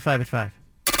 let's do the 5 at 5.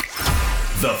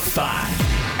 The 5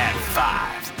 at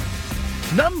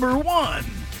 5. Number 1.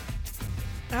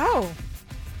 Oh.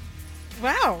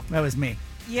 Wow. That was me.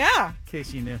 Yeah. In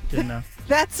case you didn't know.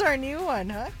 That's our new one,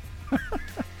 huh?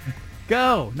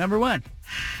 Go. Number 1.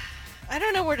 I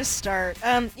don't know where to start.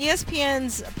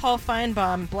 ESPN's Paul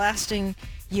Feinbaum blasting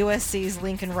USC's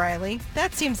Lincoln Riley.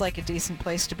 That seems like a decent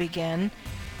place to begin.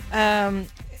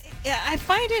 I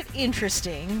find it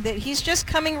interesting that he's just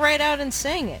coming right out and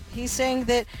saying it. He's saying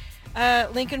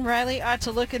that Lincoln Riley ought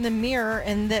to look in the mirror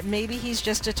and that maybe he's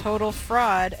just a total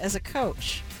fraud as a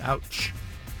coach. Ouch.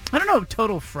 I don't know if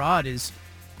total fraud is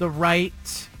the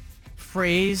right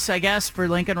phrase, I guess, for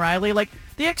Lincoln Riley. Like,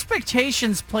 the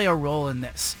expectations play a role in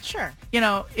this. Sure. You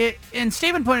know, and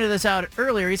Stephen pointed this out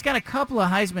earlier. He's got a couple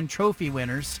of Heisman Trophy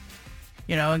winners,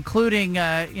 including,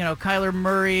 Kyler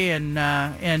Murray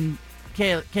and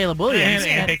Caleb Williams.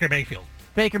 And Baker Mayfield.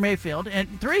 Baker Mayfield.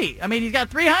 And 3. I mean, he's got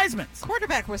 3 Heismans.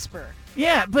 Quarterback whisperer.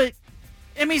 Yeah, but,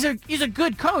 I mean, he's a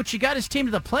good coach. He got his team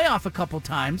to the playoff a couple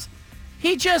times.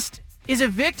 He just is a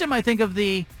victim, I think, of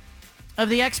the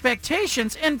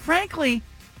expectations, and frankly,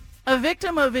 a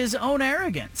victim of his own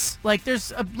arrogance. Like,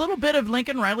 there's a little bit of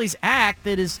Lincoln Riley's act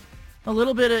that is a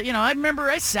little bit of, I remember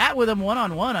I sat with him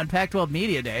one-on-one on Pac-12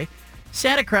 Media Day.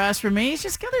 Sat across from me. He's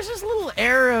just got, there's this little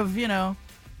air of,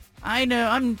 I know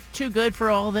I'm too good for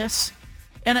all this.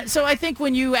 And so I think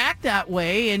when you act that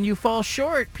way and you fall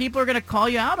short, people are going to call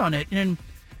you out on it. And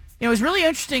it was really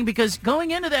interesting because going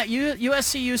into that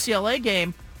USC-UCLA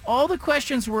game, all the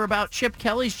questions were about Chip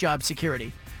Kelly's job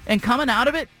security. And coming out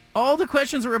of it, all the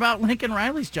questions were about Lincoln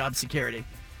Riley's job security.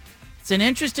 It's an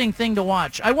interesting thing to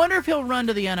watch. I wonder if he'll run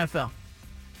to the NFL.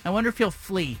 I wonder if he'll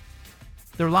flee.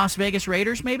 The Las Vegas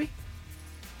Raiders, maybe?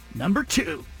 Number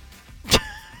 2.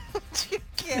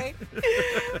 Okay.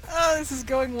 Oh, this is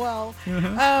going well.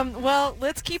 Well,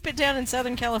 let's keep it down in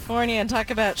Southern California and talk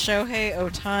about Shohei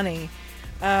Ohtani.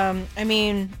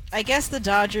 I guess the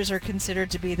Dodgers are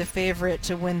considered to be the favorite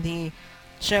to win the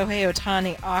Shohei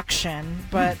Ohtani auction,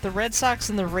 but the Red Sox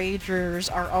and the Rangers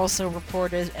are also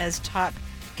reported as top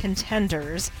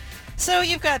contenders. So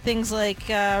you've got things like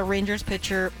Rangers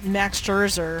pitcher Max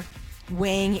Scherzer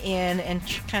weighing in and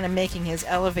kind of making his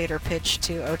elevator pitch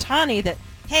to Ohtani that,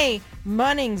 hey,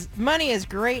 money is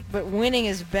great, but winning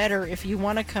is better. If you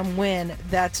want to come win,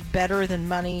 that's better than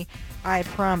money, I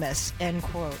promise, end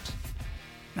quote.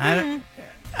 I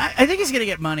think he's going to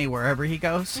get money wherever he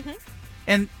goes. Mm-hmm.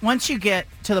 And once you get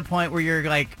to the point where you're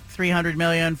like $300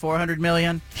 million, $400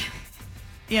 million,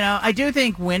 I do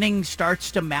think winning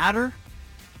starts to matter.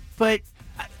 But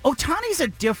Ohtani's a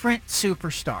different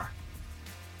superstar.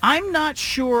 I'm not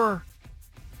sure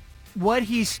what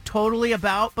he's totally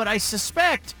about, but I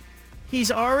suspect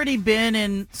he's already been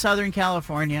in Southern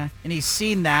California and he's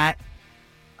seen that.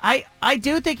 I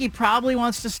do think he probably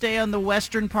wants to stay on the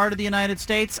western part of the United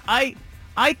States. I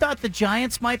thought the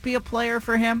Giants might be a player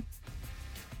for him.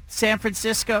 San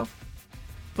Francisco.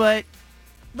 But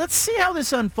let's see how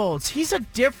this unfolds. He's a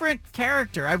different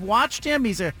character. I've watched him.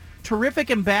 He's a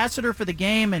terrific ambassador for the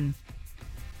game and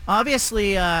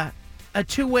obviously a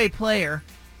two-way player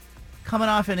coming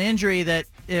off an injury that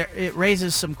it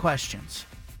raises some questions.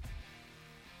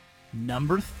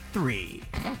 Number 3.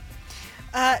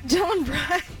 Dylan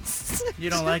Brooks. You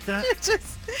don't like that?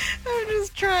 I'm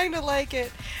just trying to like it.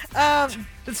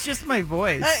 It's just my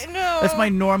voice. No. That's my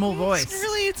normal voice.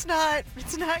 It's not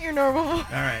your normal voice.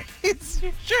 All right.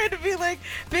 You're trying to be like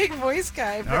big voice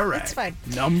guy, but all right. It's fine.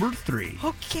 Number 3.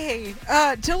 Okay.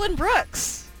 Dylan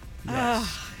Brooks.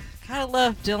 Yes. Gotta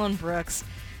love Dylan Brooks.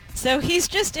 So he's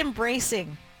just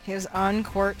embracing his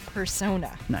on-court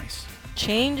persona. Nice.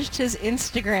 Changed his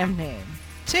Instagram name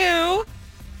to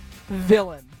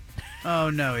Villain. Oh,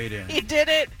 no, he didn't. He did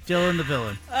it. Dylan the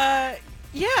Villain.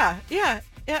 Yeah.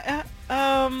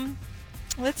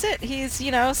 That's it. He's,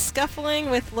 scuffling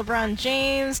with LeBron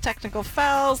James, technical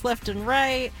fouls left and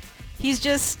right. He's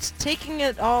just taking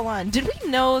it all on. Did we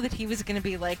know that he was going to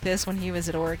be like this when he was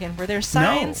at Oregon? Were there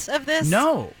signs of this?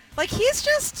 No. Like, he's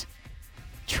just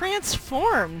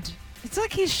transformed. It's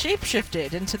like he's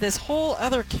shapeshifted into this whole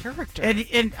other character.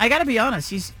 And I got to be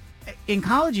honest, in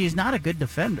college, he's not a good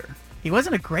defender. He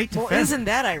wasn't a great defender. Well, isn't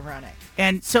that ironic?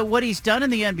 And so what he's done in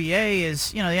the NBA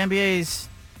is, the NBA's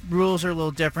rules are a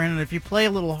little different, and if you play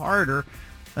a little harder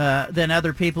than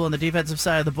other people on the defensive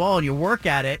side of the ball and you work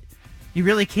at it, you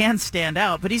really can stand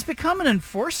out. But he's become an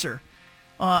enforcer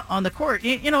on the court.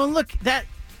 Look, I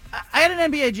had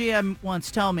an NBA GM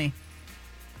once tell me,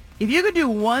 if you could do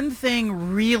one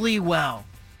thing really well,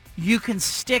 you can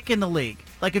stick in the league.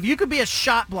 Like if you could be a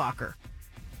shot blocker,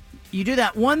 you do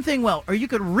that one thing well, or you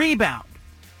could rebound,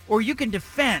 or you can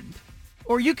defend,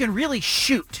 or you can really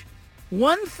shoot.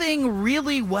 One thing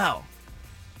really well,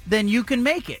 then you can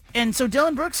make it. And so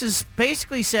Dylan Brooks has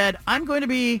basically said, I'm going to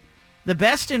be the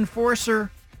best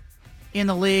enforcer in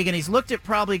the league. And he's looked at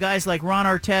probably guys like Ron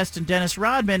Artest and Dennis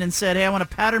Rodman and said, hey, I want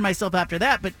to pattern myself after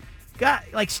that. But God,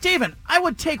 like, Steven, I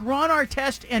would take Ron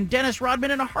Artest and Dennis Rodman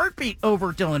in a heartbeat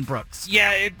over Dylan Brooks.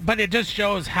 Yeah, but it just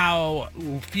shows how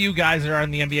few guys there are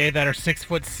in the NBA that are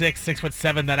 6'6",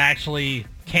 6'7" that actually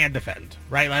can defend,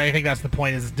 right? Like, I think that's the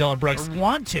point. Is Dylan Brooks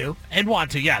want to?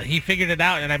 Yeah, he figured it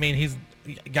out, and I mean, he's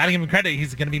got to give him credit.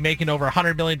 He's going to be making over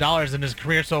 $100 million in his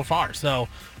career so far. So,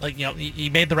 like,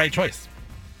 he made the right choice.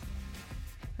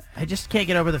 I just can't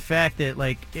get over the fact that,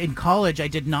 like, in college, I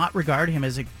did not regard him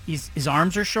as his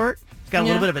arms are short. He's got a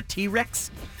little bit of a T-Rex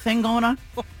thing going on.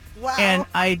 Wow. And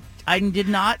I did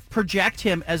not project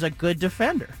him as a good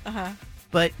defender. Uh-huh.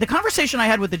 But the conversation I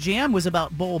had with the GM was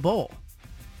about Bol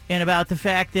and about the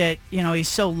fact that, he's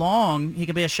so long, he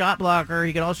could be a shot blocker,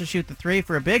 he could also shoot the three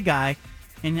for a big guy.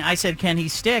 And I said, can he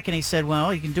stick? And he said,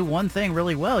 well, you can do one thing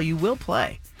really well. You will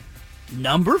play.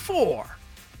 Number 4.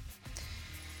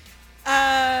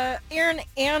 Erin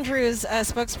Andrews,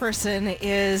 spokesperson,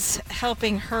 is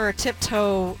helping her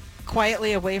tiptoe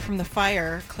quietly away from the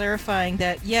fire, clarifying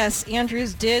that, yes,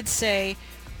 Andrews did say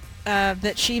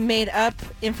that she made up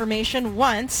information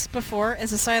once before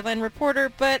as a sideline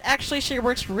reporter, but actually she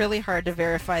works really hard to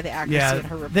verify the accuracy in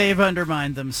her report. They've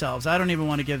undermined themselves. I don't even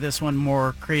want to give this one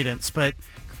more credence, but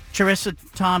Charissa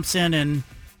Thompson and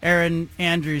Erin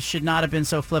Andrews should not have been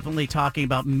so flippantly talking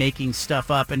about making stuff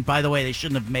up. And by the way, they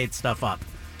shouldn't have made stuff up.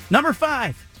 Number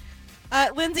 5.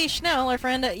 Lindsay Schnell, our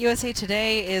friend at USA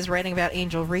Today, is writing about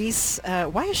Angel Reese.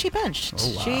 Why is she benched?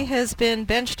 Oh, wow. She has been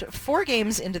benched 4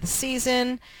 games into the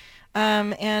season,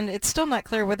 and it's still not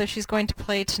clear whether she's going to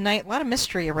play tonight. A lot of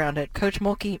mystery around it. Coach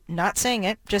Mulkey not saying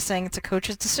it, just saying it's a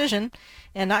coach's decision,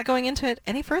 and not going into it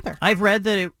any further. I've read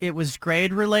that it was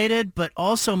grade related, but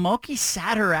also Mulkey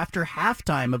sat her after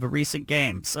halftime of a recent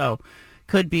game, so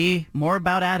could be more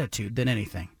about attitude than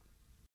anything.